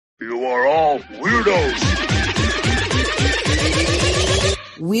You are all weirdos.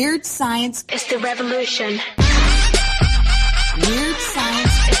 Weird science is the revolution. Weird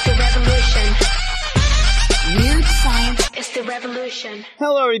science is the revolution. Weird science is the revolution.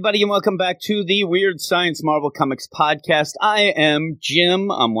 Hello, everybody, and welcome back to the Weird Science Marvel Comics podcast. I am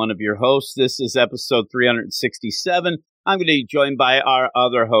Jim. I'm one of your hosts. This is episode 367. I'm going to be joined by our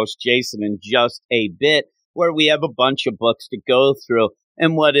other host, Jason, in just a bit, where we have a bunch of books to go through,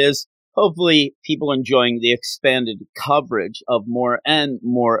 and what is hopefully people enjoying the expanded coverage of more and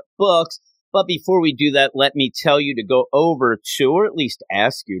more books. But before we do that, let me tell you to go over to, or at least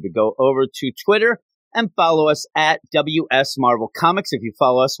ask you to go over to Twitter and follow us at WS Marvel Comics. If you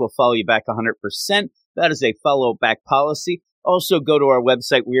follow us, we'll follow you back 100%. That is a follow back policy. Also, go to our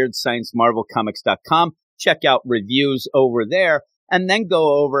website, WeirdScienceMarvelComics.com. Check out reviews over there, and then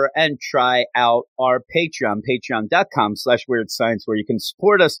go over and try out our Patreon, patreon.com/WeirdScience, where you can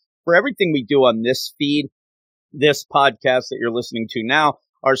support us for everything we do on this feed, this podcast that you're listening to now,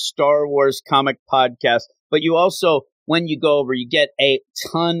 our Star Wars comic podcast. But you also, when you go over, you get a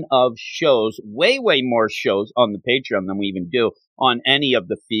ton of shows, way more shows on the Patreon than we even do on any of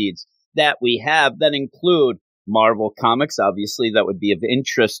the feeds that we have that include Marvel Comics. Obviously, that would be of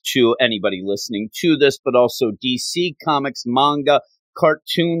interest to anybody listening to this, but also DC Comics, manga,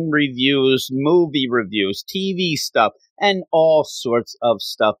 cartoon reviews, movie reviews, TV stuff, and all sorts of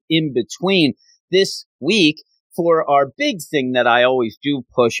stuff in between. This week, for our big thing that I always do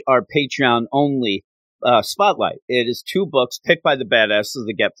push, our Patreon only spotlight. It is 2 books picked by the badasses,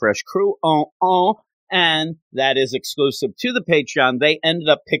 the Get Fresh crew, and that is exclusive to the Patreon. They ended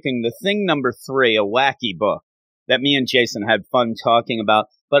up picking The Thing number 3, a wacky book that me and Jason had fun talking about,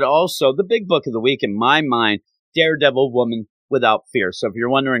 but also the big book of the week in my mind, Daredevil Woman Without Fear. So if you're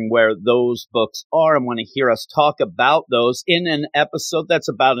wondering where those books are and want to hear us talk about those in an episode that's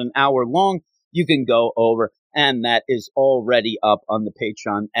about an hour long, you can go over, and that is already up on the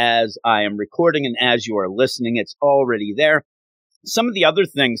Patreon as I am recording, and as you are listening, it's already there. Some of the other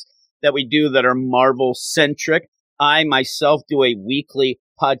things that we do that are Marvel-centric, I myself do a weekly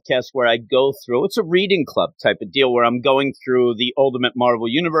podcast where I go through, it's a reading club type of deal where I'm going through the Ultimate Marvel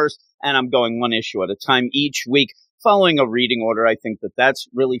Universe, and I'm going one issue at a time each week, following a reading order. I think that that's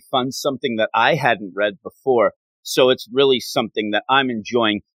really fun, something that I hadn't read before. So it's really something that I'm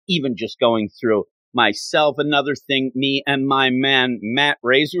enjoying, even just going through myself. Another thing, me and my man, Matt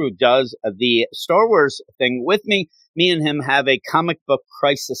Razor, who does the Star Wars thing with me and him have a comic book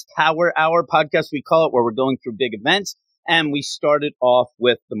crisis power hour podcast, we call it, where we're going through big events. And we started off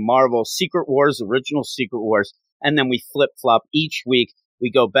with the Marvel Secret Wars, original Secret Wars, and then we flip-flop each week. We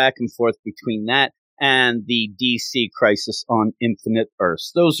go back and forth between that and the DC Crisis on Infinite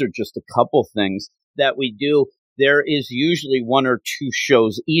Earths. Those are just a couple things that we do. There is usually 1 or 2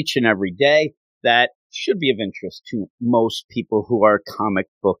 shows each and every day that should be of interest to most people who are comic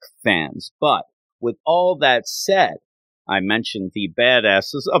book fans. But with all that said, I mentioned the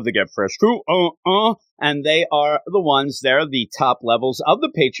badasses of the Get Fresh crew, and they are the ones, they're the top levels of the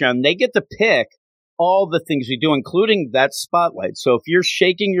Patreon. They get to pick all the things we do, including that spotlight. So if you're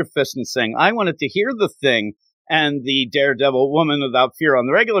shaking your fist and saying, I wanted to hear The Thing and the Daredevil Woman Without Fear on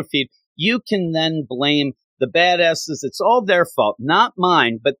the regular feed, you can then blame the badasses. It's all their fault, not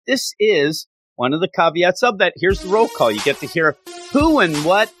mine. But this is one of the caveats of that. Here's the roll call. You get to hear who and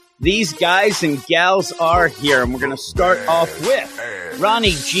what these guys and gals are here. And we're going to start off with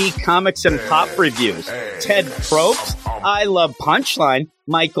Ronnie G Comics and Pop Reviews, Ted Probst, I Love Punchline,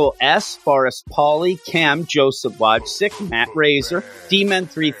 Michael S., Forrest Pauly, Cam, Joseph Wojcik, Matt Razor, D-Men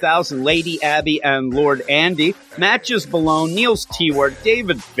 3000, Lady Abby, and Lord Andy, Matches Balone, Niels T-Word,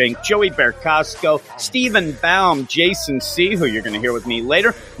 David Fink, Joey Bercosco, Stephen Baum, Jason C., who you're going to hear with me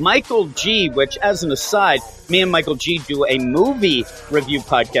later, Michael G., which, as an aside, me and Michael G. do a movie review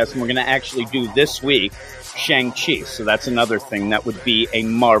podcast, and we're going to actually do this week Shang-Chi. So that's another thing that would be a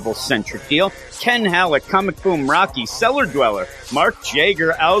Marvel-centric deal. Ken Hallett, Comic Boom Rocky, Cellar Dweller, Mark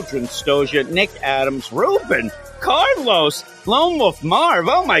Jager, Aldrin Stoja, Nick Adams, Ruben, Carlos, Lone Wolf Marv,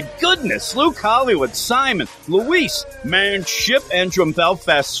 oh my goodness, Luke Hollywood, Simon, Luis, Manship, Andrew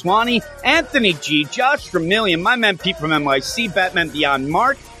Belfast, Swanee, Anthony G, Josh Vermillion, my man Pete from NYC, Batman Beyond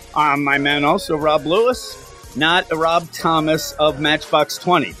Mark, my man also Rob Lewis, not Rob Thomas of Matchbox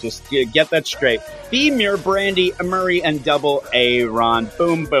 20. Just get that straight. B. Muir, Brandy, Murray, and Double A. Ron.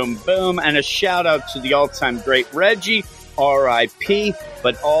 Boom, boom, boom. And a shout out to the all-time great Reggie, R.I.P.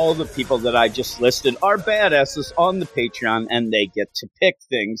 But all the people that I just listed are badasses on the Patreon, and they get to pick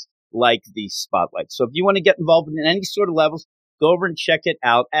things like the spotlight. So if you want to get involved in any sort of levels, go over and check it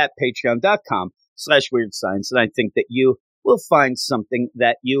out at patreon.com/weirdscience. And I think that you we'll find something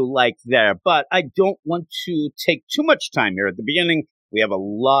that you like there. But I don't want to take too much time here. At the beginning, we have a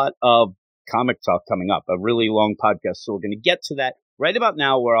lot of comic talk coming up, a really long podcast. So we're going to get to that right about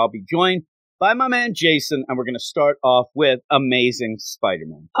now, where I'll be joined by my man Jason, and we're going to start off with Amazing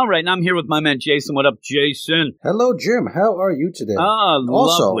Spider-Man. All right, now I'm here with my man Jason. What up, Jason? Hello, Jim. How are you today?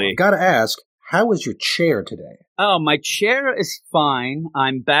 Also, lovely. Got to ask, how is your chair today? Oh, my chair is fine.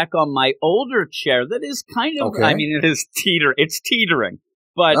 I'm back on my older chair that is kind of, Okay. I mean, it's teetering,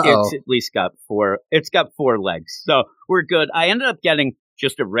 but it's at least got four legs. So we're good. I ended up getting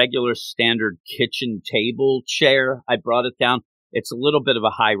just a regular standard kitchen table chair. I brought it down. It's a little bit of a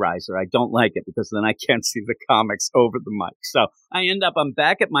high riser. I don't like it because then I can't see the comics over the mic. So I'm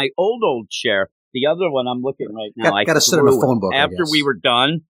back at my old chair. The other one I'm looking right now. Got to sit in a phone book. After we were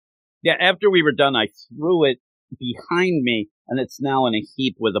done, I threw it behind me, and it's now in a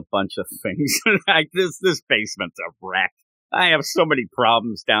heap with a bunch of things. This basement's a wreck. I have so many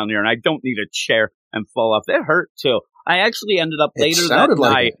problems down here, and I don't need a chair and fall off. It hurt too. I actually ended up later that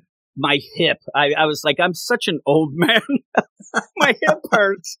night. My hip. I was like, I'm such an old man. My hip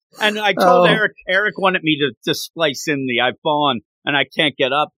hurts. And I told Eric. Eric wanted me to splice in the I've fallen and I can't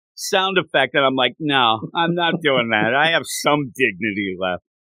get up sound effect. And I'm like, no, I'm not doing that. I have some dignity left.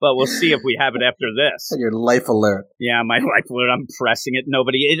 But we'll see if we have it after this. And your life alert. Yeah, my life alert. I'm pressing it.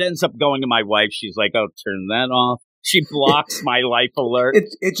 It ends up going to my wife. She's like, oh, turn that off. She blocks my life alert.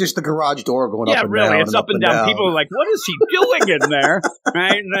 It's just the garage door going up and down. Yeah, really. It's up and down. People are like, what is he doing in there?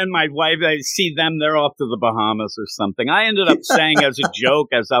 Right? And then my wife, I see them, they're off to the Bahamas or something. I ended up saying as a joke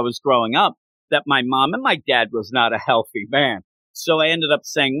as I was growing up that my mom and my dad was not a healthy man. So I ended up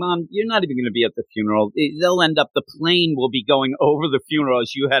saying, Mom, you're not even going to be at the funeral. The plane will be going over the funeral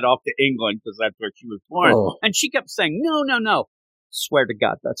as you head off to England because that's where she was born. Oh. And she kept saying, no. Swear to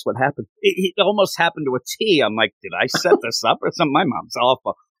God, that's what happened. It almost happened to a T. I'm like, did I set this up or something? My mom's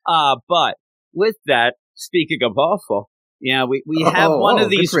awful. But with that, speaking of awful, yeah, we have one of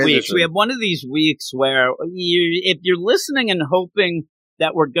these weeks. We have one of these weeks where if you're listening and hoping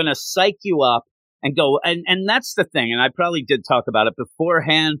that we're going to psych you up and go, and that's the thing. And I probably did talk about it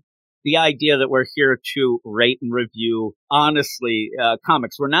beforehand. The idea that we're here to rate and review, honestly,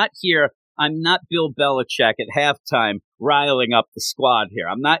 comics. We're not here. I'm not Bill Belichick at halftime riling up the squad here.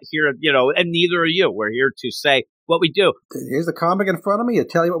 I'm not here, and neither are you. We're here to say what we do. Here's the comic in front of me. I'll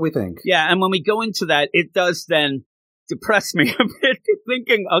tell you what we think. Yeah, and when we go into that, it does then depress me a bit,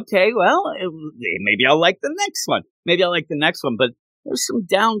 thinking, okay, well, maybe I'll like the next one. But there's some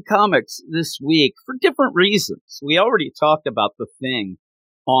down comics this week for different reasons. We already talked about The Thing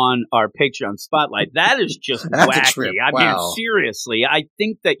on our Patreon Spotlight. That is just wacky. I mean, seriously, I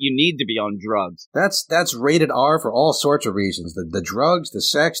think that you need to be on drugs. That's rated R for all sorts of reasons. The drugs, the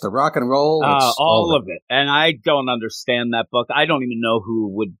sex, the rock and roll. All of it. And I don't understand that book. I don't even know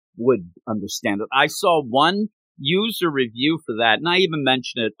who would understand it. I saw one user review for that, and I even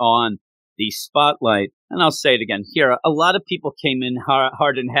mentioned it on the Spotlight. And I'll say it again here. A lot of people came in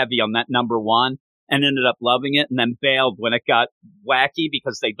hard and heavy on that number one and ended up loving it and then bailed when it got wacky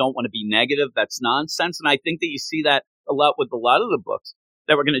because they don't want to be negative. That's nonsense. And I think that you see that a lot with a lot of the books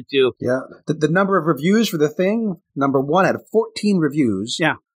that we're going to do. Yeah. The number of reviews for The Thing, number 1 had 14 reviews.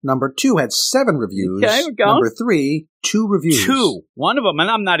 Yeah. Number 2 had 7 reviews. Okay, we're going. Number 3, 2 reviews. 2. One of them, and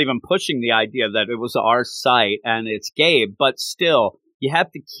I'm not even pushing the idea that it was our site and it's Gabe, but still, you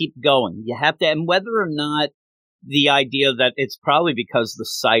have to keep going. You have to, and whether or not the idea that it's probably because the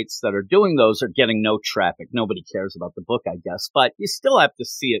sites that are doing those are getting no traffic. Nobody cares about the book, I guess, but you still have to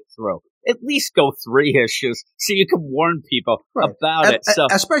see it through. At least go 3 issues so you can warn people about it. So,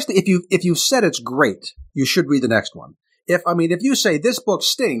 especially if you said it's great, you should read the next one. If you say this book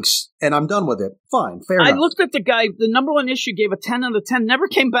stinks and I'm done with it, fine, fair enough. I looked at the guy, the number 1 issue gave a 10 out of 10, never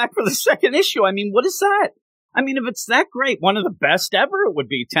came back for the second issue. I mean, what is that? I mean, if it's that great, one of the best ever, it would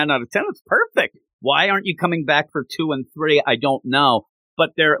be 10 out of 10. It's perfect. Why aren't you coming back for 2 and 3? I don't know.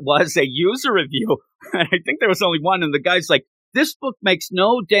 But there was a user review, and I think there was only one, and the guy's like, this book makes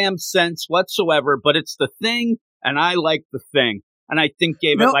no damn sense whatsoever, but it's The Thing, and I like The Thing. And I think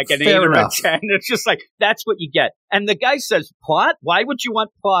gave it like an 8 or a 10. It's just like, that's what you get. And the guy says, plot? Why would you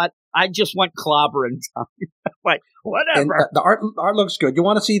want plot? I just want clobbering time. Like, whatever. And the art looks good. You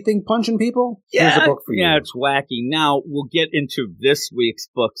want to see Thing punching people? Yeah, here's a book for you. Yeah, it's wacky. Now, we'll get into this week's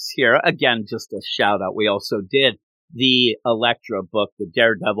books here. Again, just a shout out. We also did the Elektra book, The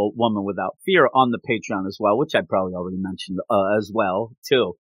Daredevil Woman Without Fear, on the Patreon as well, which I probably already mentioned as well,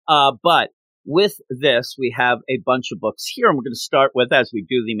 too. But with this, we have a bunch of books here, and we're going to start with, as we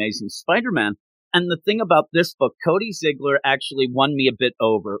do, The Amazing Spider-Man. And the thing about this book, Cody Ziegler actually won me a bit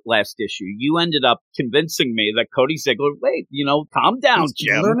over last issue. You ended up convincing me that Cody Ziegler, wait, calm down, He's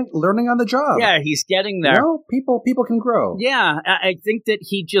Jim. learning on the job. Yeah, he's getting there. People can grow. Yeah, I think that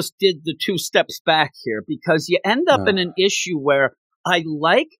he just did the 2 steps back here, because you end up in an issue where I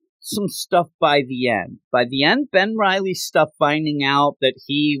like some stuff by the end. By the end, Ben Reilly's stuff, finding out that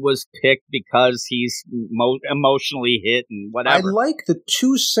he was picked because he's emotionally hit and whatever. I like the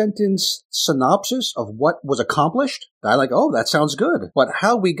 2-sentence synopsis of what was accomplished. I like, that sounds good. But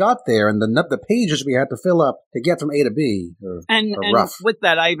how we got there and the pages we had to fill up to get from A to B are rough. With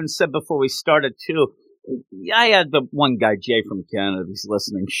that, I even said before we started, too, I had the one guy, Jay from Canada, who's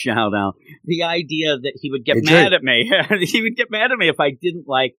listening, shout out, the idea that he would get mad at me. He would get mad at me if I didn't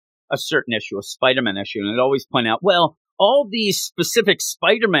like a certain issue, a Spider-Man issue. And I'd always point out, well, all these specific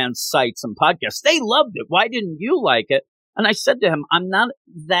Spider-Man sites and podcasts, they loved it. Why didn't you like it? And I said to him, I'm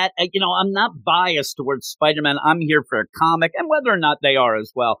not biased towards Spider-Man. I'm here for a comic, and whether or not they are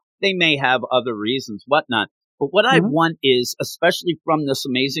as well, they may have other reasons, whatnot. But what I want is, especially from this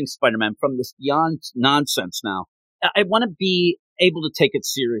Amazing Spider-Man, from this Beyond nonsense now, I want to be able to take it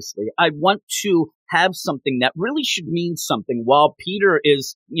seriously. I want to have something that really should mean something while Peter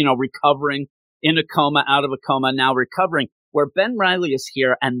is, recovering in a coma, out of a coma, now recovering, where Ben Reilly is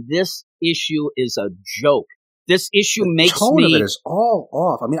here, and this issue is a joke. This issue makes the tone of it is all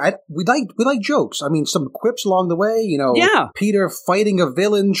off. I mean, we like jokes. I mean, some quips along the way. Yeah. Peter fighting a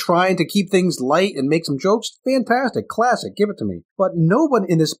villain, trying to keep things light and make some jokes. Fantastic, classic. Give it to me. But no one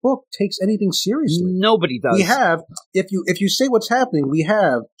in this book takes anything seriously. Nobody does. We have, if you say what's happening, we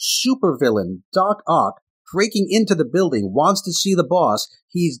have supervillain Doc Ock breaking into the building, wants to see the boss.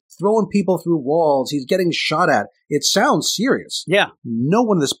 He's throwing people through walls. He's getting shot at. It sounds serious. Yeah.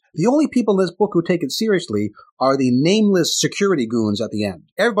 The only people in this book who take it seriously are the nameless security goons at the end.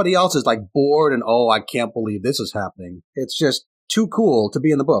 Everybody else is like bored and, I can't believe this is happening. It's just too cool to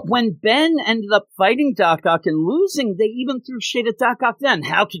be in the book. When Ben ended up fighting Doc Ock and losing, they even threw shade at Doc Ock then.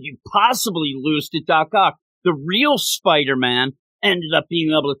 How could you possibly lose to Doc Ock? The real Spider-Man ended up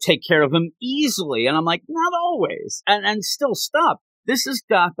being able to take care of him easily. And I'm like, not always. And still stop. This is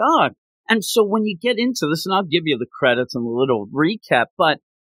Doc Ock. And so when you get into this, and I'll give you the credits and a little recap, but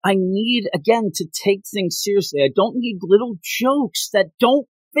I need, again, to take things seriously. I don't need little jokes that don't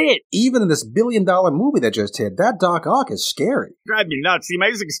fit. Even in this $1 billion movie that just hit, that Doc Ock is scary. Drive me nuts. The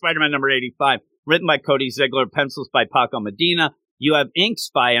Amazing Spider-Man number 85, written by Cody Ziegler, pencils by Paco Medina. You have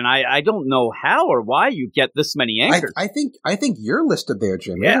inks by, and I don't know how or why you get this many anchors. I think you're listed there,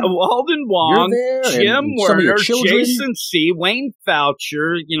 Jim. Yeah, Walden Wong, Jim Werner, Jason C., Wayne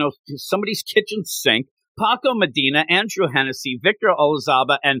Foucher, somebody's kitchen sink, Paco Medina, Andrew Hennessy, Victor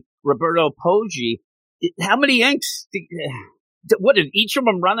Olazaba, and Roberto Poggi. How many inks? What, did each of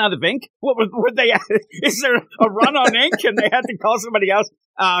them run out of ink? What were they? Is there a run on ink and they had to call somebody else?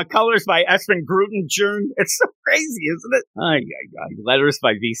 Colors by Espen Grutengern. It's so crazy, isn't it? Letters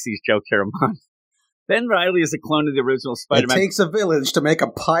by VC's Joe Caramon. Ben Reilly is a clone of the original Spider-Man. It takes a village to make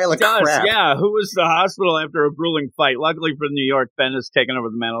a pile of crap. Yeah, who was the hospital after a grueling fight. Luckily for New York, Ben has taken over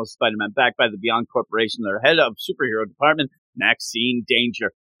the mantle of Spider-Man, backed by the Beyond Corporation, their head of superhero department, Maxine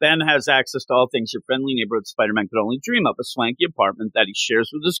Danger. Ben has access to all things your friendly neighborhood Spider-Man could only dream of, a swanky apartment that he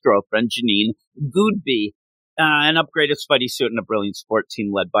shares with his girlfriend, Janine Goodby, an upgraded Spidey suit, and a brilliant sport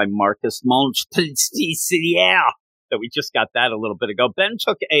team led by Marcus Montpensier. That we just got that a little bit ago. Ben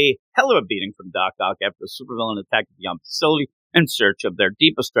took a hell of a beating from Doc Ock after a supervillain attacked the Beyond facility in search of their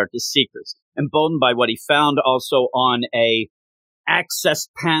deepest, darkest secrets. Emboldened by what he found also on a access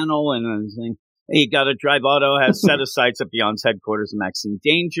panel and everything. He got a drive auto, has set of sights at Beyond's headquarters in Maxine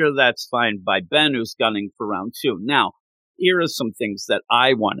Danger. That's fine by Ben, who's gunning for round 2. Now, here are some things that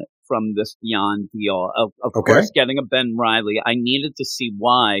I wanted from this Beyond deal. Of course, getting a Ben Reilly. I needed to see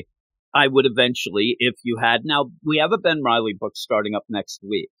why I would eventually, if you had. Now, we have a Ben Reilly book starting up next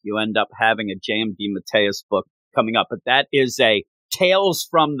week. You end up having a J.M. DeMatteis book coming up, but that is a Tales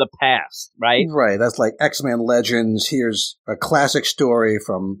from the Past, right? Right. That's like X-Men Legends. Here's a classic story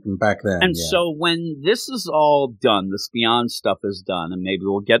from back then. And so when this is all done, this Beyond stuff is done, and maybe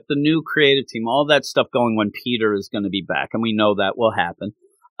we'll get the new creative team, all that stuff going when Peter is going to be back, and we know that will happen.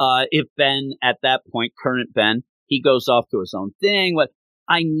 If Ben, at that point, current Ben, he goes off to his own thing,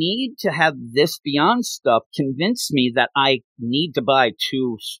 I need to have this Beyond stuff convince me that I need to buy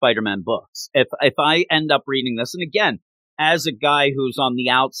 2 Spider-Man books. If I end up reading this, and again, as a guy who's on the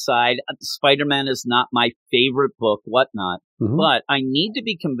outside, Spider-Man is not my favorite book, whatnot. Mhm. But I need to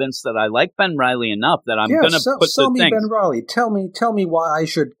be convinced that I like Ben Reilly enough that I'm going to put sell the me things. Ben Reilly. Tell me why I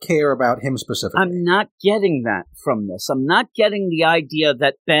should care about him specifically. I'm not getting that from this. I'm not getting the idea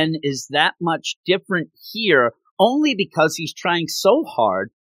that Ben is that much different here only because he's trying so hard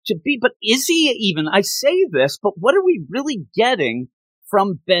to be. But is he even? I say this, but what are we really getting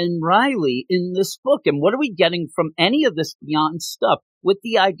from Ben Reilly in this book? And what are we getting from any of this Beyond stuff with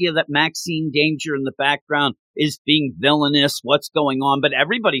the idea that Maxine Danger in the background is being villainous? What's going on? But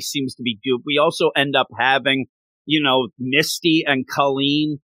everybody seems to be duped. We also end up having, Misty and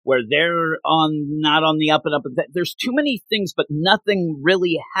Colleen where they're not on the up and up. There's too many things, but nothing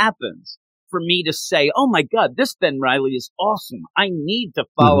really happens for me to say, oh my God, this Ben Reilly is awesome. I need to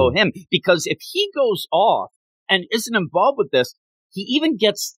follow him, because if he goes off and isn't involved with this, he even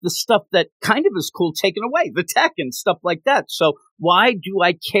gets the stuff that kind of is cool taken away, the tech and stuff like that. So why do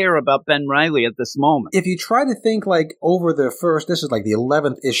I care about Ben Reilly at this moment? If you try to think like over this is like the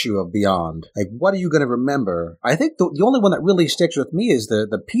 11th issue of Beyond, like what are you going to remember? I think the only one that really sticks with me is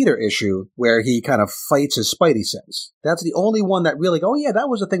the Peter issue where he kind of fights his Spidey sense. That's the only one that really, oh yeah, that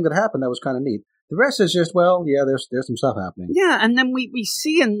was a thing that happened. That was kind of neat. The rest is just, well, yeah, there's some stuff happening. Yeah, and then we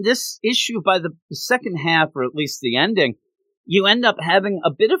see in this issue by the second half, or at least the ending, you end up having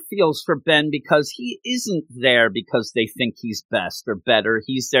a bit of feels for Ben because he isn't there because they think he's best or better.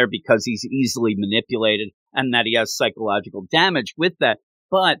 He's there because he's easily manipulated and that he has psychological damage with that.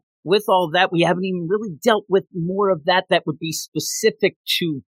 But with all that, we haven't even really dealt with more of that would be specific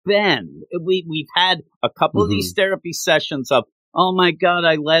to Ben. We've had a couple of these therapy sessions of, oh my God,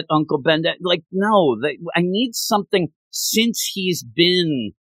 I let Uncle Ben die. Like, no, I need something since he's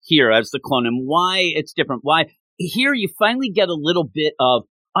been here as the clone and why it's different. Why? Here you finally get a little bit of,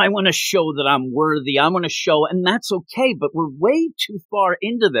 I want to show that I'm worthy. I want to show, and that's okay, but we're way too far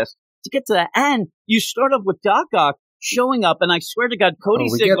into this to get to the end. You start off with Doc Ock showing up, and I swear to God, Cody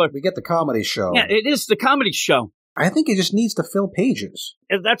Ziegler. We get the comedy show. Yeah, it is the comedy show. I think it just needs to fill pages.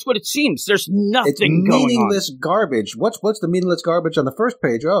 And that's what it seems. There's nothing it's going on. Meaningless garbage. What's the meaningless garbage on the first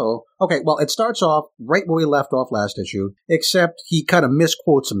page? Oh, okay. Well, it starts off right where we left off last issue, except he kind of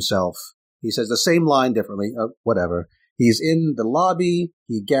misquotes himself. He says the same line differently. Whatever. He's in the lobby.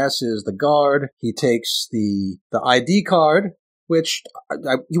 He gasses the guard. He takes the ID card, which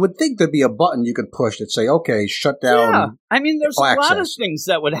you would think there'd be a button you could push that say, "Okay, shut down." Yeah, I mean, there's a lot of access. things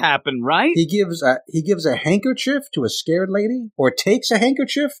that would happen, right? He gives a handkerchief to a scared lady, or takes a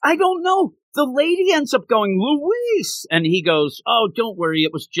handkerchief. I don't know. The lady ends up going, Luis, and he goes, "Oh, don't worry,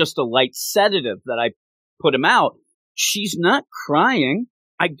 it was just a light sedative that I put him out." She's not crying.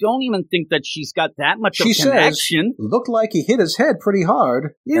 I don't even think that she's got that much of a connection. Says, looked like he hit his head pretty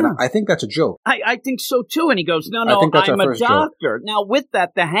hard. Yeah. And I think that's a joke. I think so too. And he goes, no, I'm a doctor. Now with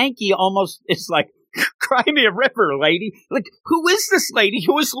that, the hanky almost is like, cry me a river, lady. Like, who is this lady?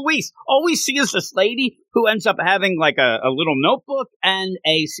 Who is Luis? All we see is this lady who ends up having like a little notebook and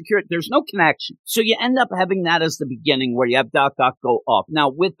a security. There's no connection. So you end up having that as the beginning where you have Doc Ock go off. Now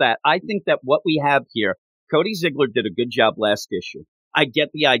with that, I think that what we have here, Cody Ziegler did a good job last issue. I get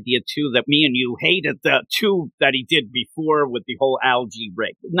the idea, too, that me and you hated the two that he did before with the whole algae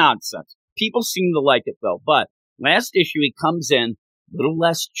rig. Nonsense. People seem to like it, though. But last issue, he comes in, a little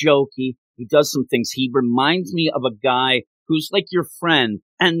less jokey. He does some things. He reminds me of a guy who's like your friend.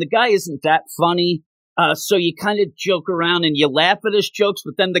 And the guy isn't that funny. So you kind of joke around and you laugh at his jokes,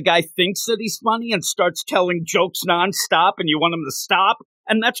 but then the guy thinks that he's funny and starts telling jokes nonstop and you want him to stop.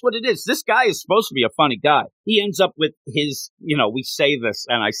 And that's what it is. This guy is supposed to be a funny guy. He ends up with his, we say this,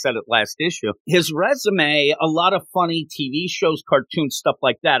 and I said it last issue, his resume, a lot of funny TV shows, cartoons, stuff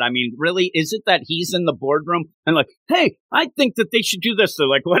like that. I mean, really, is it that he's in the boardroom and like, hey, I think that they should do this? They're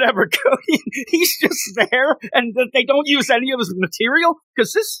like, whatever, Cody. He's just there and that they don't use any of his material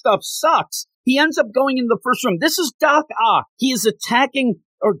because this stuff sucks. He ends up going in the first room. This is Doc Ock. He is attacking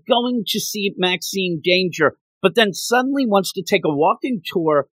or going to see Maxine Danger, but then suddenly wants to take a walking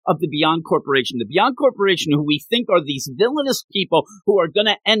tour of the Beyond Corporation. The Beyond Corporation, who we think are these villainous people who are going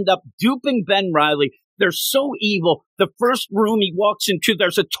to end up duping Ben Reilly. They're so evil. The first room he walks into,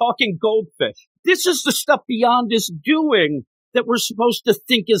 there's a talking goldfish. This is the stuff Beyond is doing that we're supposed to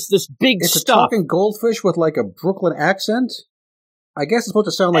think is this big stuff. It's a talking goldfish with like a Brooklyn accent? I guess it's supposed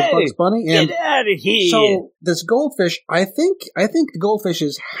to sound like Bugs Bunny. And get out of here. So this goldfish, I think the goldfish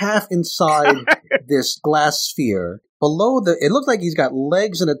is half inside this glass sphere. Below it looks like he's got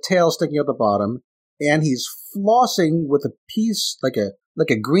legs and a tail sticking out the bottom, and he's flossing with a piece like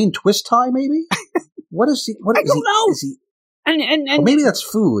a green twist tie, maybe. What is he? I don't know. Is he? And maybe that's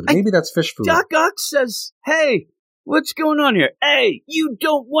food. Maybe that's fish food. Doc Ock says, "Hey, What's going on here? Hey, you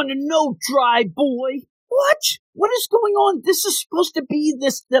don't want to know, dry boy. What? What is going on? This is supposed to be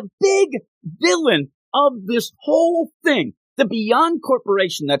the big villain of this whole thing. The Beyond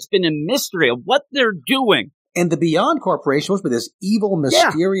Corporation that's been a mystery of what they're doing. And the Beyond Corporation was with this evil,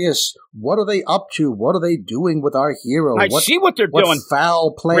 mysterious, what are they up to? What are they doing with our hero? I see what they're doing.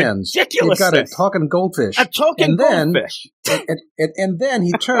 Foul plans. Ridiculous. They've got a talking goldfish. A talking goldfish. And then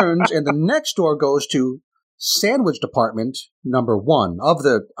he turns and the next door goes to sandwich department number 1 of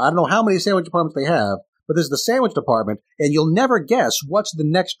the, I don't know how many sandwich departments they have, but this is the sandwich department, and you'll never guess what's the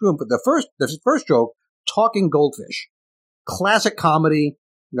next room. But the first joke, talking goldfish. Classic comedy.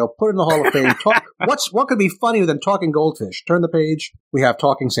 Put it in the Hall of Fame. What could be funnier than talking goldfish? Turn the page. We have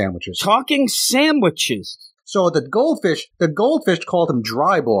talking sandwiches. Talking sandwiches. So the goldfish called him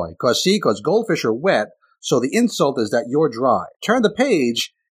dry boy because goldfish are wet. So the insult is that you're dry. Turn the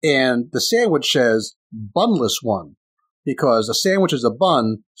page, and the sandwich says bunless one because a sandwich is a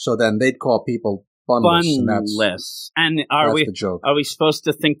bun. So then they'd call people bunless. And that's the joke. Are we supposed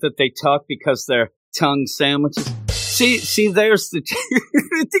to think that they talk because they're tongue sandwiches? See, there's the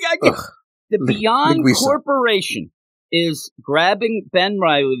Beyond Corporation is grabbing Ben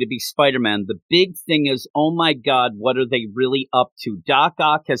Reilly to be Spider-Man. The big thing is, oh my God, what are they really up to? Doc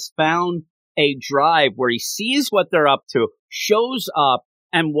Ock has found a drive where he sees what they're up to, shows up,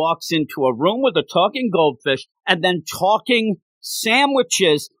 and walks into a room with a talking goldfish and then talking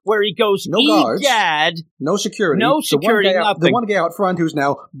sandwiches where he goes, no guards, egad. No security. Nothing. The one guy out front who's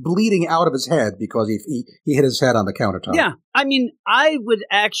now bleeding out of his head because he hit his head on the countertop. Yeah. I mean, I would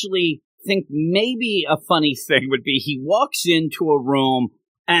actually think maybe a funny thing would be he walks into a room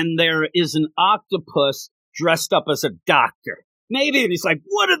and there is an octopus dressed up as a doctor. Maybe, and he's like,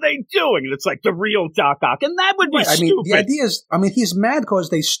 what are they doing? And it's like the real Doc Ock. And that would be stupid. The idea is, he's mad because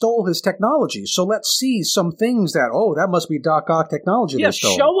they stole his technology. So let's see some things that must be Doc Ock technology they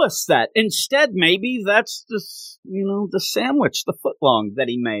stole. Show us that. Instead, maybe that's the sandwich, the footlong that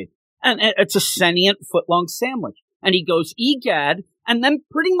he made. And it's a sentient footlong sandwich. And he goes, egad, and then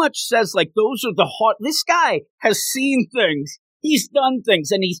pretty much says, like, those are the this guy has seen things. He's done things,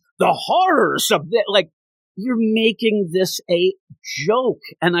 and he's the horrors of it. Like, you're making this a joke,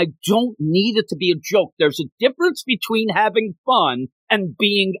 and I don't need it to be a joke. There's a difference between having fun and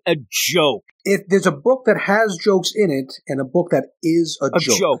being a joke. If there's a book that has jokes in it and a book that is a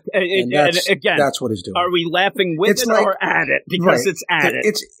joke. And again, that's what he's doing. Are we laughing with it or at it? Because it's at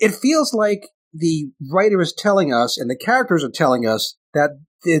it. It feels like the writer is telling us and the characters are telling us that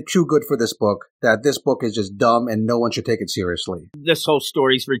they're too good for this book, that this book is just dumb and no one should take it seriously. This whole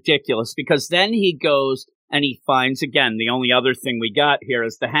story's ridiculous because then he goes and he finds, again, the only other thing we got here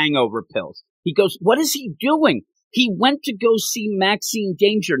is the hangover pills. He goes, what is he doing? He went to go see Maxine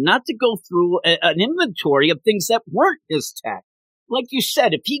Danger, not to go through an inventory of things that weren't his tech. Like you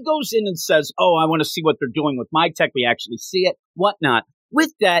said, if he goes in and says, oh, I want to see what they're doing with my tech, we actually see it, whatnot.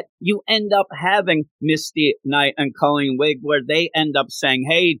 With that, you end up having Misty Knight and Colleen Wig where they end up saying,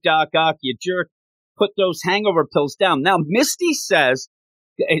 hey, Doc Ock, you jerk, put those hangover pills down. Now, Misty says,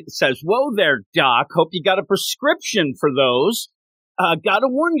 whoa there, Doc, hope you got a prescription for those. Gotta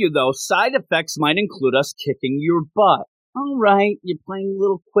warn you, though, side effects might include us kicking your butt. All right, you're playing a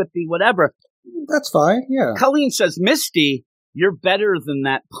little quippy, whatever. That's fine, yeah. Colleen says, Misty, you're better than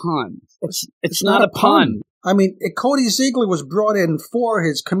that pun. It's not a pun. I mean, Cody Ziegler was brought in for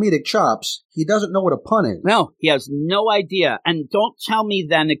his comedic chops. He doesn't know what a pun is. No, he has no idea. And don't tell me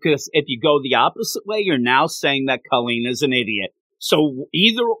then, because if you go the opposite way, you're now saying that Colleen is an idiot. So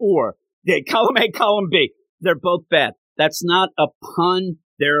either or, column A, column B, they're both bad. That's not a pun.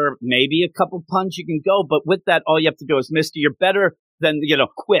 There are maybe a couple puns you can go, but with that, all you have to do is, Misty, you're better than,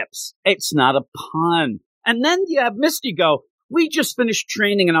 quips. It's not a pun. And then you have Misty go, we just finished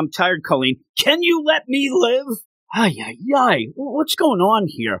training and I'm tired, Colleen. Can you let me live? Ay. What's going on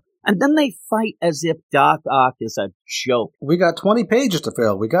here? And then they fight as if Doc Ock is a joke. We got 20 pages to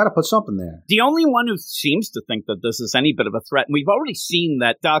fill. We got to put something there. The only one who seems to think that this is any bit of a threat, and we've already seen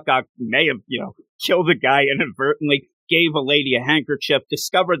that Doc Ock may have, killed a guy inadvertently, gave a lady a handkerchief,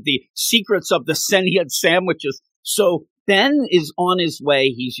 discovered the secrets of the sentient sandwiches. So Ben is on his way.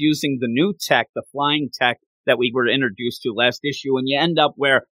 He's using the new tech, the flying tech that we were introduced to last issue, and you end up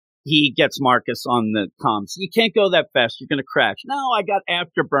where he gets Marcus on the comms. You can't go that fast. You're going to crash. No, I got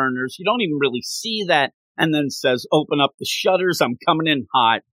afterburners. You don't even really see that. And then says, open up the shutters. I'm coming in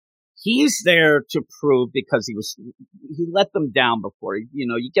hot. He's there to prove, because he let them down before.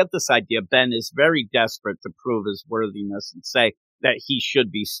 You get this idea. Ben is very desperate to prove his worthiness and say that he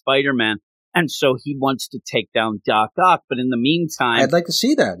should be Spider-Man. And so he wants to take down Doc Ock. But in the meantime, I'd like to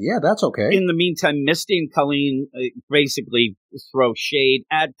see that. Yeah, that's okay. in the meantime, Misty and Colleen basically throw shade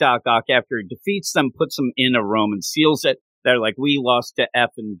at Doc Ock after he defeats them, puts them in a room and seals it. They're like, we lost to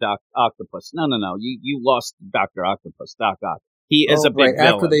F and Doc Octopus. No. You lost to Dr. Octopus, Doc Ock. He is a big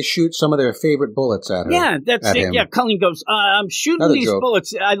villain. After they shoot some of their favorite bullets at her. Yeah, that's it. Him. Yeah, Colleen goes, I'm shooting Another these joke.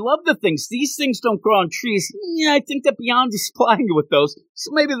 bullets. I love the things. These things don't grow on trees. Yeah, I think that Beyond is supplying you with those.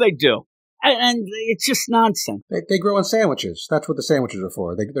 So maybe they do. And it's just nonsense. They grow in sandwiches. That's what the sandwiches are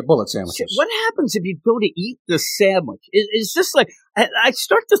for. They're bullet sandwiches. What happens if you go to eat the sandwich? It's just like, I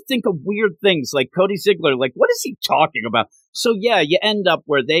start to think of weird things like Cody Ziegler. Like, what is he talking about? So, yeah, you end up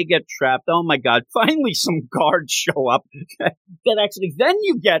where they get trapped. Oh, my God. Finally, some guards show up. Then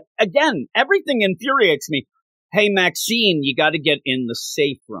you get, again, everything infuriates me. Hey, Maxine, you got to get in the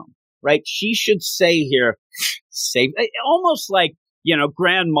safe room, right? She should say here, safe, almost like,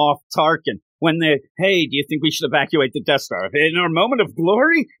 Grand Moff Tarkin, when hey, do you think we should evacuate the Death Star? In our moment of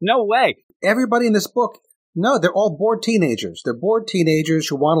glory? No way. Everybody in this book, no, they're all bored teenagers. They're bored teenagers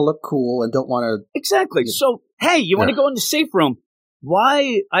who want to look cool and don't want to... Exactly. So, hey, you want to go in the safe room?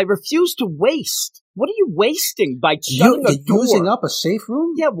 Why? I refuse to waste. What are you wasting by shutting a door? Using up a safe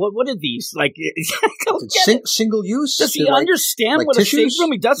room? Yeah, what are these? Like, single use? Does he understand what tissues? A safe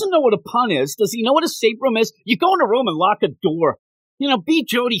room? He doesn't know what a pun is. Does he know what a safe room is? You go in a room and lock a door. Be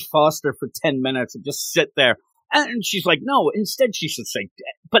Jodie Foster for 10 minutes and just sit there. And she's like, no, instead she should say,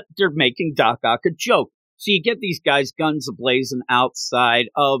 but they're making Doc Ock a joke. So you get these guys, guns ablazing outside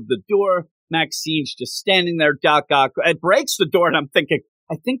of the door. Maxine's just standing there. Doc Ock breaks the door, and I'm thinking,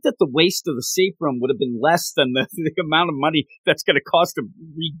 I think that the waste of the safe room would have been less than the amount of money that's going to cost to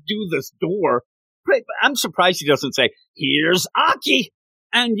redo this door. I'm surprised he doesn't say, here's Aki.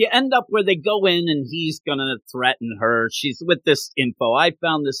 And you end up where they go in and he's going to threaten her. She's with this info. I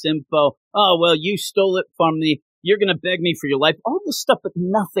found this info. Oh, well, you stole it from me. You're going to beg me for your life. All this stuff, but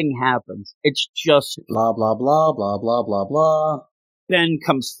nothing happens. It's just... blah, blah, blah, blah, blah, blah, blah. Ben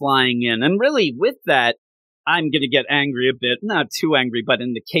comes flying in. And really, with that, I'm going to get angry a bit. Not too angry, but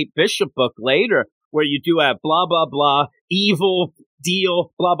in the Kate Bishop book later, where you do have blah, blah, blah, evil,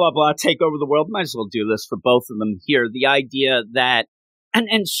 deal, blah, blah, blah, take over the world. Might as well do this for both of them here. The idea that...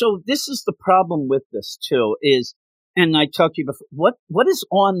 And so this is the problem with this, too, is, and I talked to you before, what is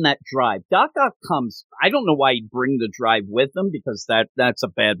on that drive? Doc Ock comes, I don't know why he'd bring the drive with him, because that's a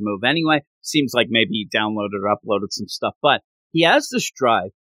bad move anyway. Seems like maybe he downloaded or uploaded some stuff, but he has this drive.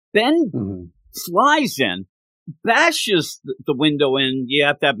 Ben flies in, bashes the window in. You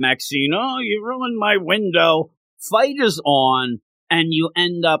have to have Maxine, oh, you ruined my window. Fight is on. And you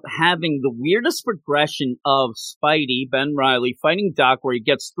end up having the weirdest progression of Spidey, Ben Reilly, fighting Doc, where he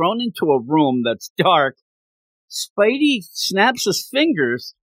gets thrown into a room that's dark. Spidey snaps his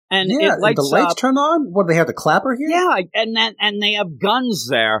fingers, and it lights up. The lights turn on? What, they have the clapper here? Yeah, and they have guns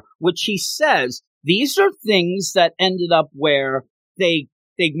there, which he says, these are things that ended up where they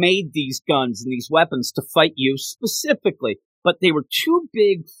made these guns and these weapons to fight you specifically. But they were too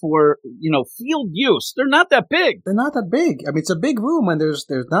big for, field use. They're not that big. They're not that big. I mean, it's a big room, and there's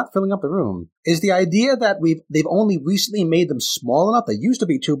not filling up the room. Is the idea that they've only recently made them small enough? They used to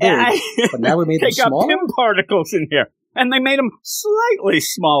be too big, but now we made them smaller? They got PIM particles in here, and they made them slightly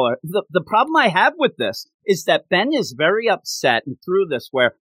smaller. The problem I have with this is that Ben is very upset, and through this,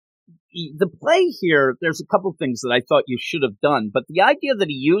 where the play here, there's a couple things that I thought you should have done, but the idea that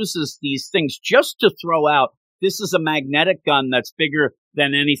he uses these things just to throw out, this is a magnetic gun that's bigger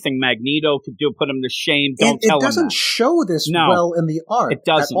than anything Magneto could do. Put him to shame. Don't tell him that. It doesn't show this well in the art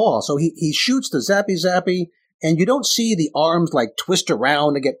at all. So he shoots the zappy, and you don't see the arms like twist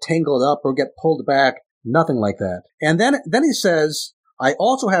around and get tangled up or get pulled back. Nothing like that. And then he says, I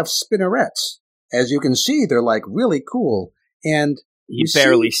also have spinnerets. As you can see, they're like really cool. And you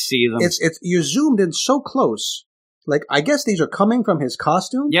barely see them. You're zoomed in so close. Like, I guess these are coming from his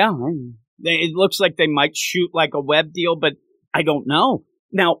costume? Yeah. It looks like they might shoot like a web deal, but I don't know.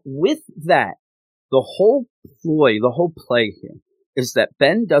 Now, with that, the whole ploy, the whole play here is that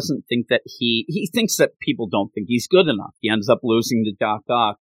Ben doesn't think that he thinks that people don't think he's good enough. He ends up losing to Doc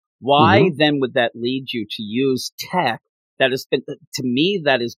Ock. Why then would that lead you to use tech that has been, to me,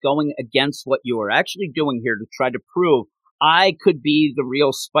 that is going against what you are actually doing here to try to prove I could be the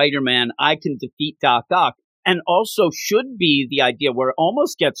real Spider-Man. I can defeat Doc Ock. And also should be the idea where it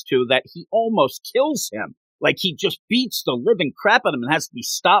almost gets to that he almost kills him. Like he just beats the living crap out of him and has to be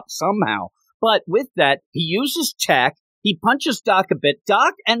stopped somehow. But with that, he uses tech. He punches Doc a bit.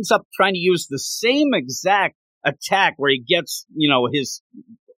 Doc ends up trying to use the same exact attack where he gets, his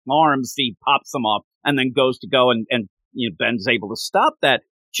arms, he pops them off and then goes to go and Ben's able to stop that.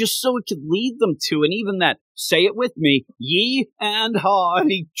 just so it could lead them to, and even that, say it with me, ye and ha,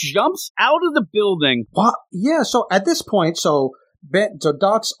 and he jumps out of the building. What? Yeah, so at this point, so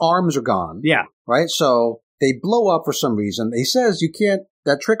Doc's arms are gone. Yeah. Right? So they blow up for some reason. He says you can't,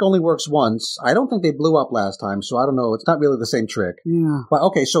 that trick only works once. I don't think they blew up last time, so I don't know. It's not really the same trick. Yeah. But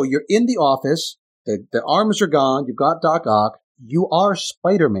okay, so you're in the office. The arms are gone. You've got Doc Ock. You are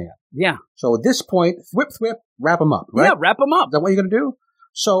Spider-Man. Yeah. So at this point, whip, wrap him up, right? Yeah, wrap him up. Is that what you're going to do?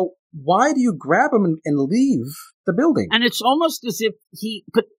 So why do you grab him and leave the building? And it's almost as if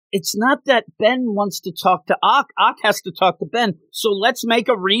but it's not that Ben wants to talk to Ock. Ock has to talk to Ben. So let's make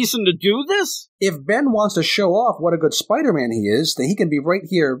a reason to do this. If Ben wants to show off what a good Spider-Man he is, then he can be right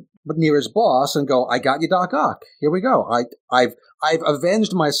here near his boss and go, I got you, Doc Ock. Here we go. I've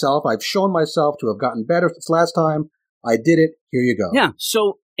avenged myself. I've shown myself to have gotten better since last time. I did it. Here you go. Yeah.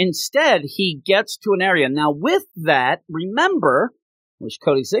 So instead, he gets to an area. Now, with that, remember, which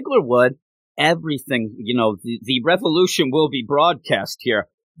Cody Ziegler would, everything, the revolution will be broadcast here.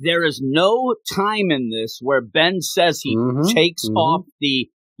 There is no time in this where Ben says he takes off the,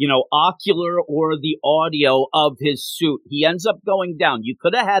 ocular or the audio of his suit. He ends up going down. You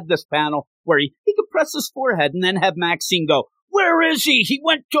could have had this panel where he could press his forehead and then have Maxine go, where is he? He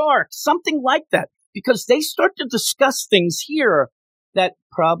went dark. Something like that. Because they start to discuss things here that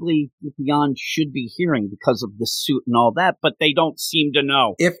probably Beyond should be hearing because of the suit and all that, but they don't seem to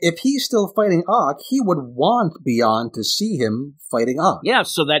know. If he's still fighting Ock, he would want Beyond to see him fighting Ock. Yeah,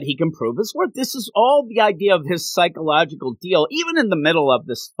 so that he can prove his worth. This is all the idea of his psychological deal. Even in the middle of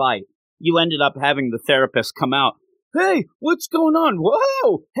this fight, you ended up having the therapist come out. Hey, what's going on?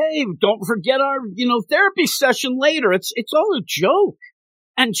 Whoa! Hey, don't forget our, therapy session later. It's all a joke.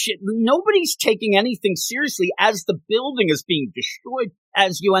 And nobody's taking anything seriously as the building is being destroyed,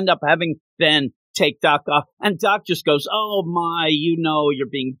 as you end up having Ben take Doc off. And Doc just goes, oh my, you're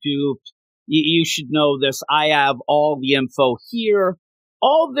being duped. You should know this. I have all the info here.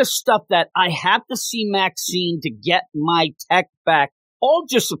 All this stuff that I have to see Maxine to get my tech back all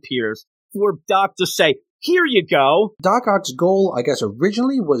disappears for Doc to say, here you go. Doc Ock's goal, I guess,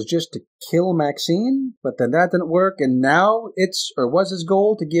 originally was just to kill Maxine, but then that didn't work, and now was his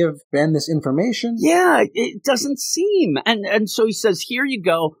goal to give Ben this information? Yeah, it doesn't seem. And so he says, here you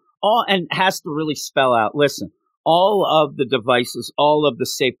go, and has to really spell out, listen, all of the devices, all of the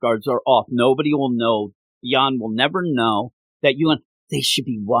safeguards are off. Nobody will know, Beyond will never know that they should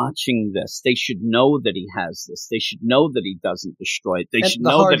be watching this. They should know that he has this. They should know that he doesn't destroy it. They should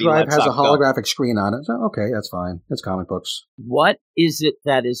know that he lets the hard drive has a holographic go. Screen on it. So, okay, that's fine. It's comic books. What is it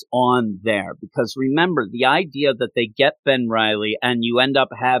that is on there? Because remember, the idea that they get Ben Reilly and you end up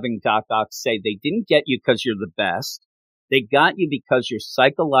having Doc Ock say they didn't get you because you're the best. They got you because you're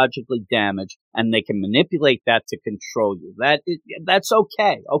psychologically damaged, and they can manipulate that to control you. That's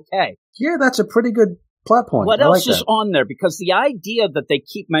okay. Okay. Yeah, that's a pretty good plot point. What else is on there? Because the idea that they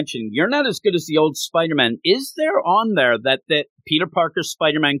keep mentioning, you're not as good as the old Spider-Man, is there on there that Peter Parker's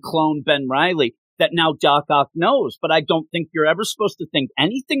Spider-Man clone Ben Reilly that now Doc Ock knows? But I don't think you're ever supposed to think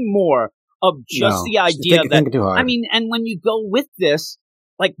anything more of just the idea think too hard. I mean, and when you go with this,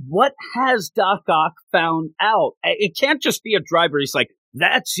 like, what has Doc Ock found out? It can't just be a driver. He's like,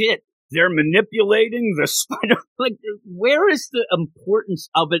 that's it. They're manipulating the Spider. Like, where is the importance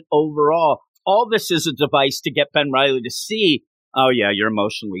of it overall? All this is a device to get Ben Reilly to see, oh yeah, you're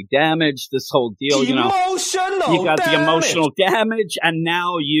emotionally damaged, this whole deal, you got the emotional damage, and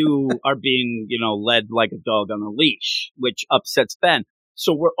now you are being, led like a dog on a leash, which upsets Ben.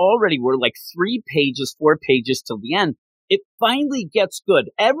 So we're like 4 pages till the end. It finally gets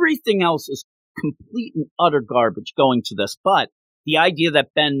good. Everything else is complete and utter garbage going to this, but the idea that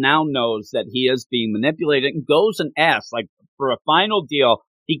Ben now knows that he is being manipulated and goes and asks, like, for a final deal.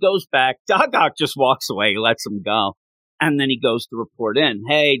 He goes back. Doc Ock just walks away, lets him go. And then he goes to report in.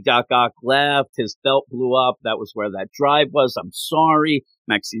 Hey, Doc Ock left. His belt blew up. That was where that drive was. I'm sorry.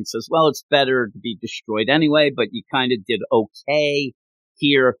 Maxine says, well, it's better to be destroyed anyway, but you kind of did okay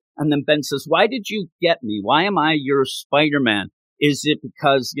here. And then Ben says, why did you get me? Why am I your Spider-Man? Is it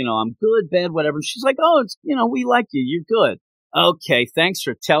because, I'm good, bad, whatever? She's like, oh, it's, we like you. You're good. Okay, thanks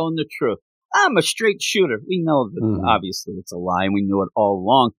for telling the truth. I'm a straight shooter. We know that obviously it's a lie, and we knew it all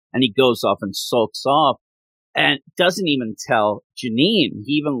along. And he goes off and sulks off and doesn't even tell Janine.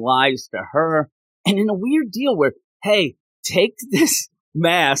 He even lies to her. And in a weird deal where, hey, take this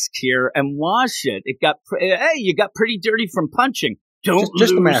mask here and wash it. You got pretty dirty from punching. Don't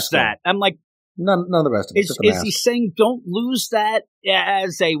just lose the mask, that. though. I'm like, none of the rest of it. Is he saying don't lose that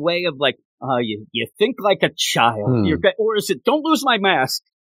as a way of like, you think like a child, or is it don't lose my mask?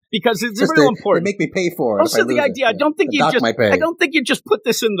 because it's Just real they important. make me pay for it. Also, the idea, I don't think you just put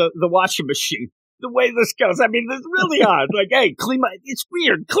this in the washing machine. The way this goes, I mean, it's really odd. Like, hey, it's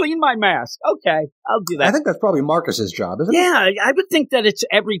weird. Clean my mask. Okay, I'll do that. I think that's probably Marcus's job, isn't it? Yeah, I would think that it's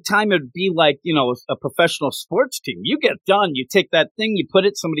every time it'd be like, a professional sports team. You get done, you take that thing, you put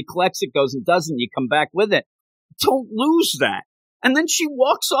it, somebody collects it, goes and does it, and you come back with it. Don't lose that. And then she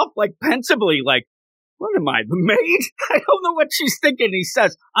walks off like pensively, like, what am I, the maid? I don't know what she's thinking. He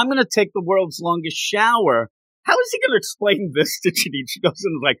says, I'm going to take the world's longest shower. How is he going to explain this to Janine? She goes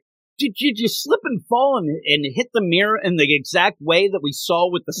in like, did you slip and fall and hit the mirror in the exact way that we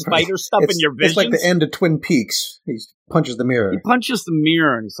saw with the spider stuff in your visions? It's like the end of Twin Peaks. He punches the mirror. He punches the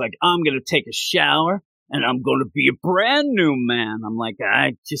mirror and he's like, I'm going to take a shower and I'm going to be a brand new man. I'm like,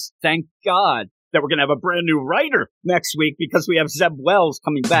 I just thank God that we're going to have a brand new writer next week because we have Zeb Wells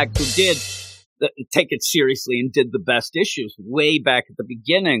coming back who did take it seriously and did the best issues way back at the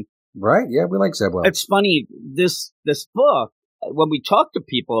beginning. Right? Yeah, we like Zeb Wells. It's funny, this book, when we talk to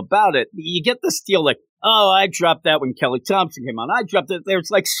people about it, you get this deal like, oh, I dropped that when Kelly Thompson came on. I dropped it.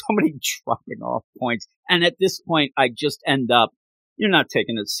 There's like so many dropping off points. And at this point, I just end up, you're not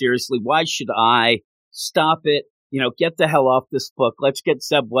taking it seriously. Why should I stop it? Get the hell off this book. Let's get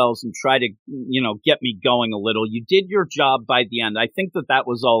Zeb Wells and try to, get me going a little. You did your job by the end. I think that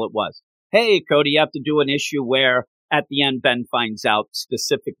was all it was. Hey, Cody, you have to do an issue where at the end, Ben finds out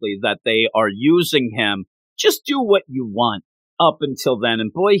specifically that they are using him. Just do what you want. Up until then,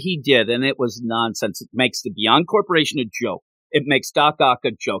 and boy, he did, and it was nonsense. It makes the Beyond Corporation a joke. It makes Doc Ock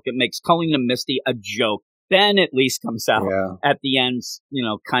a joke. It makes Culling and Misty a joke. Ben at least comes out at the end,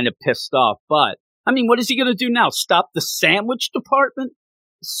 kind of pissed off. But, I mean, what is he going to do now? Stop the sandwich department?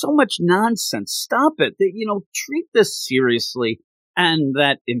 So much nonsense. Stop it. Treat this seriously. And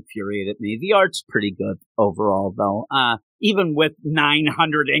that infuriated me. The art's pretty good overall, though. Even with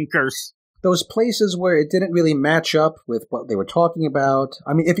 900 inkers. Those places where it didn't really match up with what they were talking about.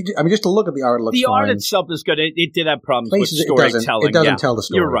 I mean, just to look at the art, it looks fine. The art itself is good. It did have problems with storytelling. It doesn't tell the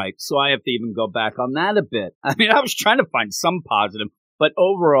story. You're right. So I have to even go back on that a bit. I mean, I was trying to find some positive, but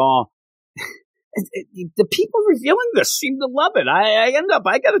overall, the people reviewing this seem to love it. I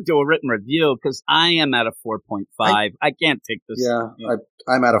got to do a written review because I am at a 4.5. I can't take this. Yeah,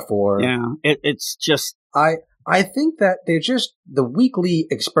 I'm at a 4. Yeah, it's just. I think that they're just the weekly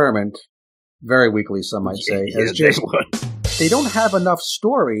experiment. Very weekly, some might say. They don't have enough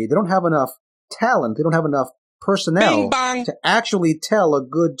story. They don't have enough talent. They don't have enough personnel to actually tell a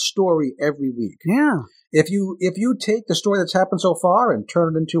good story every week. Yeah. If you take the story that's happened so far and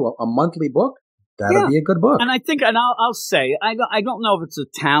turn it into a monthly book, that'll be a good book. And I think, and I'll say, I don't know if it's a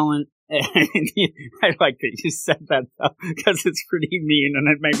talent. I like that you said that though, because it's pretty mean and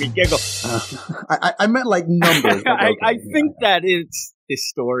it made me giggle. I meant like numbers. I think that it's the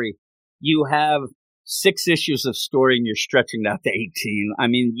story. You have 6 issues of story and you're stretching that to 18. I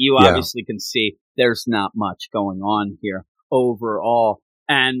mean, you obviously can see there's not much going on here overall.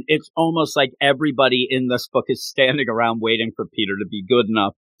 And it's almost like everybody in this book is standing around waiting for Peter to be good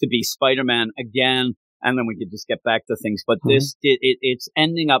enough to be Spider-Man again. And then we could just get back to things. But it's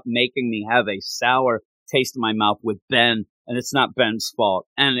ending up making me have a sour taste in my mouth with Ben. And it's not Ben's fault.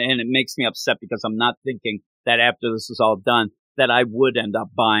 And it makes me upset because I'm not thinking that after this is all done, that I would end up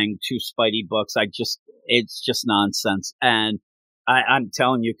buying 2 Spidey books. It's just nonsense. And I'm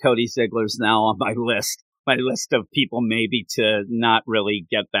telling you, Cody Ziegler's now on my list of people maybe to not really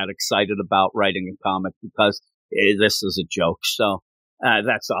get that excited about writing a comic because this is a joke. So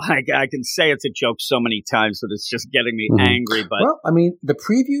that's all. I can say it's a joke so many times that it's just getting me angry. But well, I mean, the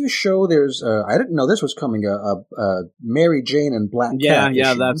previews show there's I didn't know this was coming, a Mary Jane and Black Cat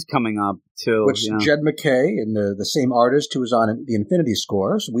Yeah, issue, that's coming up too. which Jed MacKay and the same artist who was on the Infinity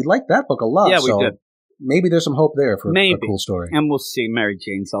Scores. We liked that book a lot. Yeah, we did. Maybe there's some hope there for a cool story. And we'll see. Mary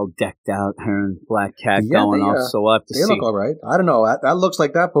Jane's all decked out, her and Black Cat going off, so we'll have to see. They look all right. I don't know. That looks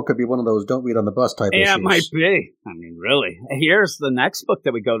like that book could be one of those don't read on the bus type issues. Yeah, it might be. I mean, really. Here's the next book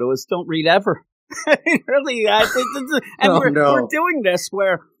that we go to is Don't Read Ever. Really. We're doing this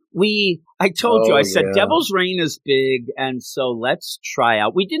where I told you, I said, Devil's Reign is big, and so let's try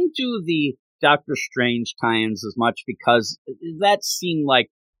out. We didn't do the Doctor Strange tie-ins as much because that seemed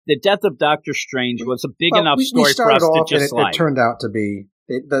like the death of Doctor Strange was a big enough story for us to just like. It turned out to be,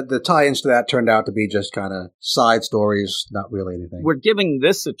 the tie-ins to that turned out to be just kind of side stories, not really anything. We're giving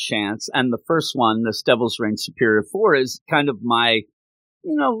this a chance, and the first one, this Devil's Reign Superior 4, is kind of my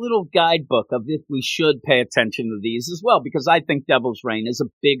little guidebook of if we should pay attention to these as well, because I think Devil's Reign is a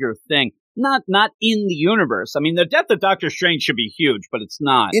bigger thing. Not in the universe. I mean, the death of Doctor Strange should be huge, but it's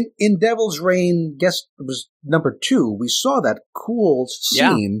not. In Devil's Reign, guess it was number 2, we saw that cool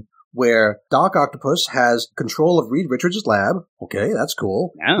scene where Doc Octopus has control of Reed Richards' lab. Okay, that's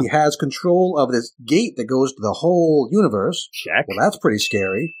cool. Yeah. He has control of this gate that goes to the whole universe. Check. Well, that's pretty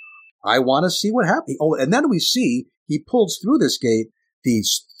scary. I want to see what happens. Oh, and then we see he pulls through this gate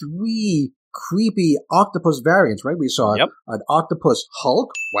these 3 creepy octopus variants, right? We saw an octopus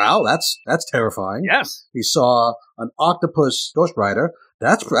Hulk. Wow, that's terrifying. Yes. We saw an octopus Ghost Rider.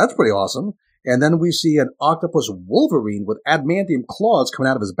 That's pretty awesome. And then we see an octopus Wolverine with adamantium claws coming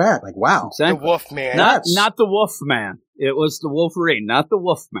out of his back. Like, wow. Exactly. The Wolfman. Not the Wolfman. It was the Wolverine, not the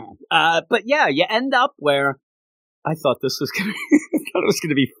Wolfman. But yeah, you end up where I thought this was going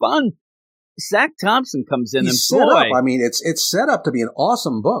to be fun. Zach Thompson comes in He's and set boy, up. I mean, it's set up to be an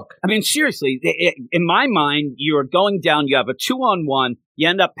awesome book. I mean, seriously, in my mind, you're going down, you have a 2-on-1, you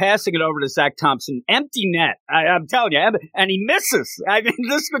end up passing it over to Zach Thompson, empty net. I'm telling you, and he misses. I mean,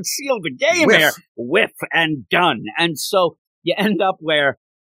 this would seal the game Whiff. Whiff and done. And so you end up where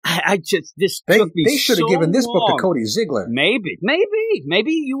this They took me should have so given this book long. to Cody Ziegler. Maybe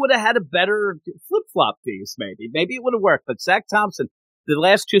you would have had a better flip-flop piece. Maybe it would have worked. But Zach Thompson, the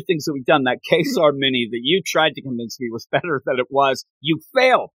last 2 things that we've done, that Kazar mini that you tried to convince me was better than it was, you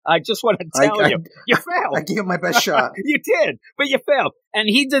failed. I just want to tell you, you failed. I gave him my best shot. You did, but you failed. And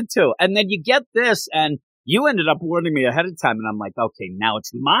he did too. And then you get this, and you ended up warning me ahead of time, and I'm like, okay, now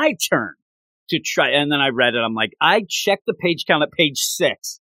it's my turn to try. And then I read it. I'm like, I checked the page count at page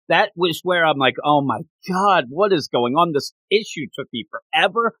 6. That was where I'm like, oh my God, what is going on? This issue took me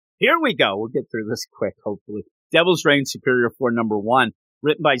forever. Here we go. We'll get through this quick, hopefully. Devil's Reign Superior 4 #1.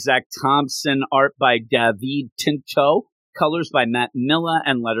 Written by Zach Thompson, art by David Tinto, colors by Matt Milla,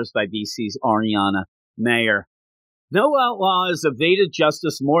 and letters by VC's Ariana Mayer. No outlaw has evaded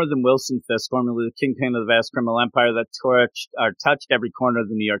justice more than Wilson Fisk, formerly the kingpin of the vast criminal empire that touched every corner of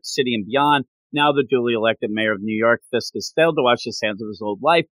the New York City and beyond. Now the duly elected mayor of New York, Fisk has failed to wash his hands of his old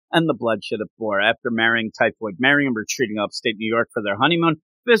life and the bloodshed it bore. After marrying Typhoid Mary and retreating upstate New York for their honeymoon,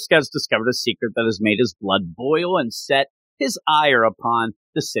 Fisk has discovered a secret that has made his blood boil and set his ire upon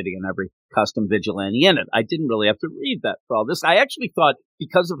the city and every custom vigilante in it. I didn't really have to read that for all this. I actually thought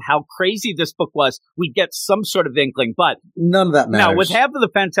because of how crazy this book was, we'd get some sort of inkling, but none of that matters. now with half of the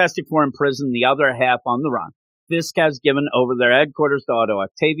Fantastic Four in prison, the other half on the run, Fisk has given over their headquarters to Otto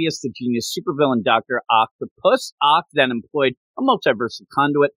Octavius, the genius supervillain Dr. Octopus. Oct then employed a multiversal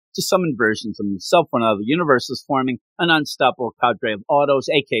conduit to summon versions of himself when other universes, forming an unstoppable cadre of Autos,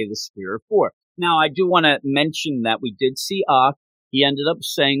 aka the Sphere of Four. Now, I do want to mention that we did see Oct. He ended up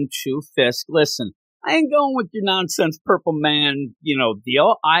saying to Fisk, listen, I ain't going with your nonsense Purple Man,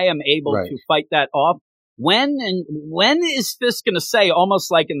 deal. I am able to fight that off. When is Fisk going to say,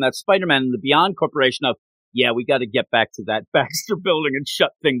 almost like in that Spider-Man and the Beyond Corporation of, yeah, we got to get back to that Baxter building and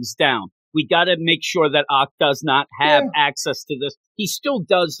shut things down. We got to make sure that Oct does not have access to this. He still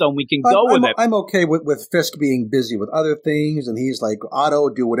does, though, and we can go with it. I'm okay with Fisk being busy with other things, and he's like, Otto,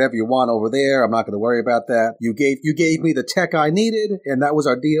 do whatever you want over there. I'm not going to worry about that. You gave me the tech I needed, and that was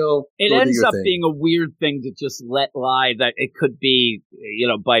our deal. It ends up being a weird thing to just let lie that it could be,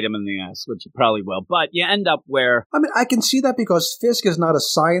 bite him in the ass, which it probably will. But you end up where... I mean, I can see that because Fisk is not a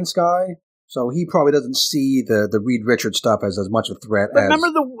science guy. So he probably doesn't see the Reed Richards stuff as much a threat as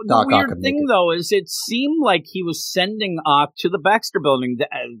remember the weird thing, though, is it seemed like he was sending Oct to the Baxter building to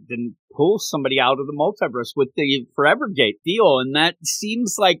then pull somebody out of the multiverse with the Forever Gate deal, and that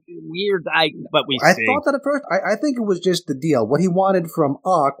seems like weird. I thought that at first. I think it was just the deal. What he wanted from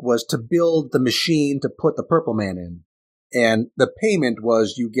Oct was to build the machine to put the Purple Man in. And the payment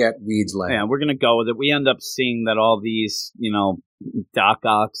was you get Reed's lab. Yeah, we're going to go with it. We end up seeing that all these, Doc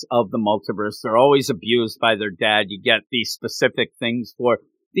Ocks of the multiverse, they're always abused by their dad. You get these specific things for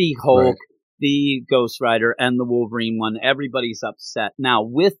the Hulk, the Ghost Rider, and the Wolverine one. Everybody's upset. Now,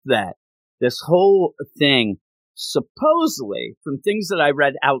 with that, this whole thing, supposedly, from things that I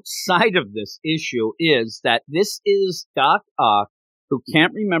read outside of this issue, is that this is Doc Ock, who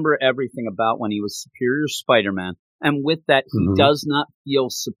can't remember everything about when he was Superior Spider-Man. And with that, he does not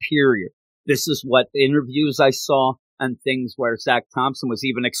feel superior. This is what interviews I saw and things where Zach Thompson was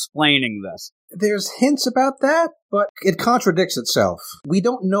even explaining this. There's hints about that, but it contradicts itself. We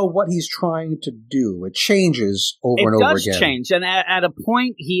don't know what he's trying to do. It changes over and over again. It does change. And at a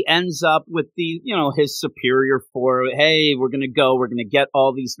point, he ends up with the, his Superior Four. Hey, we're going to get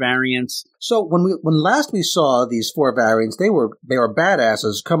all these variants. So when last we saw these 4 variants, they were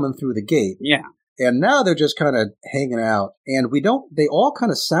badasses coming through the gate. Yeah. And now they're just kind of hanging out. And they all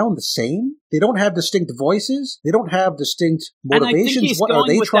kind of sound the same. They don't have distinct voices. They don't have distinct motivations. And I think he's what going are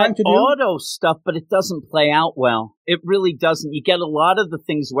they with trying that to do? auto stuff, but it doesn't play out well. It really doesn't. You get a lot of the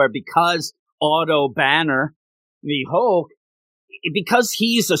things where because Otto Banner, the Hulk, because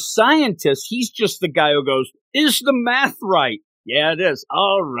he's a scientist, he's just the guy who goes, is the math right? Yeah, it is.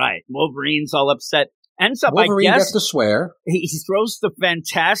 All right. Wolverine's all upset. Ends up, Wolverine I guess, gets to swear. he throws the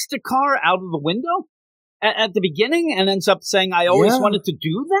Fantastic car out of the window at the beginning and ends up saying, I always wanted to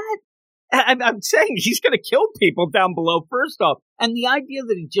do that. I'm saying he's going to kill people down below, first off. And the idea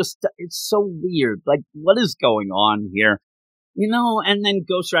that it's so weird. Like, what is going on here? You know, and then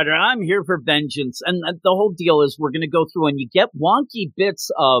Ghost Rider, I'm here for vengeance. And the whole deal is we're going to go through and you get wonky bits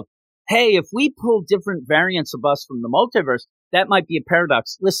of, hey, if we pull different variants of us from the multiverse, that might be a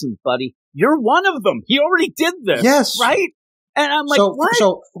paradox. Listen, buddy, you're one of them. He already did this. Yes. Right? And I'm like, what?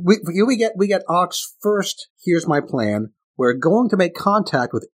 So we get Ock's first, here's my plan. We're going to make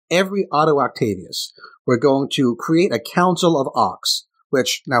contact with every Otto Octavius. We're going to create a council of Ocks,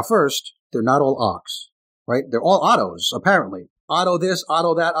 which, now first, they're not all Ocks, right? They're all Ottos, apparently. Otto this,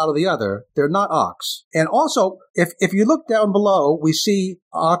 Otto that, Otto the other. They're not Ocks. And also, if you look down below, we see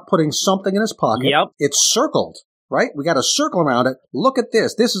Ock putting something in his pocket. Yep. It's circled, right? We got a circle around it. Look at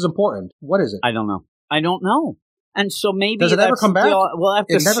this. This is important. What is it? I don't know. And so maybe does it ever come back? We'll have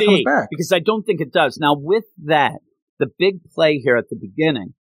to it never see, comes back. because I don't think it does. Now, with that, the big play here at the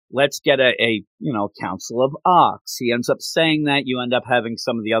beginning, let's get a council of Ocks. He ends up saying that. You end up having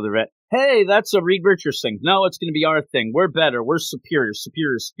some of the other, hey, that's a Reed Richards thing. No, it's going to be our thing. We're better. We're superior.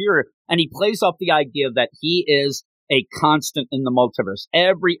 And he plays off the idea that he is a constant in the multiverse.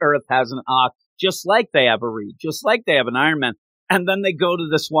 Every Earth has an Ock, just like they have a Reed, just like they have an Iron Man. And then they go to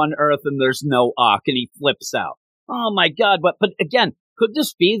this one Earth and there's no Ock, and he flips out. Oh my God. But again, could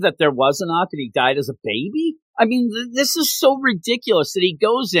this be that there was an Ock and he died as a baby? I mean, this is so ridiculous that he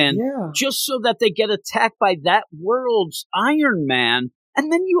goes in just so that they get attacked by that world's Iron Man.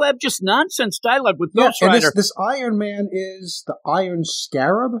 And then you have just nonsense dialogue with Ghost Rider. And this Iron Man is the Iron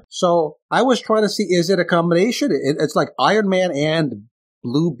Scarab. So I was trying to see, is it a combination? It's like Iron Man and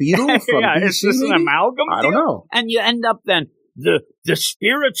Blue Beetle from DC, is this an amalgam? I don't know. And you end up then, the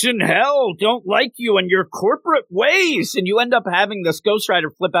spirits in hell don't like you and your corporate ways. And you end up having this Ghost Rider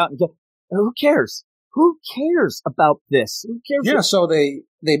flip out and go, who cares? Who cares about this? Who cares? Yeah, so they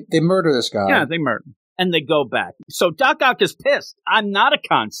murder this guy. Yeah, they murder him. And they go back. So Doc Ock is pissed. I'm not a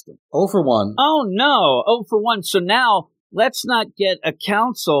constant. 0 for 1. Oh, no. 0 for 1. So now let's not get a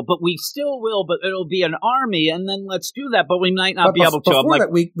council, but we still will, but it'll be an army, and then let's do that, but we might not be able to. Before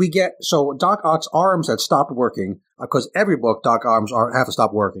that, we get, so Doc Ock's arms had stopped working, because every book, Doc arms have to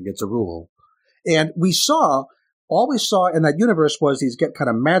stop working. It's a rule. And all we saw in that universe was these get kind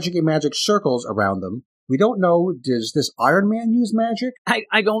of magic circles around them. We don't know, does this Iron Man use magic?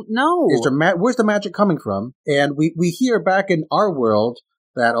 I don't know. Where's the magic coming from? And we hear back in our world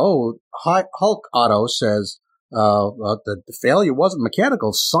that, Hulk Otto says, the failure wasn't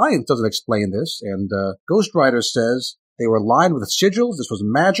mechanical. Science doesn't explain this. And Ghost Rider says they were lined with sigils. This was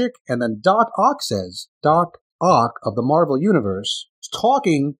magic. And then Doc Ock says, Doc Ock of the Marvel Universe,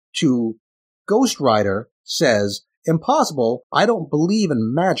 talking to Ghost Rider, says, impossible. I don't believe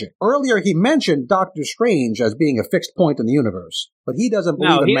in magic. Earlier, he mentioned Doctor Strange as being a fixed point in the universe, but he doesn't believe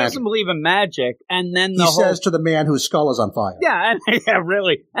in magic. No, he doesn't believe in magic. And then he says to the man whose skull is on fire. Yeah,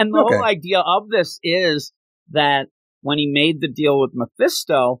 really. And the whole idea of this is that when he made the deal with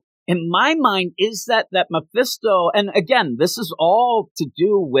Mephisto, in my mind, is that Mephisto, and again, this is all to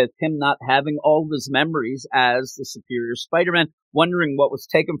do with him not having all of his memories as the Superior Spider-Man, wondering what was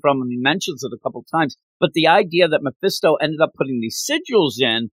taken from him. He mentions it a couple times. But the idea that Mephisto ended up putting these sigils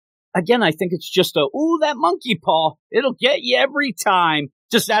in, again, I think it's just that monkey paw, it'll get you every time.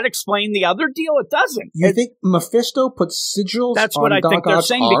 Does that explain the other deal? It doesn't. You think Mephisto put sigils on Doc Ock's arms? That's what I think they're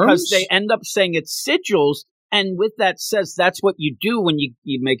saying, because they end up saying it's sigils. And with that says that's what you do when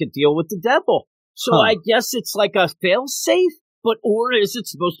you make a deal with the devil. So I guess it's like a fail-safe, or is it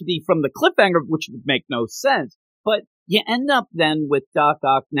supposed to be from the cliffhanger, which would make no sense. But you end up then with Doc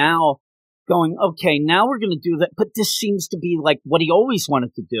Ock now going, okay, now we're going to do that. But this seems to be like what he always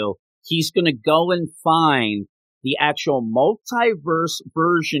wanted to do. He's going to go and find the actual multiverse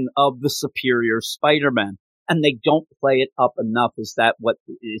version of the Superior Spider-Man. And they don't play it up enough. Is that what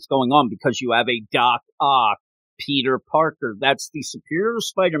is going on? Because you have a Doc Ock, Peter Parker. That's the Superior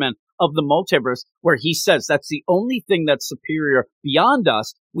Spider-Man of the multiverse, where he says that's the only thing that's superior beyond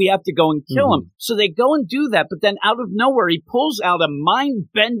us. We have to go and kill him. So they go and do that. But then out of nowhere, he pulls out a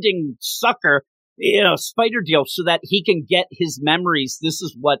mind-bending sucker spider deal so that he can get his memories. This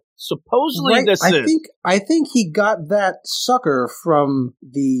is what supposedly this is. I think he got that sucker from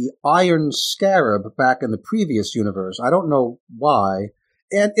the Iron Scarab back in the previous universe. I don't know why.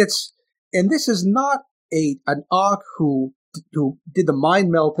 And this is not an Ock who did the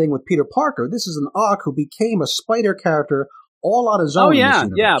mind meld thing with Peter Parker. This is an Ock who became a spider character all on his own. Oh, in yeah,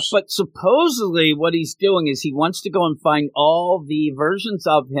 this universe. yeah. But supposedly what he's doing is he wants to go and find all the versions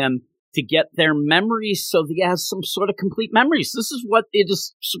of him to get their memories so that he has some sort of complete memories. This is what it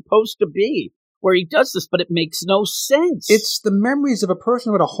is supposed to be, where he does this, but it makes no sense. It's the memories of a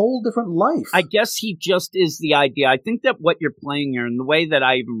person with a whole different life. I guess he just is the idea. I think that what you're playing here, and the way that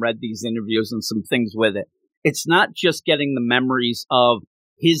I even read these interviews and some things with it, it's not just getting the memories of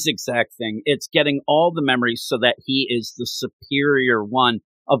his exact thing. It's getting all the memories so that he is the superior one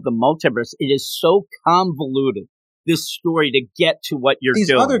of the multiverse. It is so convoluted, this story, to get to what you're doing.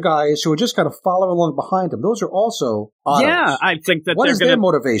 These other guys who are just kind of following along behind him, those are also Ottos. Yeah, I think that what they're is their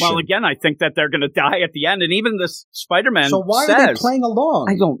motivation? Well, again, I think that they're going to die at the end, and even this Spider-Man So why says, are they playing along?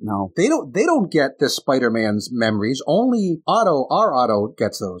 I don't know. They don't get this Spider-Man's memories. Only our Otto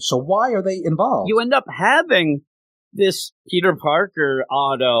gets those. So why are they involved? You end up having this Peter Parker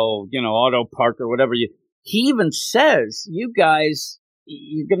Otto, Otto Parker, whatever he even says, you guys,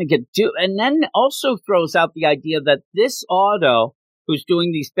 you're going to get and then also throws out the idea that this Otto, who's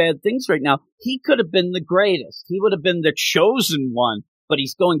doing these bad things right now, he could have been the greatest. He would have been the chosen one, but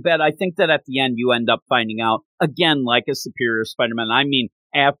he's going bad. I think that at the end you end up finding out, again, like a superior Spider-Man. I mean,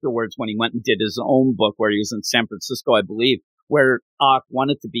 afterwards when he went and did his own book where he was in San Francisco, I believe, where Ock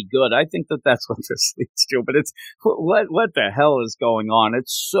wanted to be good. I think that that's what this leads to. But it's what the hell is going on?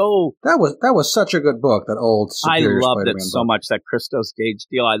 It's so that was such a good book. That old Superior I loved Spider-Man it so book. much. That Christos Gage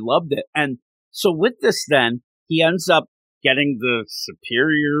deal, I loved it. And so with this, then he ends up getting the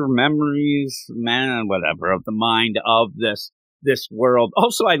superior memories, whatever, of the mind of this world.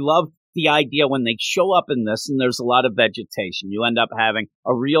 Also, I love the idea when they show up in this, and there's a lot of vegetation. You end up having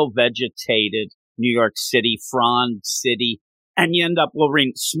a real vegetated New York City, Frond City. And you end up,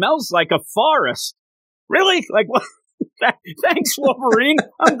 Wolverine, smells like a forest. Really? Like, what? Thanks, Wolverine.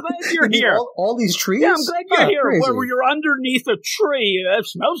 I'm glad you're here. All these trees? Yeah, I'm glad you're here. Crazy. Where you're underneath a tree. It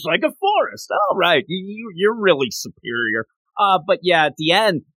smells like a forest. All right. You're really superior. But yeah, at the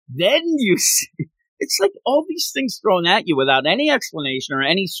end, then you see, it's like all these things thrown at you without any explanation or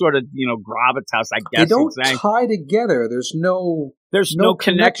any sort of, gravitas, I guess. They don't tie together. There's no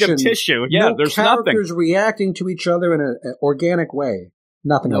connective tissue. Yeah, no there's characters nothing. reacting to each other in an organic way.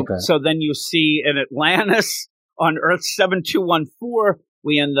 Nothing like that. So then you see in Atlantis on Earth 7214,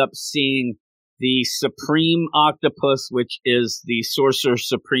 we end up seeing the Supreme Octopus, which is the Sorcerer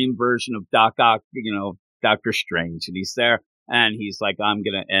Supreme version of Doc Ock, Doctor Strange. And he's there, and he's like, I'm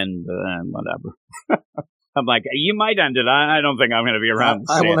going to end whatever. I'm like, you might end it. I don't think I'm going to be around.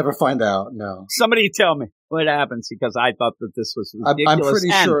 I will never find out, no. Somebody tell me what happens, because I thought that this was ridiculous. I'm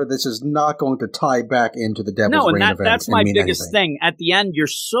pretty sure this is not going to tie back into the Devil's Reign event. That's my biggest thing. At the end, you're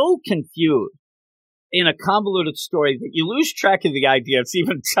so confused in a convoluted story that you lose track of the idea. It's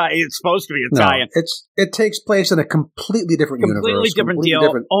even it's supposed to be a tie-in. It takes place in a completely different universe. Completely different deal,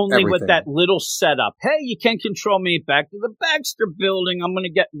 only everything. With that little setup. Hey, you can't control me. Back to the Baxter building. I'm going to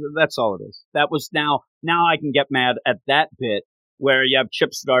get... That's all it is. That was now I can get mad at that bit where you have Chip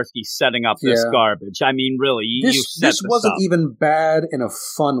Zdarsky setting up this garbage. I mean, really, you set this wasn't up. Even bad in a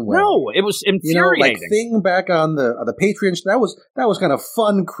fun way. No, it was infuriating. Like Thing back on the Patreon. That was kind of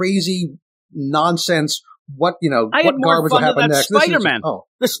fun, crazy nonsense. What garbage will happen next? Spider-Man.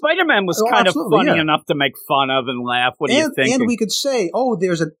 The Spider-Man was kind of funny enough to make fun of and laugh. What do you think? And we could say,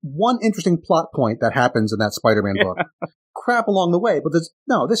 there's one interesting plot point that happens in that Spider-Man book. Crap along the way, but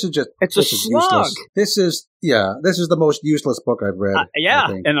this is just it's a slog. Useless. This is the most useless book I've read.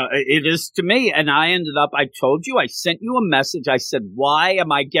 And it is to me. And I ended up. I told you. I sent you a message. I said, "Why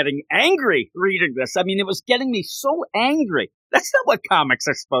am I getting angry reading this?" I mean, it was getting me so angry. That's not what comics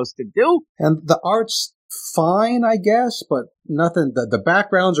are supposed to do. And the art's fine, I guess, but nothing. The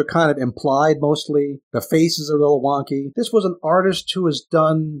backgrounds are kind of implied mostly. The faces are a little wonky. This was an artist who has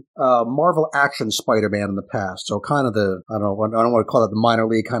done Marvel Action Spider-Man in the past, so kind of I don't want to call it the minor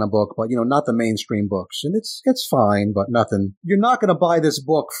league kind of book, but not the mainstream books. And it's fine, but nothing. You're not going to buy this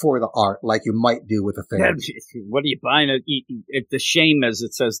book for the art like you might do with a Thing. Yeah, what are you buying? The shame is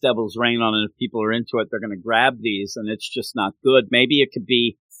it says Devil's Reign on it. If people are into it, they're going to grab these, and it's just not good. Maybe it could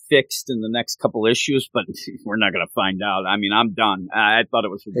be fixed in the next couple issues, but we're not going to find out. I mean, I'm done. I thought it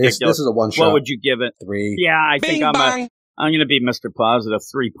was ridiculous. This is a one-shot. What would you give it? 3. Yeah, I think I'm going to be Mr. Positive,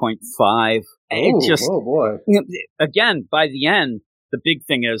 3.5. Oh boy! Again, by the end, the big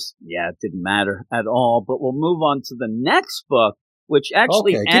thing is, it didn't matter at all. But we'll move on to the next book, which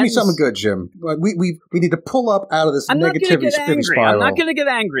actually ends... Give me something good, Jim. We need to pull up out of this negativity spiral. I'm not going to get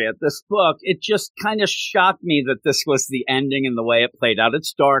angry at this book. It just kind of shocked me that this was the ending and the way it played out.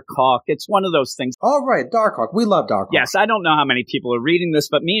 It's Darkhawk. It's one of those things. All right, Darkhawk. We love Darkhawk. Yes, I don't know how many people are reading this,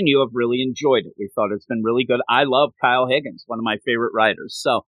 but me and you have really enjoyed it. We thought it's been really good. I love Kyle Higgins, one of my favorite writers.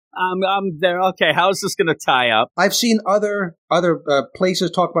 So I'm there. Okay, how is this going to tie up? I've seen other places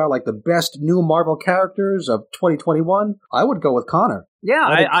talk about like the best new Marvel characters of 2021. I would go with Connor. Yeah,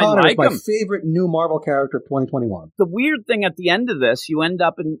 I Connor like is my him. favorite new Marvel character of 2021. The weird thing at the end of this, you end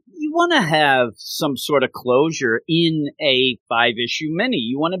up and you want to have some sort of closure in a 5-issue mini.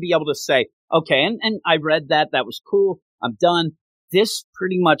 You want to be able to say, okay, and I read that was cool. I'm done. This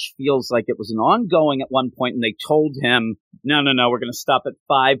pretty much feels like it was an ongoing at one point, and they told him, no, we're going to stop at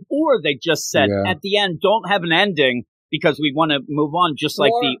 5. Or they just said, at the end, don't have an ending because we want to move on, just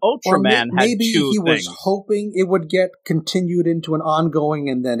like the Ultraman had maybe two he things. was hoping it would get continued into an ongoing,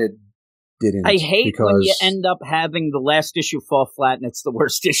 and then it didn't. I hate when you end up having the last issue fall flat, and it's the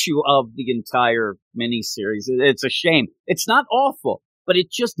worst issue of the entire miniseries. It's a shame. It's not awful, but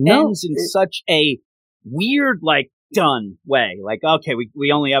it just ends in such a weird, done way. Like, okay,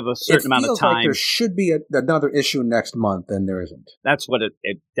 we only have a certain amount of time. Like there should be another issue next month, and there isn't. That's what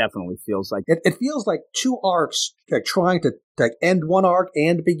it definitely feels like. It feels like two arcs, trying to end one arc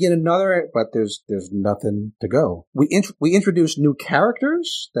and begin another, but there's nothing to go. We introduced new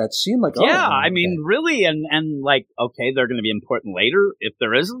characters that seem like really, and okay, they're going to be important later if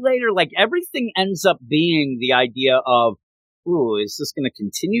there is a later. Like everything ends up being the idea of, ooh, is this going to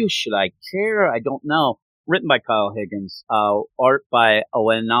continue? Should I care? I don't know. Written by Kyle Higgins, art by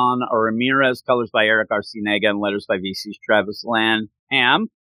Oenan Ramirez, colors by Eric Arciniega, and letters by VC's Travis Lanham.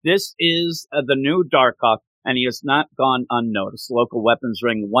 This is the new Darkhawk, and he has not gone unnoticed. The local weapons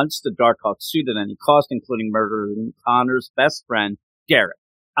ring wants the Darkhawk suit at any cost, including murdering Connor's best friend, Derek.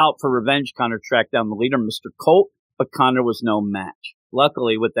 Out for revenge, Connor tracked down the leader, Mr. Colt, but Connor was no match.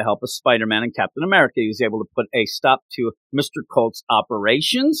 Luckily, with the help of Spider-Man and Captain America, he was able to put a stop to Mr. Colt's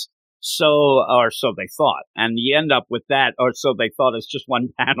operations. So they thought. And you end up with that, or so they thought. It's just one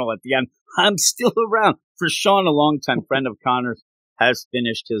panel at the end. I'm still around. For Sean, a longtime friend of Connor's, has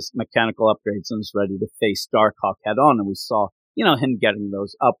finished his mechanical upgrades and is ready to face Darkhawk head on. And we saw, him getting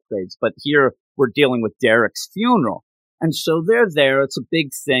those upgrades. But here we're dealing with Derek's funeral. And so they're there. It's a big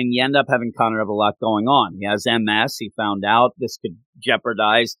thing. You end up having Connor have a lot going on. He has MS. He found out this could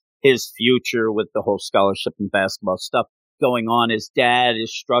jeopardize his future with the whole scholarship and basketball stuff going on. His dad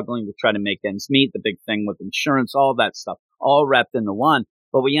is struggling to try to make ends meet, the big thing with insurance, all that stuff, all wrapped into one.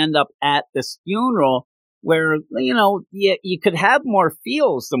 But we end up at this funeral where, you could have more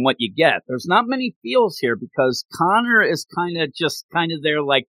feels than what you get. There's not many feels here because Connor is kind of there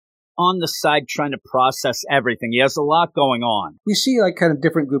like on the side trying to process everything. He has a lot going on. We see kind of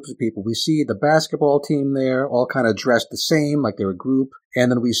different groups of people. We see the basketball team there, all kind of dressed the same, like they're a group. And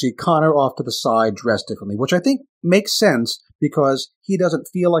then we see Connor off to the side dressed differently, which I think makes sense because he doesn't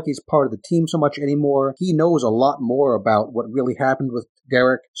feel like he's part of the team so much anymore. He knows a lot more about what really happened with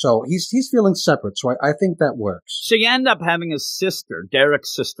Derek. So he's feeling separate. So I think that works. So you end up having his sister,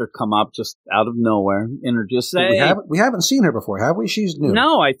 Derek's sister, come up just out of nowhere, introduce. We haven't seen her before, have we? She's new.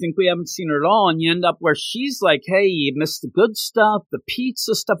 No, I think we haven't seen her at all. And you end up where she's like, hey, you missed the good stuff, the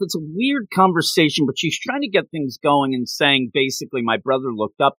pizza stuff. It's a weird conversation, but she's trying to get things going and saying basically, my brother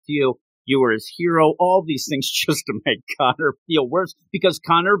looked up to you. You were his hero. All these things just to make Connor feel worse because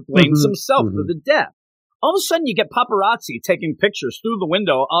Connor blames himself for the death. All of a sudden, you get paparazzi taking pictures through the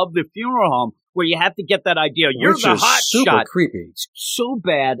window of the funeral home where you have to get that idea. You're the hot super shot. Creepy. It's so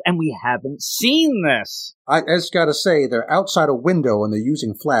bad, and we haven't seen this. I just got to say, they're outside a window and they're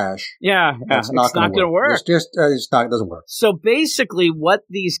using flash. Yeah, it's not going to work. It doesn't work. So basically, what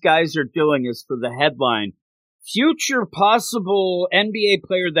these guys are doing is for the headline, future possible NBA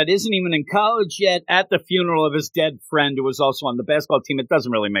player that isn't even in college yet at the funeral of his dead friend who was also on the basketball team. It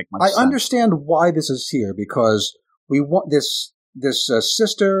doesn't really make much sense. I understand why this is here because we want this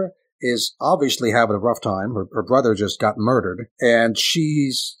sister is obviously having a rough time. Her brother just got murdered, and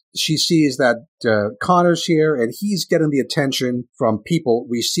she sees that Connor's here, and he's getting the attention from people.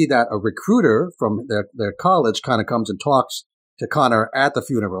 We see that a recruiter from their college kind of comes and talks to Connor at the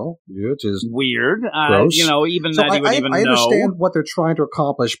funeral, which is weird. Gross. Even so that he would even know. I understand what they're trying to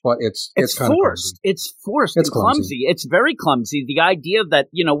accomplish, but it's kind forced. It's forced. It's clumsy. It's very clumsy. The idea that,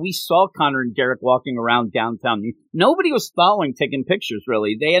 we saw Connor and Derek walking around downtown. Nobody was following, taking pictures,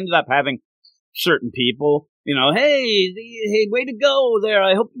 really. They ended up having certain people, hey, way to go there.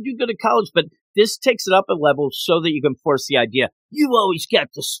 I hope you do good at college. But this takes it up a level so that you can force the idea, you always got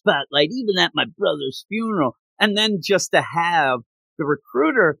the spotlight, even at my brother's funeral. And then just to have the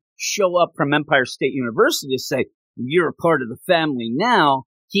recruiter show up from Empire State University to say, you're a part of the family now.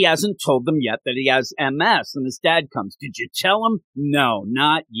 He hasn't told them yet that he has MS, and his dad comes. Did you tell him? No,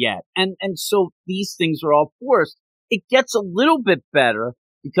 not yet. And so these things are all forced. It gets a little bit better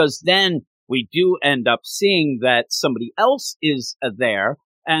because then we do end up seeing that somebody else is there.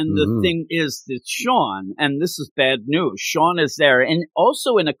 And the thing is that Sean, and this is bad news, Sean is there, and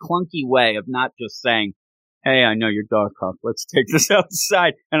also in a clunky way of not just saying, hey, I know you're Darkhawk. Let's take this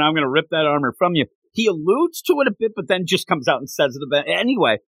outside, and I'm going to rip that armor from you. He alludes to it a bit, but then just comes out and says it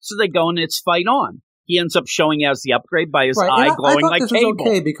anyway. So they go and it's fight on. He ends up showing he has the upgrade by his eye glowing like Cable. I thought this was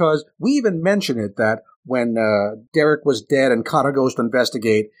okay because we even mentioned it that when Derek was dead and Connor goes to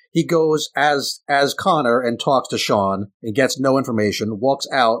investigate, he goes as Connor and talks to Sean and gets no information, walks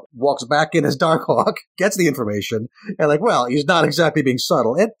out, walks back in as Darkhawk, gets the information, and like, well, he's not exactly being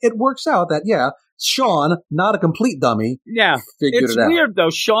subtle. It works out that, yeah, Sean, not a complete dummy, figured it out. It's weird, though.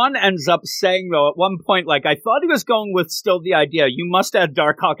 Sean ends up saying, though, at one point, like, I thought he was going with still the idea, you must have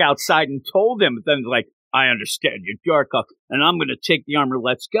Darkhawk outside and told him, but then, like, I understand, you're Darkhawk, and I'm going to take the armor,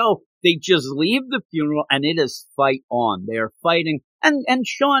 let's go. They just leave the funeral, and it is fight on. They are fighting. And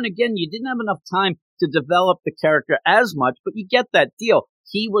Sean, again, you didn't have enough time to develop the character as much, but you get that deal.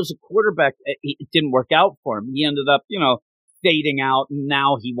 He was a quarterback. It didn't work out for him. He ended up, fading out, and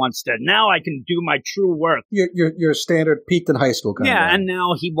now he wants to, now I can do my true worth. Your standard peaked in high school kind of guy. And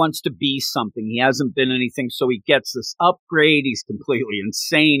now he wants to be something. He hasn't been anything, so he gets this upgrade. He's completely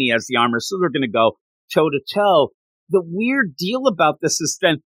insane. He has the armor, so they're going to go toe-to-toe. The weird deal about this is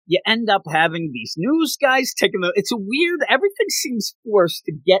then you end up having these news guys taking it's a weird, everything seems forced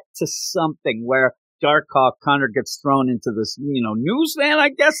to get to something where Darkhawk Connor gets thrown into this, news van, I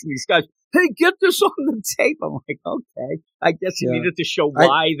guess, and these guys, hey, get this on the tape. I'm like, okay. I guess you needed to show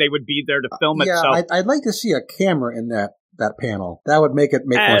why they would be there to film it. Yeah, so. I'd like to see a camera in that panel. That would make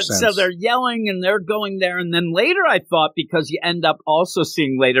more sense. So they're yelling and they're going there. And then later I thought, because you end up also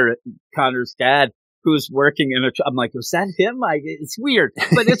seeing later Connor's dad, who's working in I'm like, was that him? It's weird,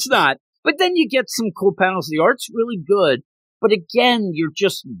 but it's not. But then you get some cool panels. The art's really good. But again, you're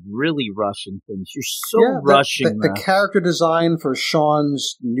just really rushing things. You're rushing the character design for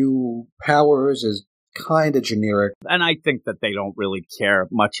Sean's new powers is kind of generic. And I think that they don't really care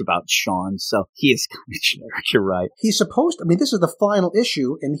much about Sean, so he is kind of generic. You're right. He's supposed to, this is the final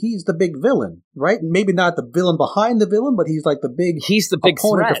issue, and he's the big villain, right? Maybe not the villain behind the villain, but he's like the big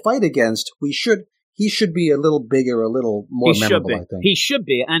opponent threat to fight against. He should be a little bigger, a little more memorable, I think. He should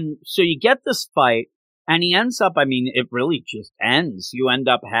be. And so you get this fight. And he ends up, it really just ends. You end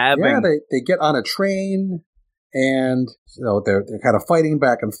up having... Yeah, they get on a train, and they're kind of fighting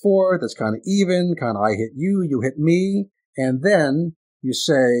back and forth. It's kind of even, kind of I hit you, you hit me. And then you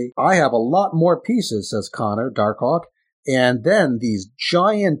say, I have a lot more pieces, says Connor, Darkhawk. And then these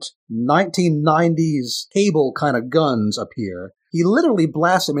giant 1990s Cable kind of guns appear. He literally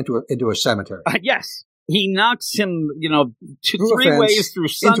blasts him into a cemetery. Yes. He knocks him, 3 ways through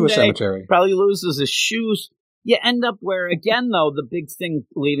Sunday, into a cemetery. Probably loses his shoes. You end up where, again, though, the big thing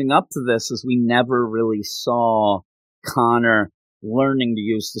leading up to this is we never really saw Connor learning to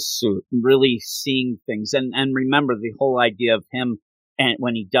use the suit, really seeing things. And remember, the whole idea of him, and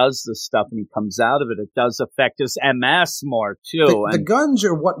when he does this stuff and he comes out of it, it does affect his MS more, too. The guns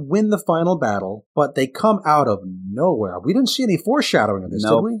are what win the final battle, but they come out of nowhere. We didn't see any foreshadowing of this,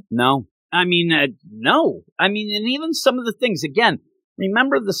 did we? No. No. And even some of the things, again,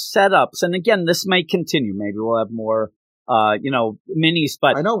 remember the setups. And again, this may continue. Maybe we'll have more, minis.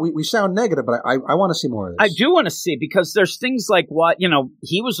 But I know we sound negative, but I want to see more of this. I do want to see, because there's things like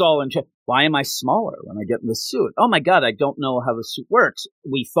he was all in. Why am I smaller when I get in the suit? Oh, my God, I don't know how the suit works.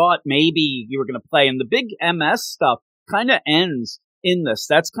 We thought maybe you were going to play. And the big MS stuff kind of ends in this.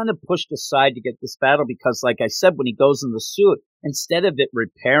 That's kind of pushed aside to get this battle because, like I said, when he goes in the suit, instead of it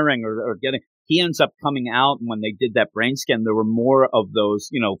repairing or getting, he ends up coming out. And when they did that brain scan, there were more of those,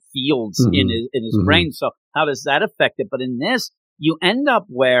 fields in his brain. So how does that affect it? But in this, you end up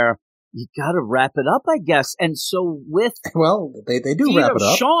where you got to wrap it up, I guess. And so with they do wrap it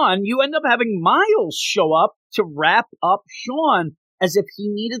up. Sean, you end up having Miles show up to wrap up Sean, as if he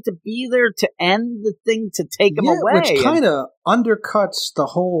needed to be there to end the thing, to take him away. Which kind of undercuts the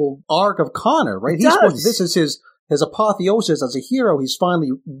whole arc of Connor, right? This is his apotheosis as a hero. He's finally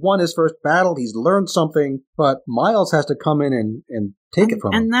won his first battle. He's learned something, but Miles has to come in and take it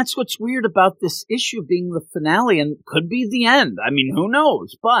from him. And that's what's weird about this issue being the finale, and could be the end. Who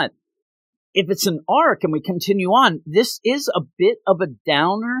knows? But if it's an arc and we continue on, this is a bit of a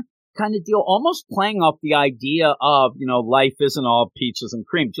downer. kind of deal, almost playing off the idea of, life isn't all peaches and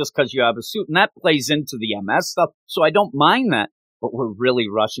cream just because you have a suit. And that plays into the MS stuff. So I don't mind that, but we're really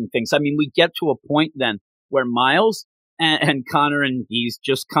rushing things. I mean, we get to a point then where Miles and Connor, and he's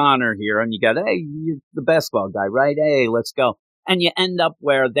just Connor here, and you got, hey, you're the basketball guy, right? Hey, let's go. And you end up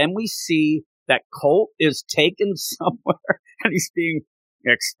where then we see that Colt is taken somewhere and he's being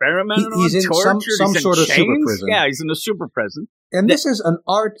experimented on, he's in tortured. some he's sort in of super chains. prison. Yeah, he's in a super prison. And this is an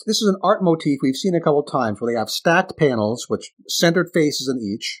art motif we've seen a couple of times where they have stacked panels with centered faces in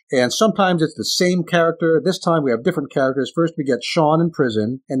each. And sometimes it's the same character. This time we have different characters. First we get Sean in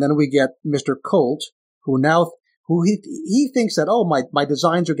prison, and then we get Mr. Colt, who he thinks that, oh, my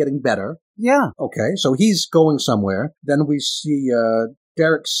designs are getting better. Yeah. Okay, so he's going somewhere. Then we see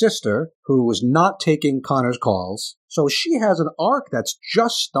Derek's sister, who was not taking Connor's calls. So she has an arc that's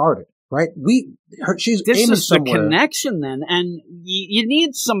just started, right? She's this aiming is somewhere. The connection then, and you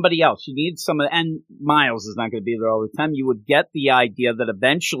need somebody else. You need someone, and Miles is not going to be there all the time. You would get the idea that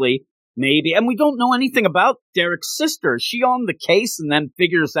eventually, maybe, and we don't know anything about Derek's sister. Is she on the case and then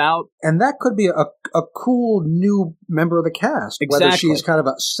figures out? And that could be a cool new member of the cast. Exactly. Whether she's kind of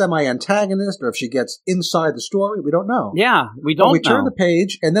a semi-antagonist or if she gets inside the story, we don't know. Yeah, we don't know. We turn the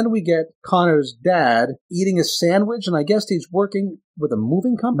page, and then we get Connor's dad eating a sandwich, and I guess he's working with a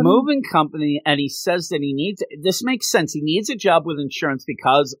moving company? And he says that this makes sense. He needs a job with insurance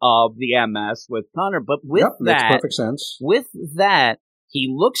because of the MS with Connor. But with makes perfect sense. With that, he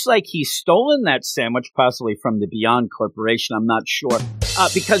looks like he's stolen that sandwich, possibly from the Beyond Corporation. I'm not sure.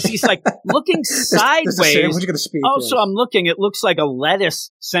 Because he's like looking sideways. So I'm looking. It looks like a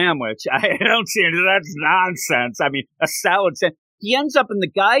lettuce sandwich. I don't see it. That's nonsense. I mean, a salad sandwich. He ends up, and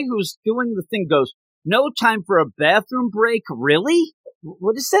the guy who's doing the thing goes, "No time for a bathroom break?" Really?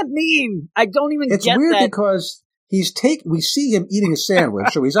 What does that mean? I don't even get that. It's weird because we see him eating a sandwich,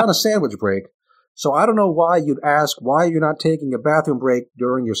 so he's on a sandwich break. So I don't know why you'd ask why you're not taking a bathroom break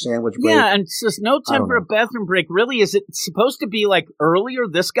during your sandwich break. Yeah, and it says no time for a bathroom break. Really, is it supposed to be like earlier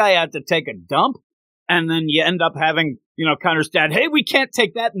this guy had to take a dump, and then you end up having, Connor's dad, hey, we can't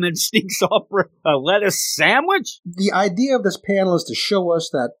take that, and then sneaks off for a lettuce sandwich? The idea of this panel is to show us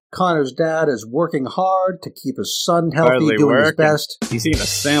that Connor's dad is working hard to keep his son healthy, his best. He's eating a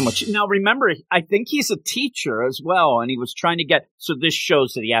sandwich. Now, remember, I think he's a teacher as well, and he was trying to so this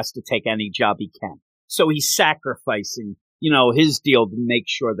shows that he has to take any job he can. So he's sacrificing, his deal to make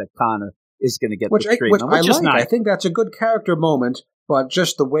sure that Connor is going to get the treatment. Which I like. I think that's a good character moment, but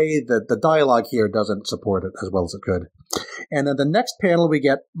just the way that the dialogue here doesn't support it as well as it could. And then the next panel, we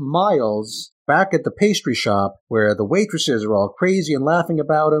get Miles back at the pastry shop where the waitresses are all crazy and laughing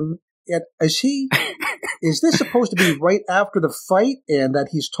about him. And is this supposed to be right after the fight and that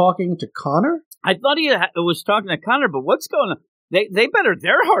he's talking to Connor? I thought he was talking to Connor, but what's going on?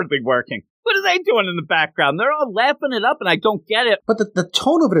 They're hardly working. What are they doing in the background? They're all laughing it up, and I don't get it. But the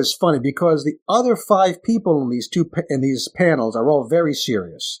tone of it is funny because the other 5 people in these panels are all very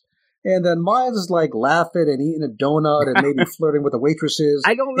serious. And then Miles is like laughing and eating a donut and maybe flirting with the waitresses.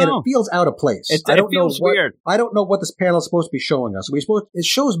 I don't know. And it feels out of place. It feels weird. I don't know what this panel is supposed to be showing us. It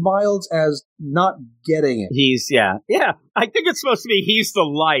shows Miles as not getting it. Yeah. I think it's supposed to be he's the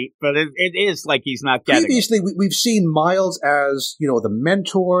light, but it is like he's not getting Previously, it. we've seen Miles as, the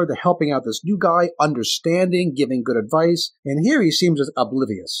mentor, the helping out this new guy, understanding, giving good advice. And here he seems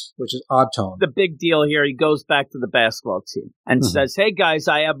oblivious, which is odd tone. The big deal here, he goes back to the basketball team and says, hey, guys,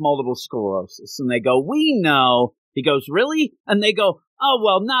 I have multiple sclerosis. And they go, we know. He goes, really? And they go, oh,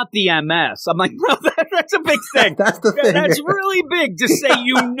 well, not the MS. I'm like, no, that's a big thing. That's the thing. That's really big to say,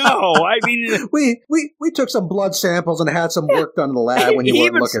 I mean, we took some blood samples and had some work done in the lab when you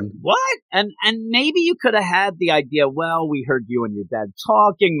weren't looking. What? And maybe you could have had the idea, well, we heard you and your dad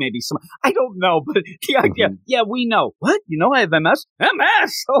talking, maybe I don't know, but the idea, yeah, we know. What? I have MS?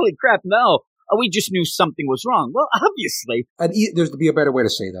 MS? Holy crap, no. We just knew something was wrong. Well, obviously. And there's to be a better way to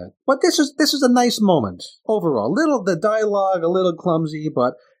say that. But this is a nice moment overall. The dialogue, a little clumsy,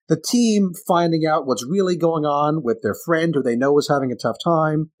 but the team finding out what's really going on with their friend who they know is having a tough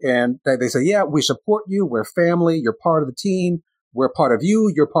time. And they say, yeah, we support you. We're family. You're part of the team. We're part of you.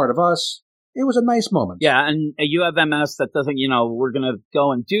 You're part of us. It was a nice moment. Yeah, and you have MS that doesn't, we're going to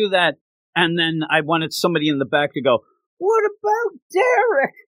go and do that. And then I wanted somebody in the back to go, what about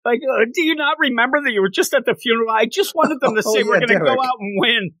Derek? Like, do you not remember that you were just at the funeral? I just wanted them to say, we're going to go out and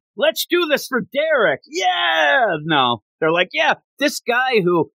win. Let's do this for Derek. Yeah. No. They're like, yeah, this guy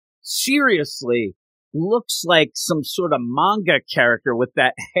who seriously looks like some sort of manga character with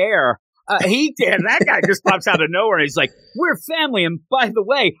that hair. That guy just pops out of nowhere. He's like, we're family. And by the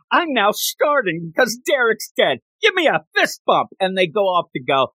way, I'm now starting because Derek's dead. Give me a fist bump. And they go off to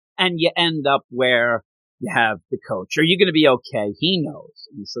go. And you end up where you have the coach. Are you going to be okay? He knows.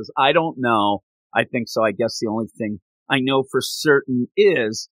 And he says, I don't know. I think so. I guess the only thing I know for certain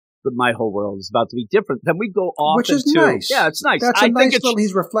is that my whole world is about to be different. Then we go off Which is into, nice. Yeah, it's nice. That's I a think nice it's, little,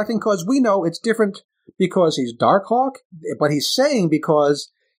 he's reflecting because we know it's different because he's Darkhawk, but he's saying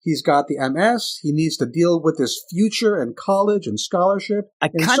because he's got the MS, he needs to deal with this future and college and scholarship. I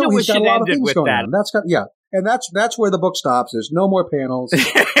And kind so of he's wish got it a lot of ended things with going that. on. And that's where the book stops. There's no more panels.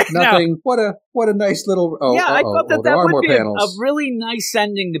 Nothing. What a nice little. I thought that there are would more be a panels. really nice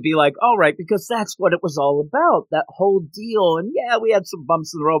ending to be like, all right, because that's what it was all about, that whole deal. And yeah, we had some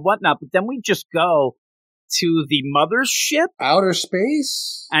bumps in the road, whatnot, but then we just go to the mothership, Outer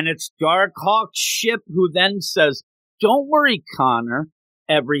space. and it's Darkhawk's ship, who then says, "Don't worry, Connor,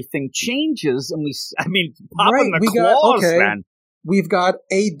 everything changes." And popping the claws, man. We've got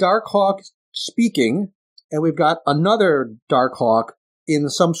a Darkhawk speaking, and we've got another Darkhawk in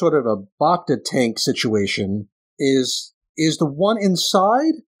some sort of a Bacta tank situation. Is the one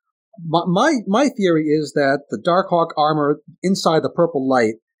inside? My theory is that the Darkhawk armor inside the purple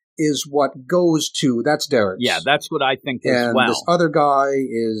light is what goes to, that's Derek's. Yeah, that's what I think as and well. this other guy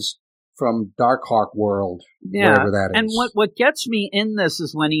is from Darkhawk World, wherever that is. And what gets me in this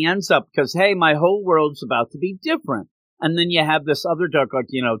is when he ends up, because, hey, my whole world's about to be different. And then you have this other Darkhawk,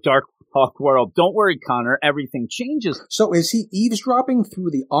 Darkhawk World. Don't worry, Connor, everything changes. So is he eavesdropping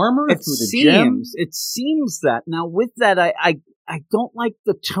through the armor, through the gem? It seems that. Now, with that, I don't like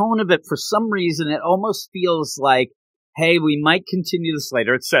the tone of it for some reason. It almost feels like, hey, we might continue this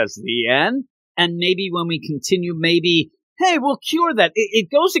later. It says the end. And maybe when we continue, hey, we'll cure that. It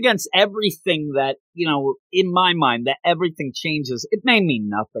goes against everything that, in my mind, that everything changes. It may mean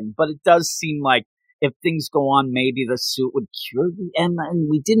nothing, but it does seem like if things go on, maybe the suit would cure the end. And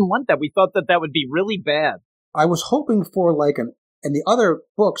we didn't want that. We thought that would be really bad. I was hoping for in the other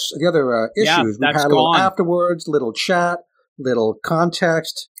books, the other issues, we had a little afterwards, little chat, little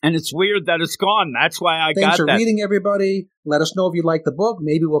context. And it's weird that it's gone. That's why I got that. Thanks for reading, everybody. Let us know if you like the book.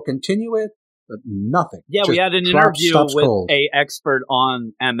 Maybe we'll continue it. But nothing. Yeah, we had an interview with a expert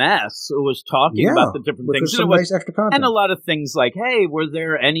on MS who was talking about the different things. Some nice extra content. And a lot of things like, hey, were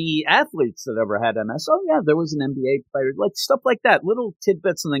there any athletes that ever had MS? Oh, yeah, there was an NBA player. Like stuff like that. Little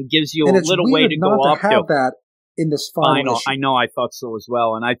tidbits, and then gives you a little way to go off to. And it's weird not to have that in this final issue. I know. I thought so as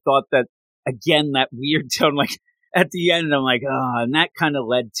well. And I thought that, again, that weird tone, like, at the end, I'm like, and that kind of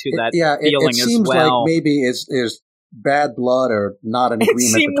led to that feeling as well. It seems like maybe is bad blood or not an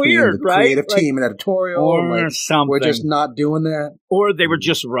agreement between the creative team and editorial. Or something. We're just not doing that. Or they were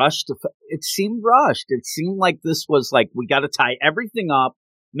just rushed. It seemed rushed. It seemed like this was like, we got to tie everything up,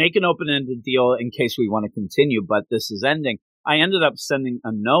 make an open-ended deal in case we want to continue, but this is ending. I ended up sending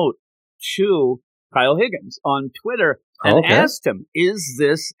a note to Kyle Higgins on Twitter and asked him, is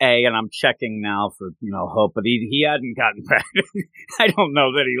this and I'm checking now for, hope, but he hadn't gotten back. I don't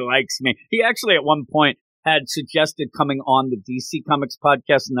know that he likes me. He actually at one point had suggested coming on the DC Comics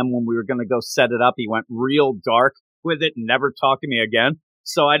podcast, and then when we were going to go set it up, he went real dark with it and never talked to me again.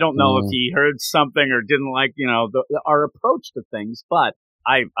 So I don't know if he heard something or didn't like, our approach to things, but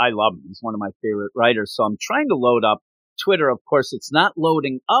I love him. He's one of my favorite writers. So I'm trying to load up Twitter. Of course, it's not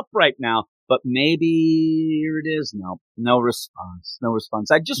loading up right now, but maybe here it is. No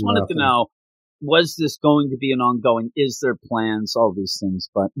response. I just wanted to know, was this going to be an ongoing? Is there plans? All these things,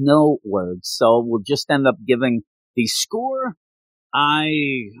 but no words. So we'll just end up giving the score. I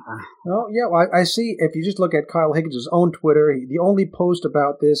see. If you just look at Kyle Higgins' own Twitter, the only post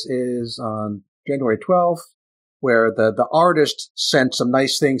about this is on January 12th, where the artist sent some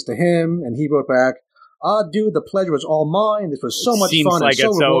nice things to him, and he wrote back, dude, the pleasure was all mine. This was so much fun and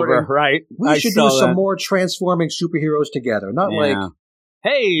so rewarding. Over, right? We should do some more transforming superheroes together. Not like,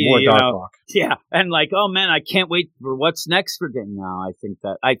 hey, more Darkhawk. And like, oh man, I can't wait for what's next for Ding now. I think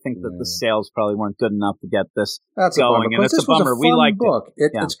that the sales probably weren't good enough to get this going, and it's a bummer. We liked book.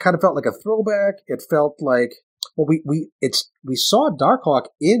 It kind of felt like a throwback. It felt like we saw Darkhawk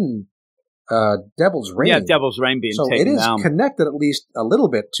in Devil's Reign. Yeah, Devil's Reign being taken down. So it is connected at least a little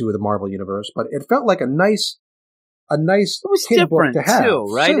bit to the Marvel Universe, but it felt like a nice it was different book to have. Too,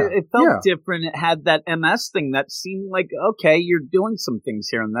 right? Yeah. It felt different. It had that MS thing that seemed like, okay, you're doing some things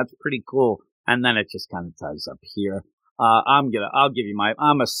here, and that's pretty cool. And then it just kind of ties up here. I'll give you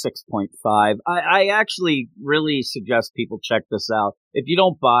I'm a 6.5. I actually really suggest people check this out. If you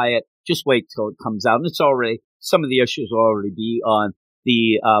don't buy it, just wait till it comes out. And some of the issues will already be on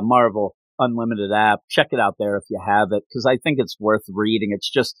the Marvel Unlimited app. Check it out there if you have it, because I think it's worth reading.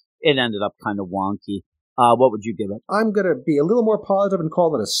 It ended up kind of wonky. What would you give it? I'm going to be a little more positive and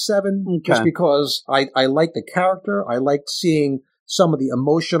call it a 7, just because I like the character. I liked seeing some of the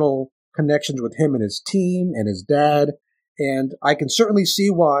emotional connections with him and his team and his dad. And I can certainly see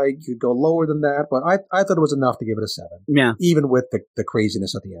why you'd go lower than that, but I thought it was enough to give it a 7. Yeah. Even with the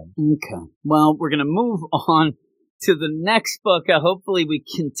craziness at the end. Okay. Well, we're going to move on to the next book. Hopefully we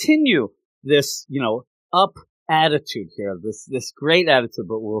continue this, up attitude here, this great attitude,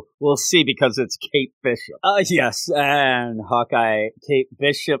 but we'll see because it's Kate Bishop. Yes, and Hawkeye, Kate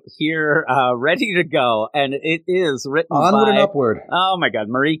Bishop here, ready to go, and it is written Onward by, and upward. Oh my God,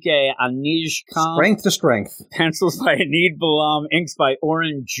 Marieke Anijkamp. Strength to strength. Pencils by Enid Balam, inks by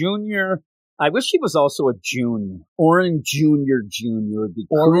Oren Jr. I wish he was also a June. Oren Jr. would be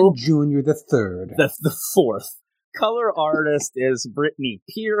Oren cool. Jr. the third. The fourth. Color artist is Brittany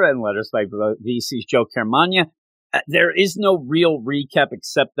Peer, and letters by VC's Joe Caramagna. There is no real recap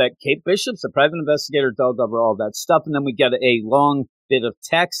except that Kate Bishop's a private investigator, all that stuff, and then we get a long bit of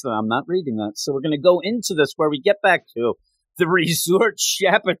text, and I'm not reading that. So we're going to go into this where we get back to the Resort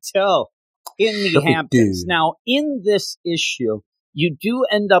Chapotel in the Hamptons. Now, in this issue, you do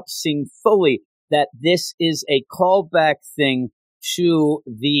end up seeing fully that this is a callback thing to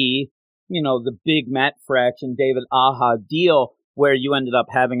the, the big Matt Fraction, David Aja deal, where you ended up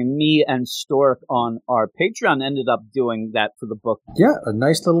having me and Stork on our Patreon ended up doing that for the book. Yeah, a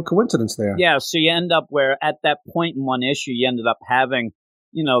nice little coincidence there. Yeah, so you end up where at that point in one issue, you ended up having,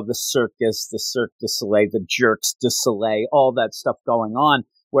 the circus, the Cirque du Soleil, the Jerks du Soleil, all that stuff going on,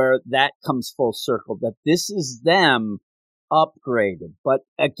 where that comes full circle, that this is them upgraded. But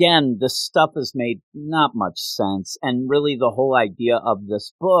again, the stuff has made not much sense. And really the whole idea of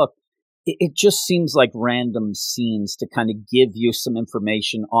this book, it just seems like random scenes to kind of give you some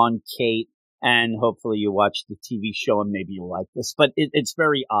information on Kate, and hopefully you watch the TV show and maybe you like this. But it's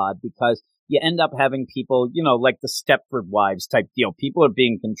very odd because you end up having people, like the Stepford Wives type deal. People are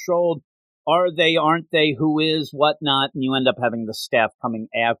being controlled. Are they, aren't they, who is, whatnot, and you end up having the staff coming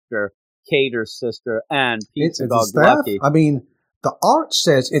after Kate, her sister, and Pizza Dog Lucky. I mean, the art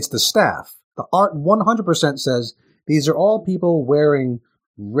says it's the staff. The art 100% says these are all people wearing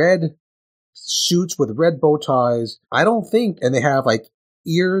red suits with red bow ties. I don't think, and they have like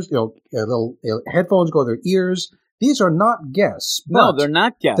ears, little headphones go to their ears. These are not guests. No, they're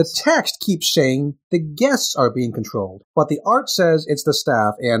not guests. The text keeps saying the guests are being controlled, but the art says it's the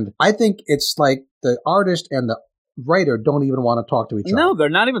staff, and I think it's like the artist and the writer don't even want to talk to each other. No, they're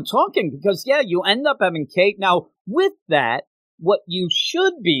not even talking because, you end up having Kate. Now, with that, what you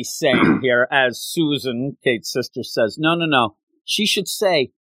should be saying here, as Susan, Kate's sister, says, no, she should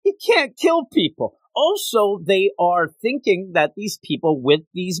say, you can't kill people. Also, they are thinking that these people with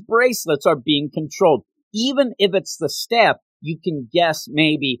these bracelets are being controlled. Even if it's the staff, you can guess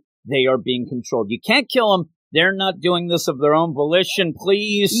maybe they are being controlled. You can't kill them. They're not doing this of their own volition,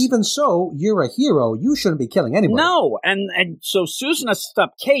 please. Even so, you're a hero. You shouldn't be killing anybody. No, and so Susan has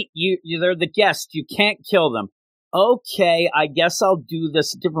stopped. Kate, they're the guest. You can't kill them. Okay, I guess I'll do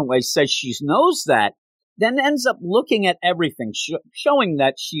this a different way. Says she knows that. Then ends up looking at everything, showing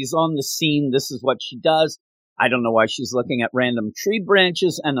that she's on the scene. This is what she does. I don't know why she's looking at random tree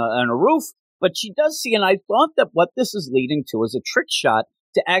branches and a roof, but she does see, and I thought that what this is leading to is a trick shot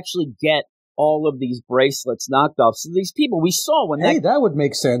to actually get all of these bracelets knocked off. So these people we saw when that would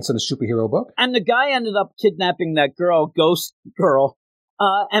make sense in a superhero book. And the guy ended up kidnapping that girl, Ghost Girl.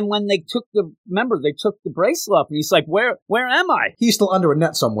 And when they took the bracelet off, and he's like, where am I? He's still under a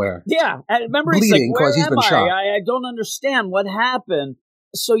net somewhere. Yeah. And remember, bleeding because he's been shot. I don't understand what happened.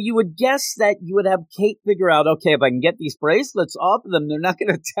 So you would guess that you would have Kate figure out, okay, if I can get these bracelets off of them, they're not going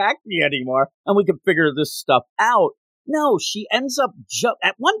to attack me anymore, and we can figure this stuff out. No, she ends up,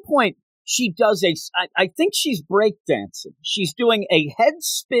 at one point, she does I think she's breakdancing. She's doing a head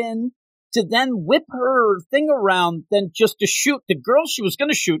spin to then whip her thing around, then just to shoot. The girl she was going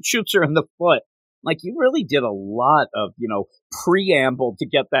to shoot shoots her in the foot. Like, you really did a lot of, preamble to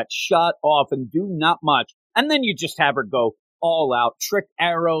get that shot off and do not much. And then you just have her go all out. Trick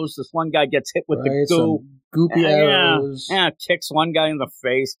arrows. This one guy gets hit with the goo. Goopy arrows. Yeah, kicks one guy in the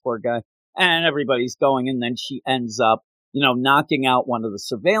face, poor guy. And everybody's going, and then she ends up, knocking out one of the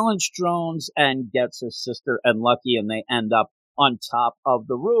surveillance drones and gets her sister and Lucky, and they end up on top of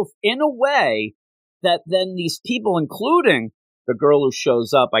the roof in a way that then these people, including the girl who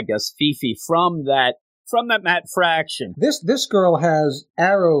shows up, I guess Fifi, from that Matt Fraction. This girl has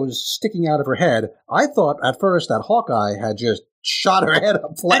arrows sticking out of her head. I thought at first that Hawkeye had just shot her head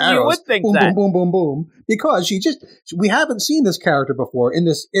up full of arrows. You would think boom, that. Boom, boom, boom, boom. Because we haven't seen this character before in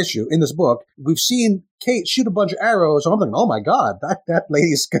this issue, in this book. We've seen Kate shoot a bunch of arrows. So I'm thinking, oh my God, that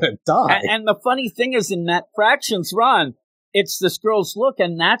lady's going to die. And the funny thing is, in Matt Fraction's run, it's this girl's look,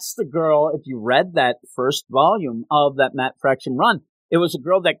 and that's the girl, if you read that first volume of that Matt Fraction run, it was a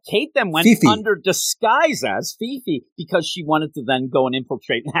girl that Kate then went Fifi. under disguise as, Fifi, because she wanted to then go and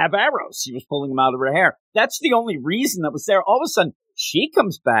infiltrate and have arrows. She was pulling them out of her hair. That's the only reason that was there. All of a sudden, she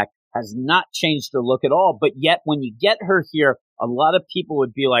comes back, has not changed her look at all, but yet when you get her here, a lot of people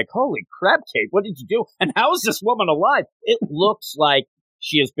would be like, holy crap, Kate, what did you do? And how is this woman alive? It looks like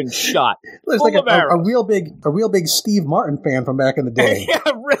she has been shot. Looks like a real big Steve Martin fan from back in the day. Yeah,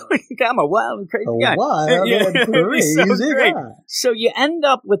 really. I'm a wild and crazy guy. Wild and crazy guy. So you end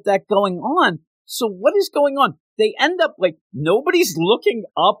up with that going on. So what is going on? They end up like nobody's looking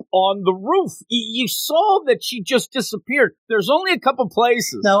up on the roof. You saw that she just disappeared. There's only a couple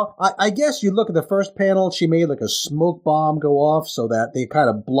places. Now, I guess you look at the first panel, she made like a smoke bomb go off so that they kind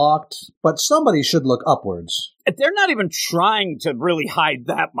of blocked, but somebody should look upwards. They're not even trying to really hide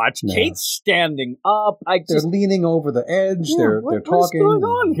that much. No. Kate's standing up. They're leaning over the edge. Yeah, they're talking. What's going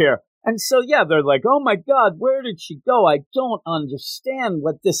on here? And so, yeah, they're like, oh, my God, where did she go? I don't understand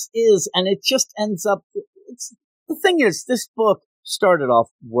what this is. And it just ends up the thing is, this book started off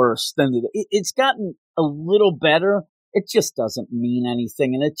worse than it's gotten a little better. It just doesn't mean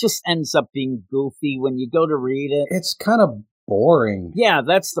anything. And it just ends up being goofy when you go to read it. It's kind of boring. Yeah,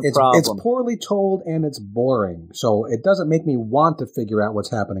 that's the problem. It's poorly told and it's boring. So it doesn't make me want to figure out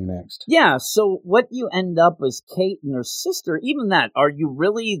what's happening next. Yeah, so what you end up is Kate and her sister. Even that, are you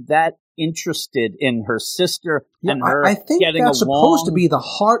really that interested in her sister and her I think getting that's along? Supposed to be the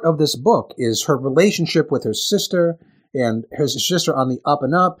heart of this book is her relationship with her sister and her sister on the up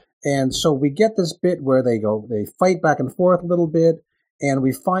and up. And so we get this bit where they fight back and forth a little bit, and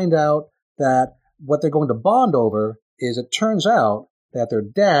we find out that what they're going to bond over is it turns out that their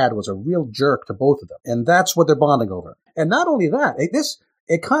dad was a real jerk to both of them. And that's what they're bonding over. And not only that,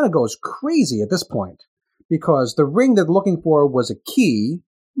 it kind of goes crazy at this point because the ring they're looking for was a key.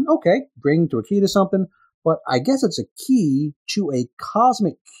 Okay, bring to a key to something. But I guess it's a key to a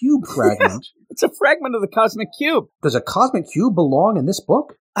cosmic cube fragment. It's a fragment of the cosmic cube. Does a cosmic cube belong in this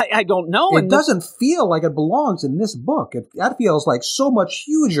book? I don't know. It doesn't feel like it belongs in this book. That feels like so much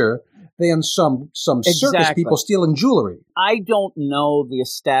huger than some circus people stealing jewelry. I don't know the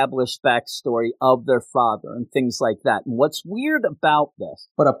established backstory of their father and things like that. And what's weird about this?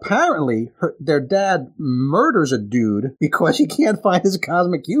 But apparently, their dad murders a dude because he can't find his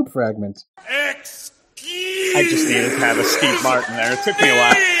cosmic cube fragment. I just needed to have a Steve Martin there. It took me a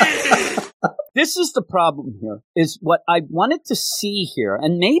while. This is the problem here, is what I wanted to see here.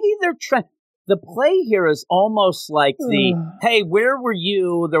 And maybe they're trying... The play here is almost like hey, where were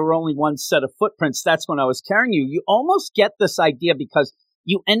you? There were only one set of footprints. That's when I was carrying you. You almost get this idea because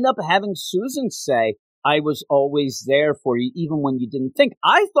you end up having Susan say, I was always there for you, even when you didn't think.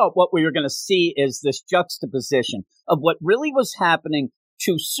 I thought what we were going to see is this juxtaposition of what really was happening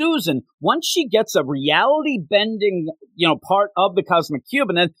to Susan once she gets a reality-bending, part of the cosmic cube,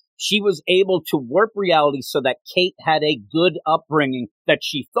 and then she was able to warp reality so that Kate had a good upbringing that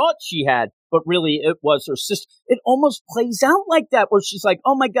she thought she had, but really it was her sister. It almost plays out like that, where she's like,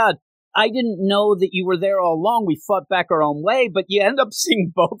 oh my God, I didn't know that you were there all along. We fought back our own way, but you end up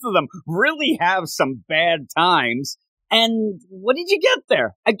seeing both of them really have some bad times. And what did you get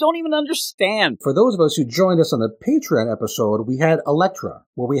there? I don't even understand. For those of us who joined us on the Patreon episode, we had Elektra,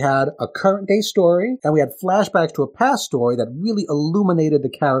 where we had a current day story, and we had flashbacks to a past story that really illuminated the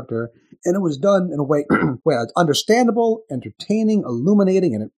character, and it was done in a way where it's understandable, entertaining,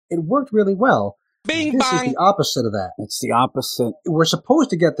 illuminating, and it worked really well. This is the opposite of that. It's the opposite. We're supposed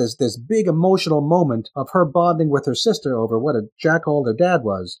to get this big emotional moment of her bonding with her sister over what a jackhole their dad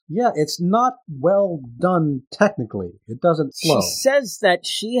was. Yeah, it's not well done technically. It doesn't flow. She says that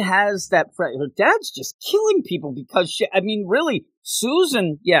she has that... Her dad's just killing people because really,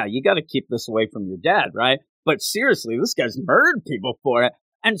 Susan, yeah, you got to keep this away from your dad, right? But seriously, this guy's murdered people for it.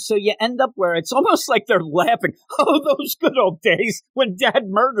 And so you end up where it's almost like they're laughing. Oh, those good old days when Dad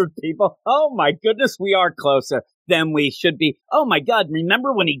murdered people. Oh, my goodness, we are closer than we should be. Oh, my God,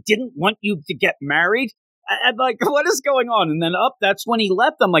 remember when he didn't want you to get married? I'm like, what is going on? And then that's when he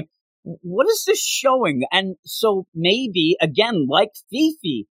left. I'm like, what is this showing? And so maybe, again, like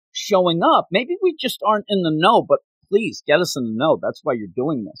Fifi showing up, maybe we just aren't in the know, but please get us in the know. That's why you're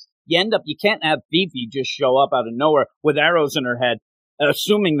doing this. You can't have Fifi just show up out of nowhere with arrows in her head,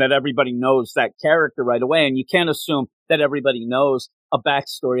 assuming that everybody knows that character right away. And you can't assume that everybody knows a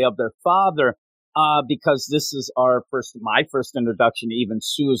backstory of their father, because this is my first introduction to even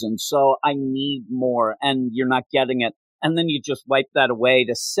Susan. So I need more, and you're not getting it. And then you just wipe that away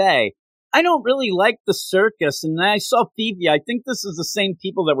to say, I don't really like the circus. And then I saw Phoebe. I think this is the same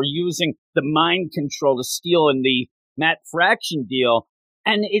people that were using the mind control to steal in the Matt Fraction deal.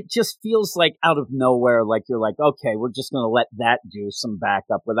 And it just feels like out of nowhere, like you're like, okay, we're just going to let that do some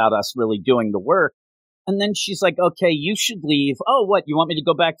backup without us really doing the work. And then she's like, okay, you should leave. Oh, what? You want me to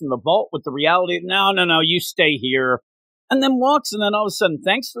go back to the vault with the reality? No, you stay here. And then walks, and then all of a sudden,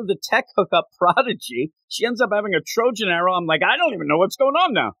 thanks for the tech hookup Prodigy, she ends up having a Trojan arrow. I'm like, I don't even know what's going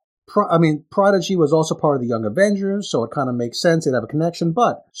on now. Prodigy was also part of the Young Avengers, so it kind of makes sense. They'd have a connection.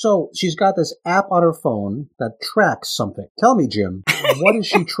 But, so she's got this app on her phone that tracks something. Tell me, Jim, what is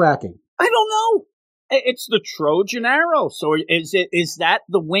she tracking? I don't know. It's the Trojan arrow. So is that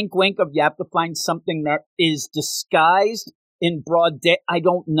the wink of you have to find something that is disguised in broad day? I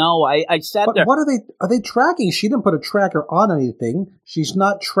don't know. I sat there. What are they tracking? She didn't put a tracker on anything. She's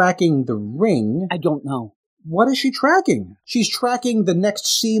not tracking the ring. I don't know. What is she tracking? She's tracking the next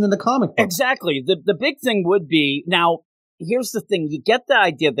scene in the comic book. Exactly. The big thing would be, now, here's the thing. You get the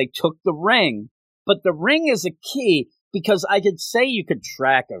idea they took the ring, but the ring is a key because I could say you could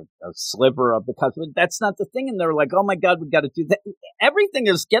track a sliver of the cosmos. That's not the thing. And they're like, oh my God, we've got to do that. Everything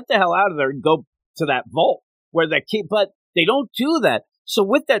is get the hell out of there and go to that vault where that key, but they don't do that. So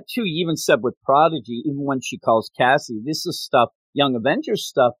with that too, you even said with Prodigy, even when she calls Cassie, this is stuff, Young Avengers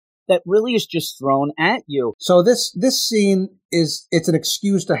stuff, that really is just thrown at you. So this scene it's an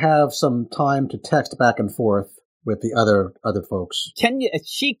excuse to have some time to text back and forth with the other folks.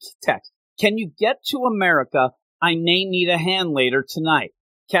 She texts, can you get to America? I may need a hand later tonight.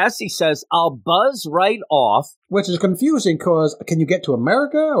 Cassie says, I'll buzz right off. Which is confusing because can you get to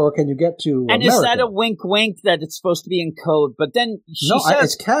America or can you get to And America? is that a wink that it's supposed to be in code? But then she says...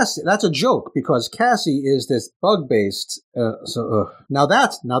 it's Cassie. That's a joke because Cassie is this bug-based... Now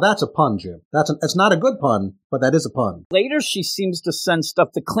that's a pun, Jim. It's not a good pun, but that is a pun. Later she seems to send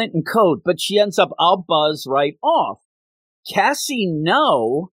stuff to Clint in code, but she ends up, I'll buzz right off. Cassie,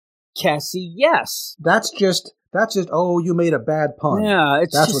 no. Cassie, yes. That's just, oh, you made a bad pun. Yeah,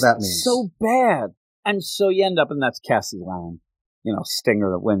 that's just what that means. So bad. And so you end up, and that's Cassie Lang,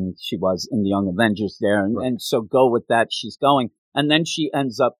 Stinger when she was in the Young Avengers there. And so go with that, she's going. And then she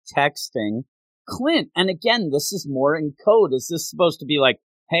ends up texting Clint. And again, this is more in code. Is this supposed to be like,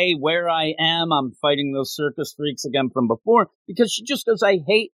 hey, where I am, I'm fighting those circus freaks again from before? Because she just goes, I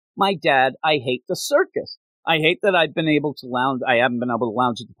hate my dad. I hate the circus. I hate that I haven't been able to lounge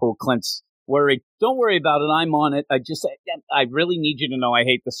at the pool. Clint's worried. Don't worry about it. I'm on it. I really need you to know I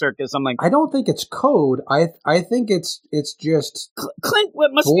hate the circus. I'm like, I don't think it's code. I think it's just Clint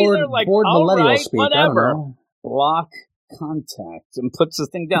must be there like, all right, whatever. Block contact and puts the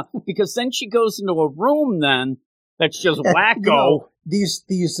thing down because then she goes into a room then that's just wacko. These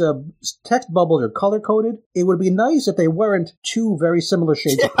text bubbles are color coded. It would be nice if they weren't two very similar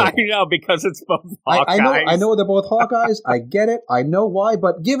shades of purple. I know, because it's both Hawkeyes. I know they're both Hawkeyes. I get it. I know why,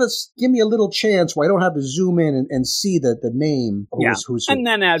 but give me a little chance where I don't have to zoom in and see the name. Who's who. And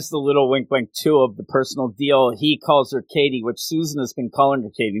then as the little wink too of the personal deal, he calls her Katie, which Susan has been calling her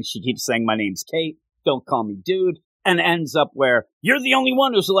Katie. She keeps saying, my name's Kate. Don't call me dude. And ends up where you're the only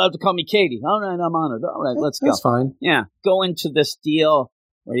one who's allowed to call me Katie. All right, I'm honored. All right, let's go. That's fine. Yeah, go into this deal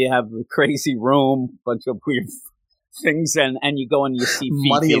where you have the crazy room, bunch of weird things, and you go and you see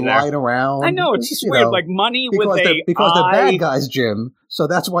money lying around. I know, it's just weird, like money because they're bad guys, Jim. So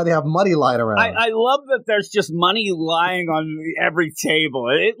that's why they have money lying around. I love that there's just money lying on every table.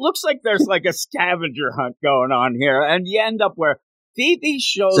 It looks like there's like a scavenger hunt going on here, and you end up where Phoebe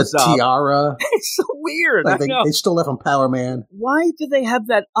shows up. Tiara. It's so weird. Like they stole that from Power Man. Why do they have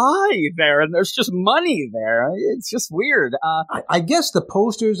that eye there? And there's just money there. It's just weird. I guess the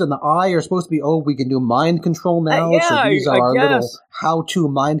posters and the eye are supposed to be, we can do mind control now. Yeah, so these are our little how-to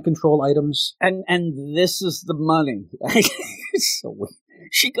mind control items. And this is the money. It's so weird.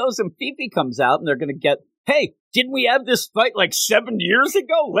 She goes and Phoebe comes out and they're going to get, hey, didn't we have this fight like 7 years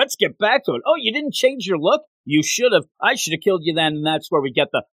ago? Let's get back to it. Oh, you didn't change your look? You should have. I should have killed you then. And that's where we get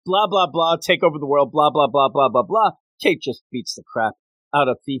the blah, blah, blah, take over the world, blah, blah, blah, blah, blah, blah. Kate just beats the crap out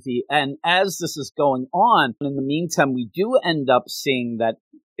of Fifi. And as this is going on, in the meantime, we do end up seeing that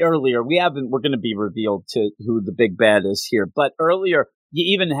earlier. We're going to be revealed to who the big bad is here. But earlier,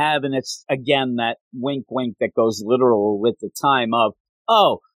 you even have, and it's again that wink that goes literal with the time of,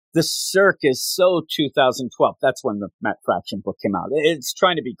 the circus, so 2012. That's when the Matt Fraction book came out. It's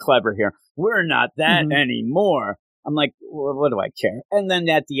trying to be clever here. We're not that anymore. I'm like, well, what do I care? And then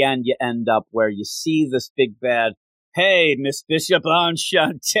at the end, you end up where you see this big bad, hey, Miss Bishop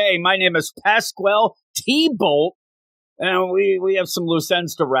Enchante, my name is Pasquale T-Bolt. And we have some loose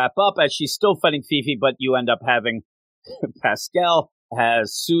ends to wrap up as she's still fighting Fifi, but you end up having Pascal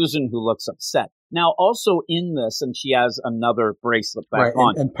has Susan who looks upset. Now, also in this, and she has another bracelet back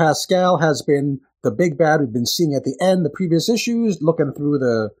on. And Pascal has been the big bad we've been seeing at the end, the previous issues, looking through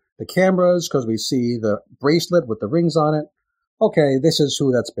the cameras because we see the bracelet with the rings on it. Okay, this is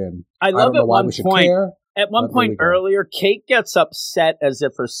who that's been. I love don't know at why one we should point. care. At one But there point we go. earlier, Kate gets upset as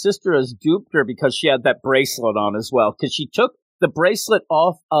if her sister has duped her because she had that bracelet on as well. Because she took the bracelet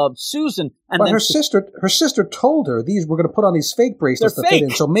off of Susan, and But then her sister told her these were going to put on these fake bracelets They're to fit fake.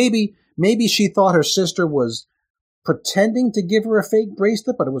 in. So maybe she thought her sister was pretending to give her a fake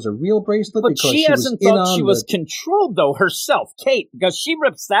bracelet, but it was a real bracelet but because she was hasn't in thought on she was the- controlled though herself, Kate, because she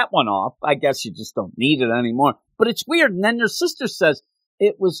rips that one off. I guess you just don't need it anymore. But it's weird. And then her sister says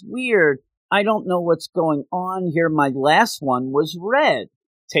it was weird. I don't know what's going on here. My last one was red.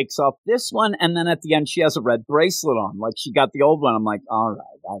 Takes off this one, and then at the end she has a red bracelet on, like she got the old one. I'm like, all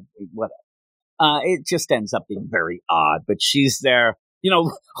right, whatever. It just ends up being very odd. But she's there,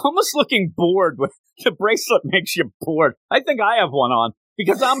 almost looking bored. With the bracelet makes you bored. I think I have one on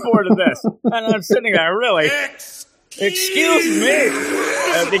because I'm bored of this, and I'm sitting there really. Excuse me,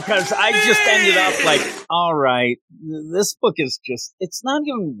 because I just ended up like, all right, this book is it's not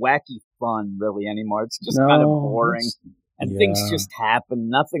even wacky fun really anymore. It's just kind of boring. And things just happen.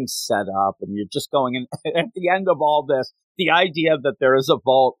 Nothing's set up. And you're just going in. At the end of all this, the idea that there is a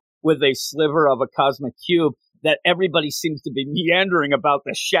vault with a sliver of a cosmic cube that everybody seems to be meandering about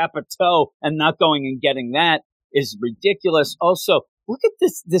the chapeau and not going and getting that is ridiculous. Also, look at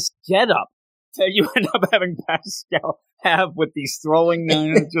this getup that you end up having Pascal have with these throwing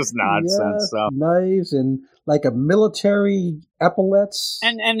knives. Just nonsense. So. Knives and like a military epaulets.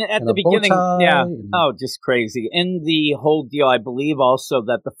 And at and the a bow beginning, tie yeah. and- Oh, just crazy. In the whole deal, I believe also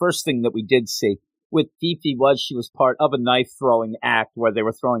that the first thing that we did see with Fifi was she was part of a knife throwing act where they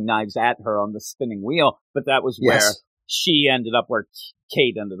were throwing knives at her on the spinning wheel. But that was where she ended up, where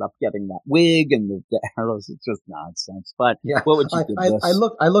Kate ended up getting that wig and the arrows. It's just nonsense. But Yeah, what would you do?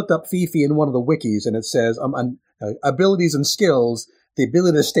 I looked up Fifi in one of the wikis, and it says abilities and skills: the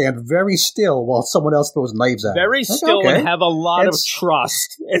ability to stand very still while someone else throws knives at. Very her. still Okay. and have a lot of It's-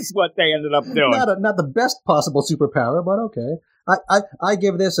 trust is what they ended up doing. Not the best possible superpower, but okay. I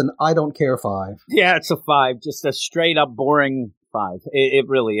give this an I don't care 5. Yeah, it's a 5. Just a straight up boring 5. It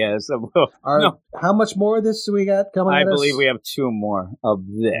really is. How much more of this do we got coming I at us? believe we have 2 more of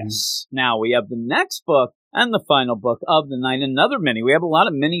this. Now we have the next book and the final book of the night, another mini. We have a lot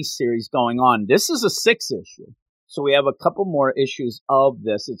of mini series going on. This is a 6 issue. So we have a couple more issues of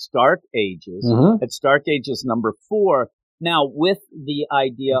this. It's Dark Ages. Mhm. It's Dark Ages number 4. Now, with the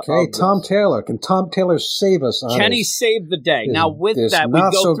idea Okay, of Tom this, Taylor. Can Tom Taylor save us on can he this? save the day? This- Now, with this that, we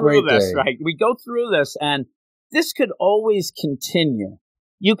not go so through great this, day. right? We go through this, and this could always continue.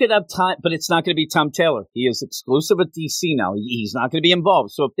 You could have time, but it's not going to be Tom Taylor. He is exclusive at DC now. He's not going to be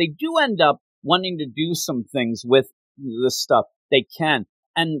involved. So if they do end up wanting to do some things with this stuff, they can.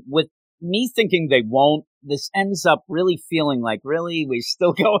 And with me thinking they won't, this ends up really feeling like, really, we're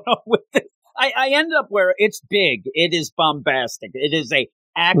still going on with this. I end up where it's big. It is bombastic. It is a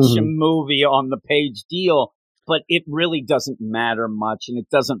action movie on the page deal, but it really doesn't matter much, and it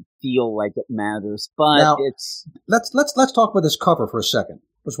doesn't feel like it matters. But Now, it's Let's talk about this cover for a second,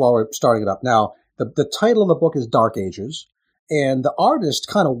 just while we're starting it up. Now, the title of the book is Dark Ages, and the artist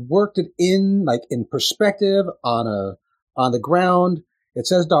kind of worked it in perspective on the ground. It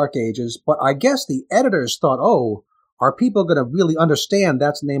says Dark Ages, but I guess the editors thought, oh, are people going to really understand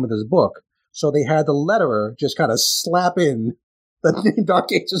that's the name of this book? So they had the letterer just kind of slap in the name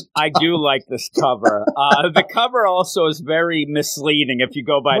Dark Ages. I do like this cover. The cover also is very misleading if you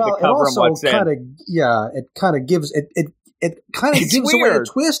go by the cover and what's in. It kind of gives It's gives away a weird.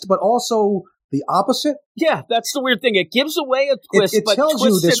 twist, but also the opposite. Yeah, that's the weird thing. It gives away a twist, It but tells you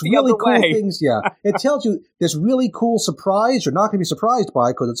twists this it the really other cool way. things. Yeah, it tells you this really cool surprise you're not going to be surprised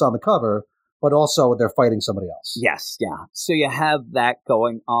by because it's on the cover, but also they're fighting somebody else. Yes, yeah. So you have that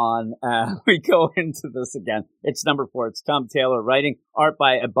going on. We go into this again. It's number 4. It's Tom Taylor writing, art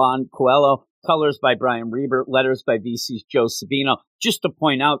by Iban Coelho, colors by Brian Reber, letters by VC's Joe Savino. Just to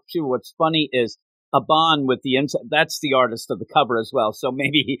point out, too, what's funny is Iban with the that's the artist of the cover as well. So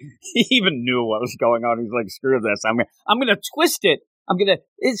maybe he even knew what was going on. He's like, screw this. I'm going to twist it.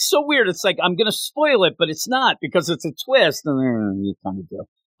 It's so weird. It's like, I'm going to spoil it, but it's not because it's a twist. And you kind of do.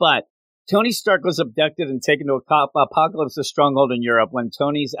 But Tony Stark was abducted and taken to Apocalypse's stronghold in Europe. When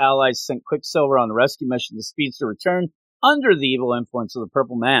Tony's allies sent Quicksilver on a rescue mission, the Speedster returned under the evil influence of the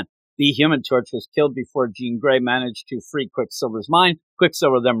Purple Man. The Human Torch was killed before Jean Grey managed to free Quicksilver's mind.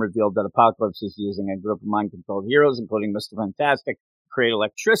 Quicksilver then revealed that Apocalypse is using a group of mind-controlled heroes, including Mr. Fantastic, to create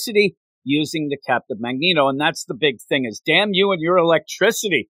electricity using the captive Magneto. And that's the big thing is, damn you and your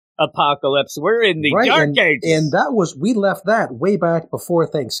electricity, apocalypse. We're in the dark ages. And we left that way back before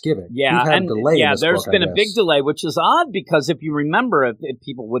Thanksgiving. Yeah, We've had a delay in this there's book, been I a big guess. delay, which is odd because if you remember, if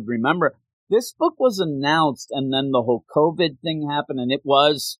people would remember, this book was announced and then the whole COVID thing happened and it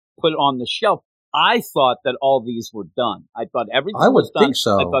was put on the shelf. I thought that all these were done. I thought everything was done. Think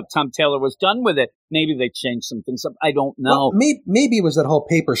so. I thought Tom Taylor was done with it. Maybe they changed some things up. I don't know. Well, maybe it was that whole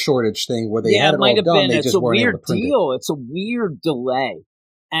paper shortage thing where they had it might all have done. been. They It's just a weren't able weird to print deal. It's a weird delay.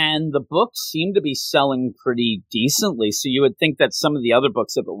 And the books seem to be selling pretty decently. So you would think that some of the other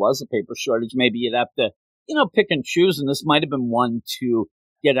books, if it was a paper shortage, maybe you'd have to, pick and choose. And this might have been one to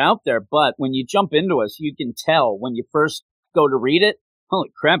get out there. But when you jump into us, you can tell when you first go to read it, holy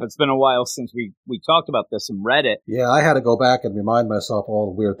crap, it's been a while since we talked about this and read it. Yeah, I had to go back and remind myself all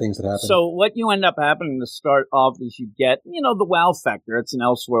the weird things that happened. So what you end up happening to start off is you get, the wow factor. It's an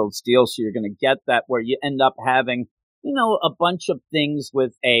Elseworlds deal, so you're going to get that where you end up having, a bunch of things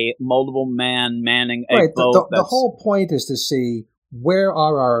with a multiple man manning a boat. The whole point is to see where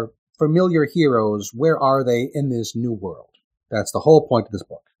are our familiar heroes, where are they in this new world? That's the whole point of this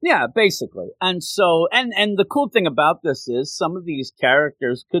book. Yeah, basically. And so, and the cool thing about this is some of these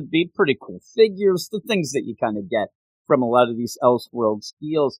characters could be pretty cool figures, the things that you kind of get from a lot of these Elseworlds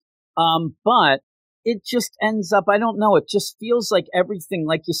deals. But it just ends up, I don't know, it just feels like everything,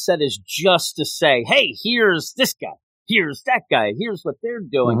 like you said, is just to say, hey, here's this guy, here's that guy, here's what they're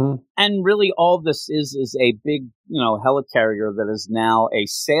doing. Mm-hmm. And really all this is a big, helicarrier that is now a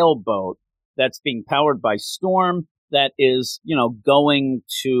sailboat that's being powered by Storm. That is, going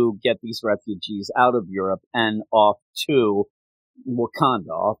to get these refugees out of Europe and off to Wakanda,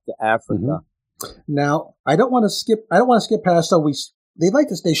 off to Africa. Mm-hmm. Now, I don't want to skip past. So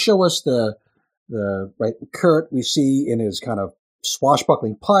they show us the Kurt we see in his kind of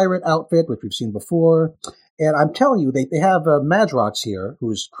swashbuckling pirate outfit, which we've seen before. And I'm telling you, they have Madrox here,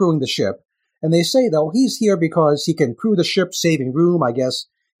 who's crewing the ship, and they say though he's here because he can crew the ship, saving room. I guess.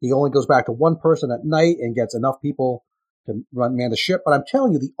 He only goes back to one person at night and gets enough people to man the ship. But I'm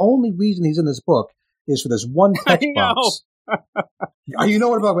telling you, the only reason he's in this book is for this one text box. You know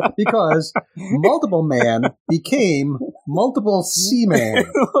what about it? Because Multiple Man became Multiple Seaman. And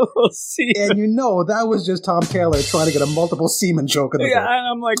that was just Tom Taylor trying to get a multiple seaman joke in the book. Yeah, and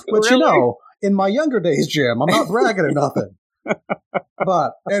I'm like, but really? In my younger days, Jim, I'm not bragging or nothing.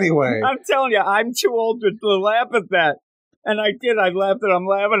 But anyway. I'm telling you, I'm too old to laugh at that. And I did. I laughed and I'm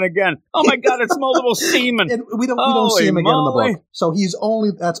laughing again. Oh my God, it's Multiple Seaman. And we don't see him again in the book. So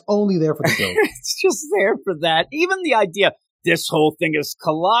that's only there for the joke. It's just there for that. Even the idea, this whole thing is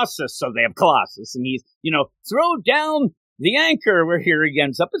Colossus. So they have Colossus and he's, throw down the anchor where here he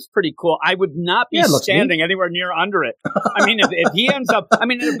ends up. It's pretty cool. I would not be standing anywhere near under it. I mean, if he ends up,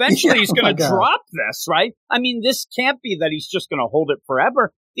 eventually he's going to drop this, right? I mean, this can't be that he's just going to hold it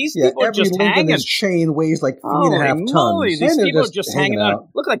forever. These people are just link hanging. In this chain weighs like 3.5 tons. These people are just hanging out.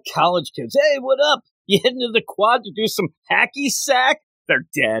 Look like college kids. Hey, what up? You head into the quad to do some hacky sack? They're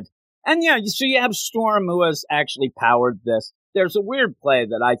dead. And so you have Storm who has actually powered this. There's a weird play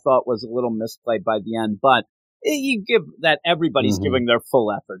that I thought was a little misplayed by the end, but you give that everybody's giving their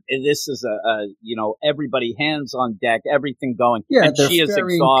full effort. This is everybody hands on deck, everything going. Yeah, and she is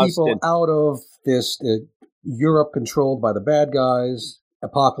exhausted. People out of this Europe controlled by the bad guys.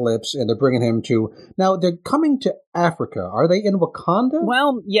 Apocalypse, and they're bringing him to... Now, they're coming to Africa. Are they in Wakanda?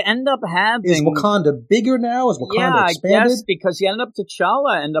 Well, you end up having... Is Wakanda bigger now? Is Wakanda expanded? I guess, because you end up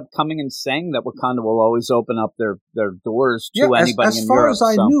T'Challa end up coming and saying that Wakanda will always open up their doors to anybody in Europe. As far as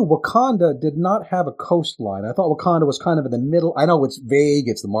I knew, Wakanda did not have a coastline. I thought Wakanda was kind of in the middle. I know it's vague,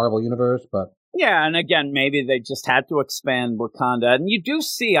 it's the Marvel Universe, but... Yeah, and again, maybe they just had to expand Wakanda. And you do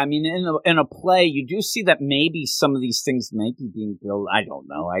see, in a play, you do see that maybe some of these things may be being built. I don't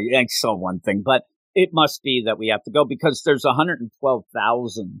know. I saw one thing, but it must be that we have to go because there's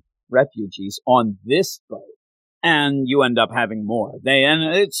 112,000 refugees on this boat. And you end up having more. And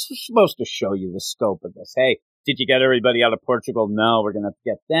it's supposed to show you the scope of this. Hey, did you get everybody out of Portugal? No, we're going to have to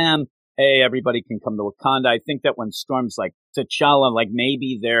get them. Hey, everybody can come to Wakanda. I think that when Storm's like T'Challa, like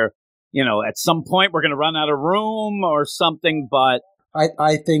maybe they're, at some point we're going to run out of room or something, but...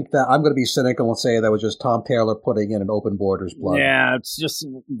 I think that I'm going to be cynical and say that was just Tom Taylor putting in an open borders plug. Yeah, it's just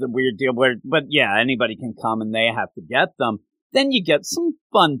the weird deal but anybody can come and they have to get them. Then you get some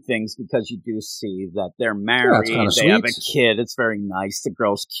fun things because you do see that they're married, they have a kid. It's very nice. The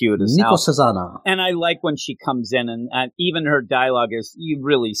girl's cute as hell. Nico Sazana. And I like when she comes in and even her dialogue is, you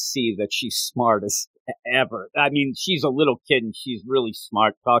really see that she's smart as ever. I mean, she's a little kid and she's really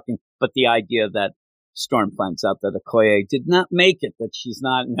smart talking, but the idea that Storm finds out that Okoye did not make it, that she's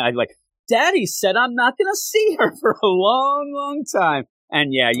not, and I like, Daddy said I'm not going to see her for a long, long time.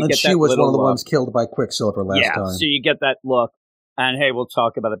 And yeah, you And get she that was little one of the look. ones killed by Quicksilver last Yeah, time. so you get that look. And hey, we'll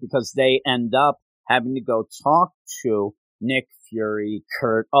talk about it because they end up having to go talk to Nick Fury,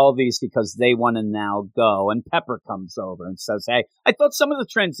 Kurt, all these because they want to now go. And Pepper comes over and says, hey, I thought some of the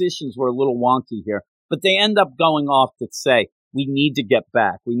transitions were a little wonky here, but they end up going off to say, we need to get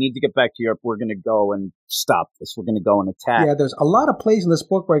back. We need to get back to Europe. We're going to go and stop this. We're going to go and attack. Yeah, there's a lot of plays in this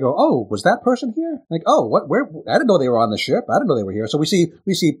book where I go, oh, was that person here? Like, oh, what? Where? I didn't know they were on the ship. I didn't know they were here. So we see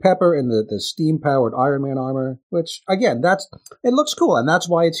Pepper in the steam-powered Iron Man armor, which, again, it looks cool. And that's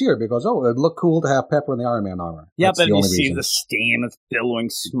why it's here, because, oh, it'd look cool to have Pepper in the Iron Man armor. Yeah, That's but the you only see reason. the steam, it's billowing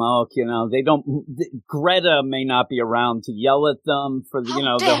smoke, Greta may not be around to yell at them for,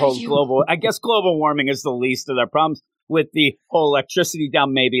 the whole global, I guess global warming is the least of their problems with the whole electricity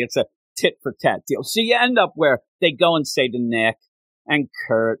down. Maybe it's a tit for tat deal. So you end up where they go and say to Nick and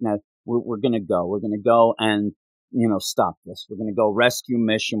Kurt, now we're going to go. We're going to go and, stop this. We're going to go rescue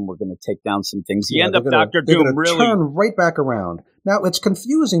mission. We're going to take down some things. You end up Dr. Doom really turn right back around. Now, it's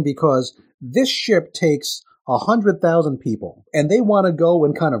confusing because this ship takes 100,000 people, and they want to go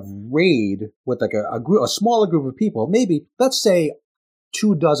and kind of raid with like a smaller group of people. Maybe, let's say,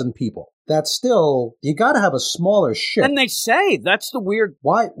 24 people. That's still, you got to have a smaller ship. And they say, that's the weird.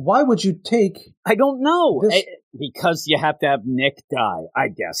 Why would you take? I don't know. This? Because you have to have Nick die, I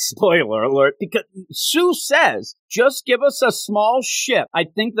guess. Spoiler alert. Because Sue says, just give us a small ship. I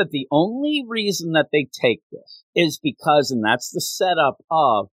think that the only reason that they take this is because, and that's the setup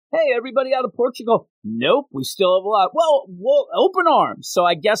of, hey, everybody out of Portugal. Nope, we still have a lot. Well, we'll open arms. So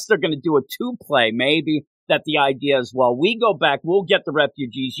I guess they're going to do a 2-play, maybe. That the idea is, well, we go back, we'll get the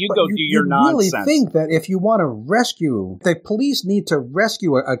refugees, you go do your nonsense. You really think that if you want to rescue, the police need to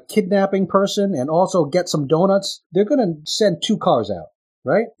rescue a kidnapping person and also get some donuts, they're going to send 2 cars out,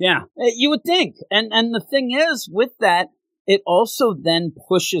 right? Yeah, you would think. And the thing is, with that, it also then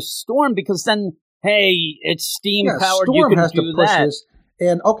pushes Storm because then, hey, it's steam-powered, Storm you can has do to push that. this.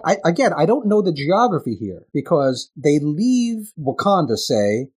 And I don't know the geography here because they leave Wakanda,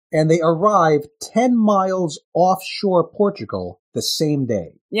 say, and they arrive 10 miles offshore Portugal the same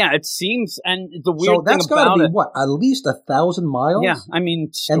day. Yeah, it seems, and the weird so that's thing about gotta be it, what, at least 1,000 miles? yeah, I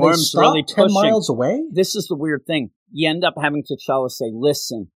mean, And they Storm's stop really 10 pushing. miles away? This is the weird thing. You end up having T'Challa say,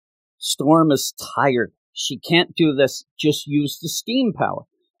 listen, Storm is tired. She can't do this. Just use the steam power.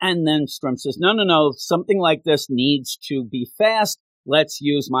 And then Storm says, no, something like this needs to be fast. Let's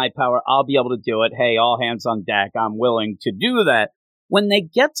use my power. I'll be able to do it. Hey, all hands on deck. I'm willing to do that. When they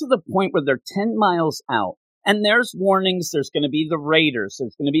get to the point where they're 10 miles out, and there's warnings, there's going to be the raiders,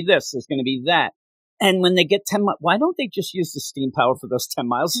 there's going to be this, there's going to be that. And when they get 10 miles, why don't they just use the steam power for those 10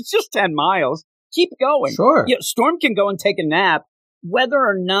 miles? It's just 10 miles. Keep going. Sure. Yeah, Storm can go and take a nap. Whether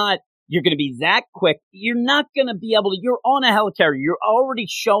or not you're going to be that quick, you're not going to be able to, you're on a helicarrier. You're already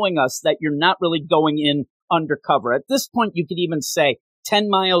showing us that you're not really going in undercover. At this point, you could even say 10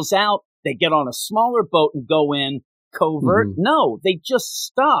 miles out, they get on a smaller boat and go in covert. Mm-hmm. No, they just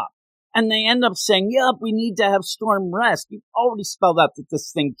stop. And they end up saying, yep, we need to have Storm rest. You've already spelled out that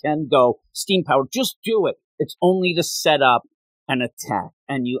this thing can go steam powered. Just do it. It's only to set up an attack.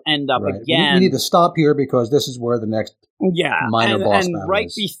 And you end up again. We need to stop here because this is where the next minor boss battle right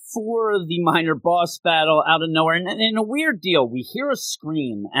is. Before the minor boss battle, out of nowhere, and in a weird deal, we hear a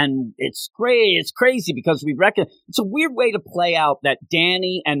scream, and it's great. It's crazy because we reckon it's a weird way to play out that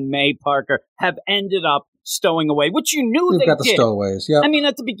Danny and May Parker have ended up stowing away, which you knew We've they got the did. stowaways, yeah. I mean,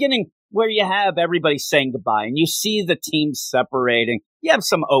 at the beginning, where you have everybody saying goodbye, and you see the team separating, you have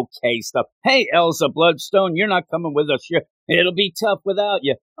some okay stuff. Hey, Elsa Bloodstone, you're not coming with us. It'll be tough without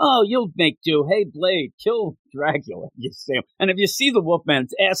you. Oh, you'll make do. Hey, Blade, kill Dracula. You see him. And if you see the Wolfman,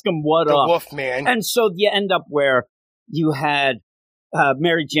 ask him what The up. Wolfman. And so you end up where you had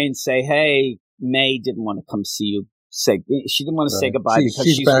Mary Jane say, hey, May didn't want to come see you. She didn't want to say goodbye because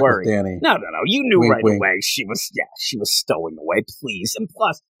she's back worried. With Danny. No. You knew Wink, right wink. away she was stowing away, please. And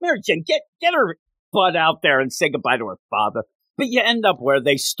plus, Mary Jane, get her butt out there and say goodbye to her father. But you end up where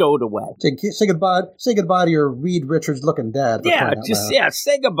they stowed away. Say goodbye to your Reed Richards looking dad.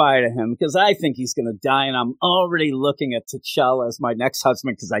 Say goodbye to him because I think he's going to die, and I'm already looking at T'Challa as my next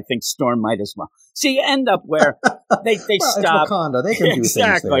husband because I think Storm might as well. So you end up where they stop. It's Wakanda. They can do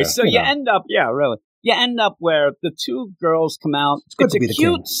exactly. things there. So you end up, really. You end up where the 2 girls come out. It's a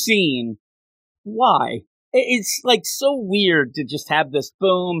cute scene. Why? It's like so weird to just have this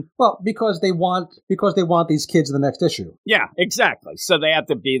boom. Well, because they want these kids in the next issue. Yeah, exactly. So they have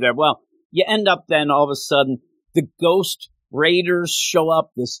to be there. Well, you end up then all of a sudden the Ghost Raiders show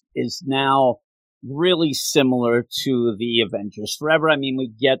up. This is now really similar to the Avengers Forever. I mean, we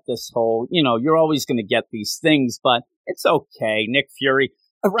get this whole, you're always going to get these things, but It's okay, Nick Fury.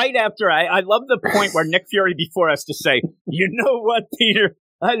 Right after, I love the point where Nick Fury before has to say, you know what, Peter?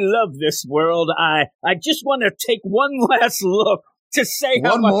 I love this world. I just want to take one last look to say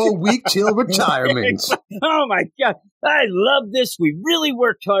how One much more week till retirement. Oh my God. I love this. We really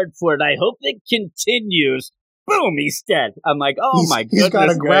worked hard for it. I hope it continues. Boom, he's dead. I'm like, my goodness. He's got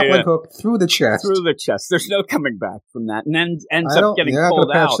a grappling man. hook through the chest. Through the chest. There's no coming back from that. And then ends You're up getting not pulled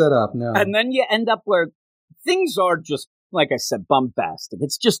gonna patch out. that up, no. And then you end up where things are just, like I said, bombastic.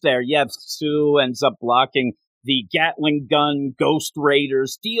 It's just there. You have Sue ends up blocking the Gatling gun, Ghost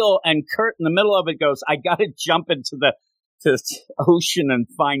Raiders deal, and Kurt in the middle of it goes, I gotta jump into the ocean and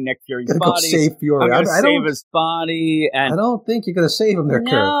find Nick Fury's Gotta body. go save Fury. I'm gonna save his body. And I don't think you're gonna save him there,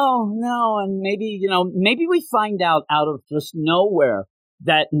 Kurt. No, and maybe we find out of just nowhere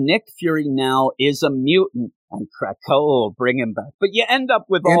that Nick Fury now is a mutant, and Krakoa will bring him back. But you end up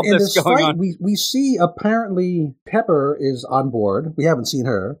with all this going fight, on. We see apparently Pepper is on board. We haven't seen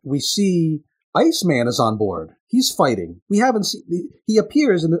her. We see Iceman is on board. He's fighting. We haven't seen. He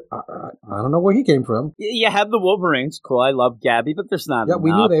appears in. I don't know where he came from. You have the Wolverines. Cool. I love Gabby, but there's not. Yeah, enough.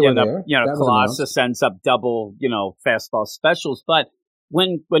 we knew they were there. That Colossus ends up double. Fastball specials. But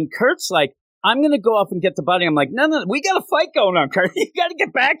when Kurt's like, I'm going to go off and get the body. I'm like, no, we got a fight going on, Kurt. You got to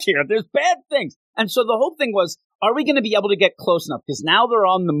get back here. There's bad things. And so the whole thing was, are we going to be able to get close enough? Because now they're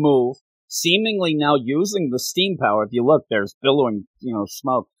on the move, seemingly now using the steam power. If you look, there's billowing,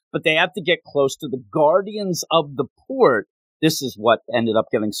 smoke. But they have to get close to the Guardians of the Port. This is what ended up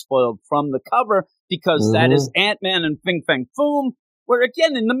getting spoiled from the cover, because that is Ant-Man and Fin Fang Foom, where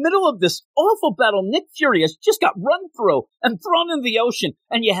again, in the middle of this awful battle, Nick Fury has just got run through and thrown in the ocean.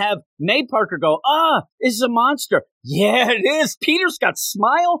 And you have May Parker go, it's a monster. Yeah, it is. Peter's got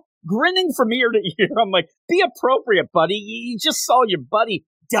smile, grinning from ear to ear. I'm like, be appropriate, buddy. You just saw your buddy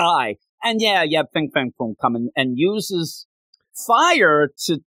die. And yeah, Fin Fang Foom coming and uses fire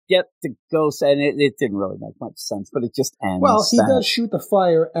to get the ghost, and it didn't really make much sense, but it just ends. Well, he does shoot the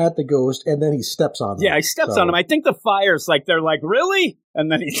fire at the ghost, and then he steps on him. Yeah, he steps on him. I think the fire's like, they're like, really? And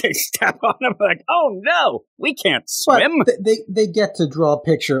then they step on him like, oh no, we can't swim. But they get to draw a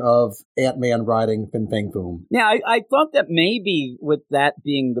picture of Ant-Man riding Fin Fang Foom. Yeah, I thought that maybe with that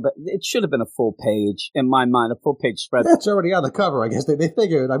being it should have been a full page, in my mind, a full page spread. That's already on the cover, I guess. They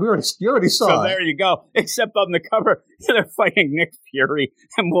figured. You already saw it. So there you go. Except on the cover, they're fighting Nick Fury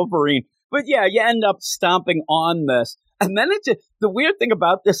and Wolverine. But yeah, you end up stomping on this. And then the weird thing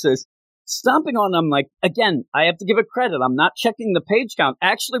about this is, stomping on them, like, again, I have to give it credit. I'm not checking the page count.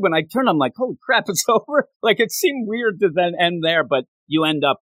 Actually, when I turn, I'm like, holy crap, it's over. Like, it seemed weird to then end there, but you end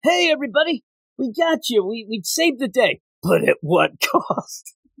up, hey, everybody, we got you. We saved the day. But at what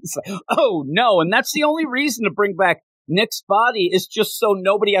cost? It's like, oh, no. And that's the only reason to bring back Nick's body, is just so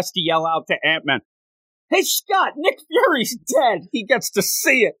nobody has to yell out to Ant-Man, hey, Scott, Nick Fury's dead. He gets to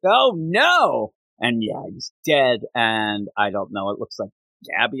see it. Oh, no. And yeah, he's dead. And I don't know. It looks like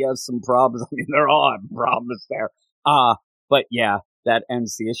Gabby has some problems. I mean, they're all having problems there. But yeah, that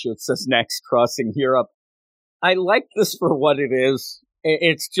ends the issue. It says next, Crossing Europe. I like this for what it is.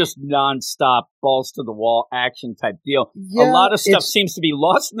 It's just nonstop, balls to the wall action type deal. Yeah, a lot of stuff seems to be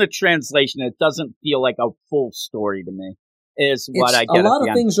lost in the translation. It doesn't feel like a full story to me, is what I get. A lot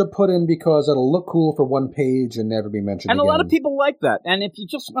of things are put in because it'll look cool for one page and never be mentioned again. And a lot of people like that. And if you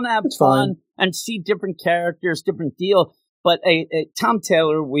just want to have it's fun fine. And see different characters, different deal. But Tom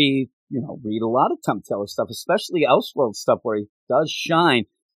Taylor, we read a lot of Tom Taylor stuff, especially Elseworld stuff where he does shine.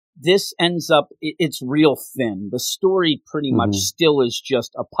 This ends up, it's real thin. The story pretty much still is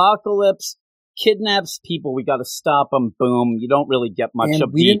just Apocalypse kidnaps people. We got to stop them. Boom. You don't really get much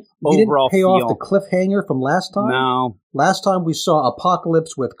of the overall pay feel. Off the cliffhanger from last time. No. Last time we saw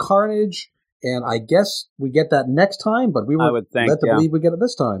Apocalypse with Carnage. And I guess we get that next time, but we were led to believe we get it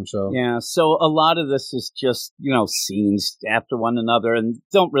this time. So yeah, so a lot of this is just, scenes after one another, and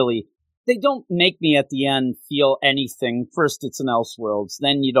they don't make me at the end feel anything. First, it's an Elseworlds.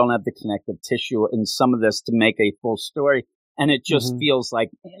 Then you don't have the connective tissue in some of this to make a full story. And it just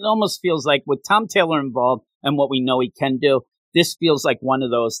it almost feels like with Tom Taylor involved and what we know he can do, this feels like one of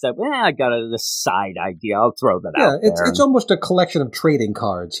those that, I got this side idea. I'll throw that out there. Yeah, it's almost a collection of trading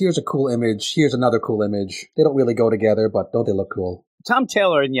cards. Here's a cool image. Here's another cool image. They don't really go together, but don't they look cool? Tom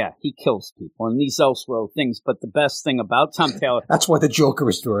Taylor, and yeah, he kills people in these Elseworld things. But the best thing about Tom Taylor... That's why the Joker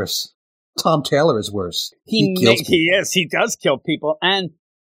is worse. Tom Taylor is worse. He is. He does kill people. And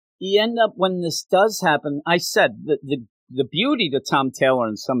you end up, when this does happen, I said that the beauty to Tom Taylor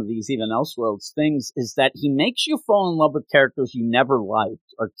and some of these even Elseworlds things is that he makes you fall in love with characters you never liked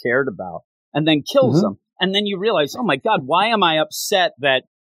or cared about, and then kills them. And then you realize, oh my God, why am I upset that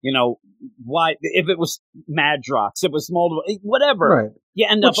why, if it was Madrox, it was multiple, whatever. Right. You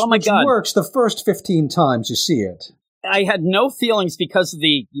end up, oh my God. Which works the first 15 times you see it. I had no feelings because of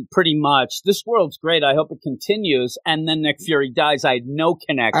pretty much, this world's great, I hope it continues, and then Nick Fury dies, I had no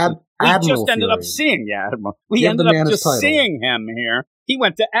connection. We just ended up seeing, Admiral. We ended up just seeing him here. He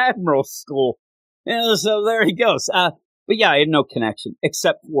went to Admiral School. So there he goes. But yeah, I had no connection,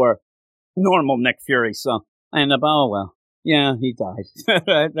 except for normal Nick Fury, so I ended up, oh well. Yeah, he died.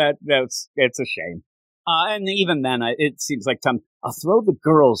 It's a shame. And even then, it seems like time, I'll throw the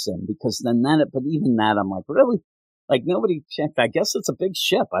girls in, because but even that, I'm like, really? Like, nobody checked. I guess it's a big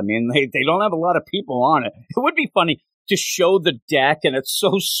ship. I mean, they don't have a lot of people on it. It would be funny to show the deck, and it's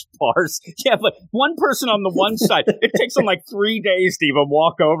so sparse. Yeah, but one person on the one side, it takes them like 3 days to even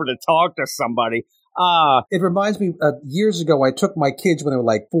walk over to talk to somebody. It reminds me, years ago, I took my kids when they were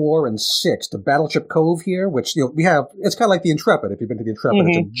like 4 and 6 to Battleship Cove here, which, we have, it's kind of like the Intrepid, if you've been to the Intrepid.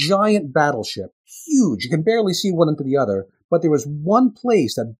 Mm-hmm. It's a giant battleship. Huge. You can barely see one into the other. But there was one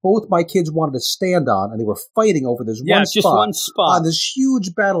place that both my kids wanted to stand on, and they were fighting over this one spot. Just one spot. On this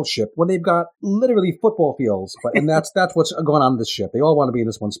huge battleship when they've got literally football fields. And that's what's going on in this ship. They all want to be in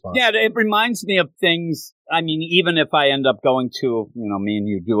this one spot. Yeah, it reminds me of things. I mean, even if I end up going to, me and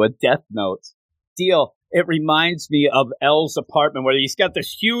you do a Death Note deal, it reminds me of L's apartment where he's got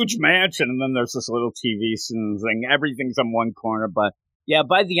this huge mansion, and then there's this little TV thing. Everything's in one corner. But yeah,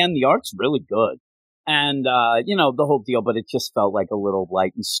 by the end, the art's really good. And, the whole deal, but it just felt like a little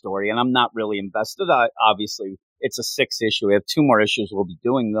light and story, and I'm not really invested. Obviously, it's a 6 issue. We have 2 more issues. We'll be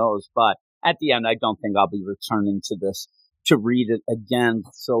doing those, but at the end, I don't think I'll be returning to this to read it again.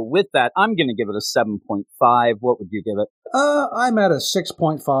 So with that, I'm going to give it a 7.5. What would you give it? I'm at a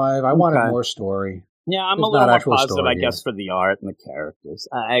 6.5. I wanted more story. Yeah, I'm a little more positive, I guess, for the art and the characters.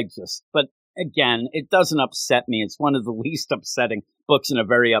 But again, it doesn't upset me. It's one of the least upsetting books in a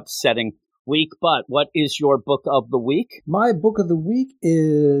very upsetting week. But what is your book of the week? My book of the week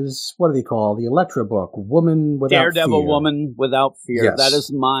is, what do they call the Elektra book? Woman Without Fear. Daredevil Woman Without Fear. Yes. That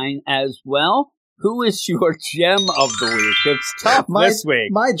is mine as well. Who is your gem of the week? It's tough this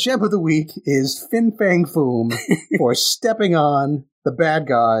week. My gem of the week is Fin Fang Foom for stepping on the bad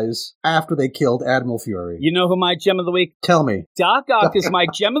guys after they killed Admiral Fury. You know who my gem of the week? Tell me. Doc Ock is my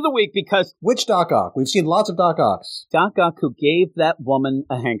gem of the week because... Which Doc Ock? We've seen lots of Doc Ocks. Doc Ock who gave that woman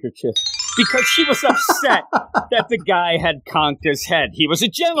a handkerchief because she was upset that the guy had conked his head. He was a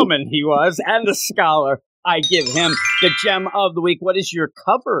gentleman, he was, and a scholar. I give him the gem of the week. What is your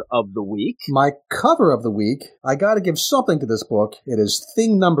cover of the week? My cover of the week, I got to give something to this book. It is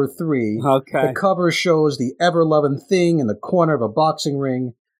Thing number 3. Okay. The cover shows the ever-loving Thing in the corner of a boxing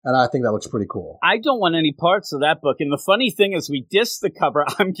ring, and I think that looks pretty cool. I don't want any parts of that book. And the funny thing is, we diss the cover.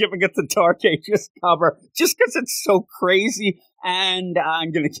 I'm giving it the Dark Ages cover just because it's so crazy, and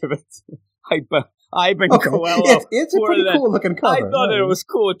I'm going to give it Ivan Coelho. It's a pretty cool looking cover. I thought it was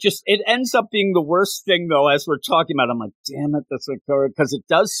cool. It ends up being the worst thing, though, as we're talking about. I'm like, damn it, that's a cover, because it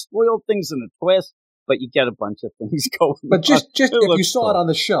does spoil things in a twist, but you get a bunch of things going. But just if you saw it on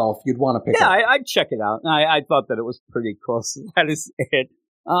the shelf, you'd want to pick it up. Yeah, I'd check it out. I thought that it was pretty cool. So that is it.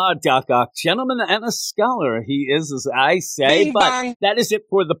 Doc Ock, gentleman and a scholar. He is, as I say. But that is it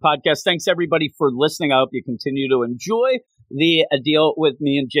for the podcast. Thanks, everybody, for listening. I hope you continue to enjoy the deal with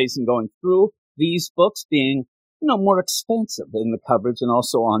me and Jason going through these books, being, more expensive in the coverage and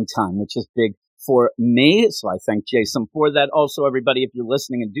also on time, which is big for me. So I thank Jason for that. Also, everybody, if you're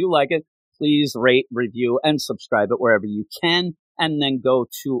listening and do like it, please rate, review, and subscribe it wherever you can. And then go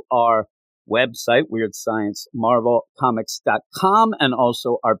to our website, WeirdScienceMarvelComics.com, and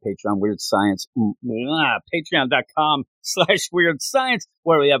also our Patreon, patreon.com/WeirdScience,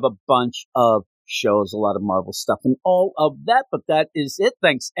 where we have a bunch of shows, a lot of Marvel stuff and all of that. But that is it.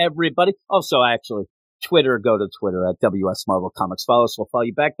 Thanks, everybody. Also, actually, Twitter, go to Twitter at WS Marvel Comics. Follow us, we'll follow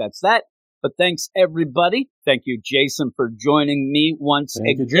you back. That's that. But thanks, everybody. Thank you, Jason, for joining me once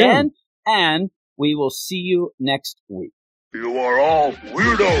again. And we will see you next week. You are all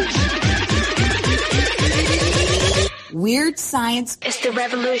weirdos. Weird Science is the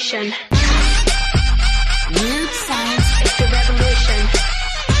revolution. Weird Science is the revolution.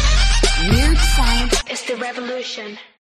 Weird Science is the revolution.